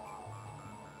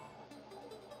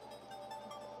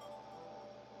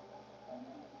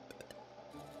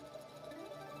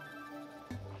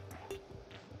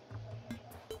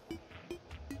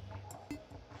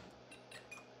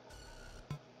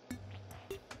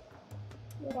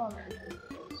 What on earth is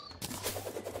this?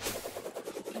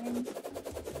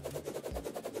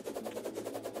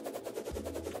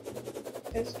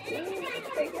 It's cool,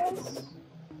 I guess.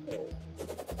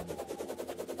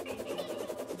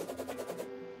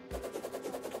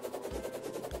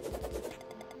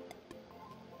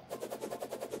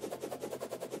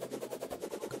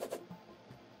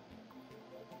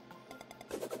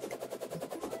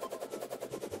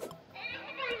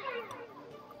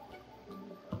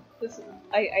 This is,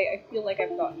 I feel like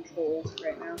I've gotten trolled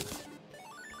right now.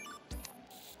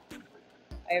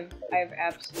 I've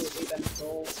absolutely been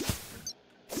trolled.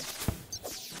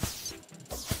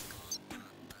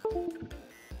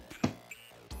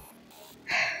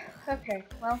 Okay,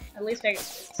 well, at least I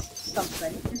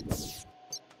something.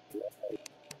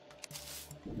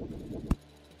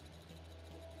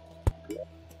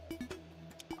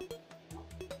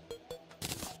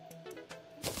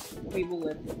 We will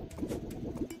live.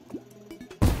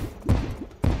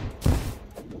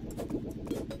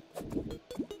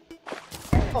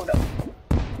 Oh no.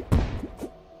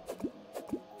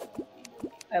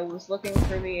 I was looking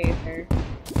for the Aether,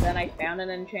 then I found an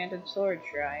enchanted sword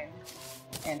shrine.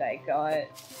 and I got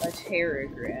a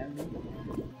Terraria,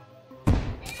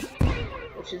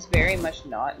 which is very much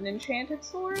not an enchanted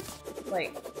sword.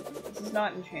 Like, this is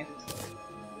not an enchanted sword.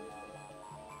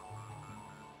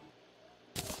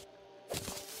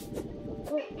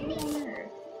 What on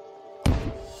earth?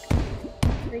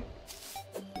 Like,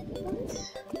 what?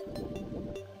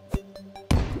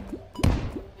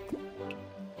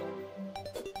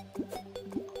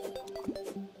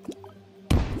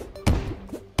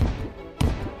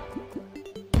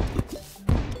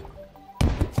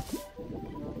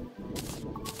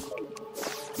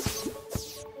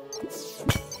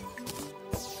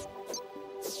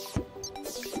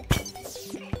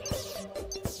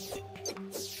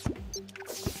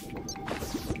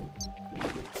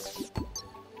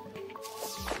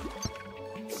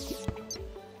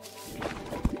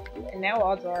 And now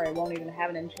odds are I won't even have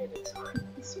an enchanted sword in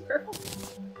this world.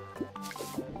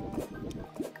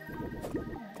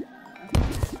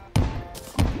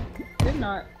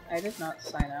 I did not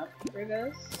sign up for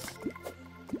this.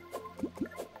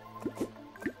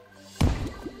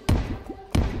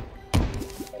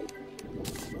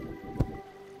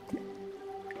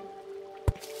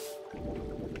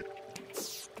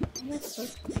 What am I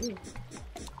supposed to do?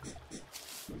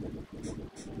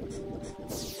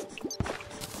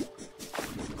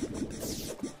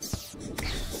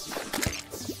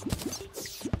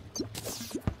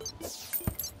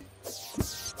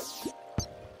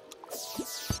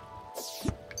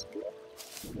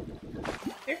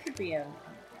 There should be a...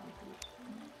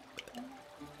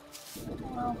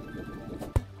 Well,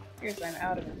 here's I'm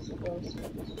out of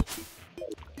explosives.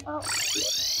 Well,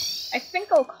 I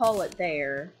think I'll call it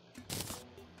there.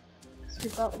 Because we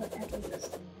got whatever this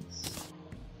is.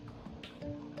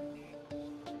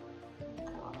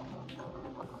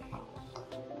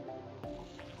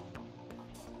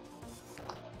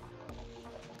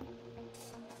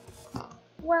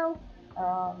 Well,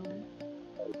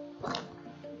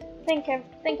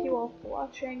 thank you all for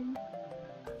watching.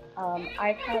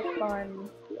 I've had fun.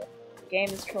 The game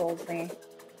has trolled me.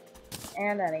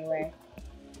 And anyway,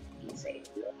 be safe.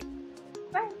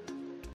 Bye!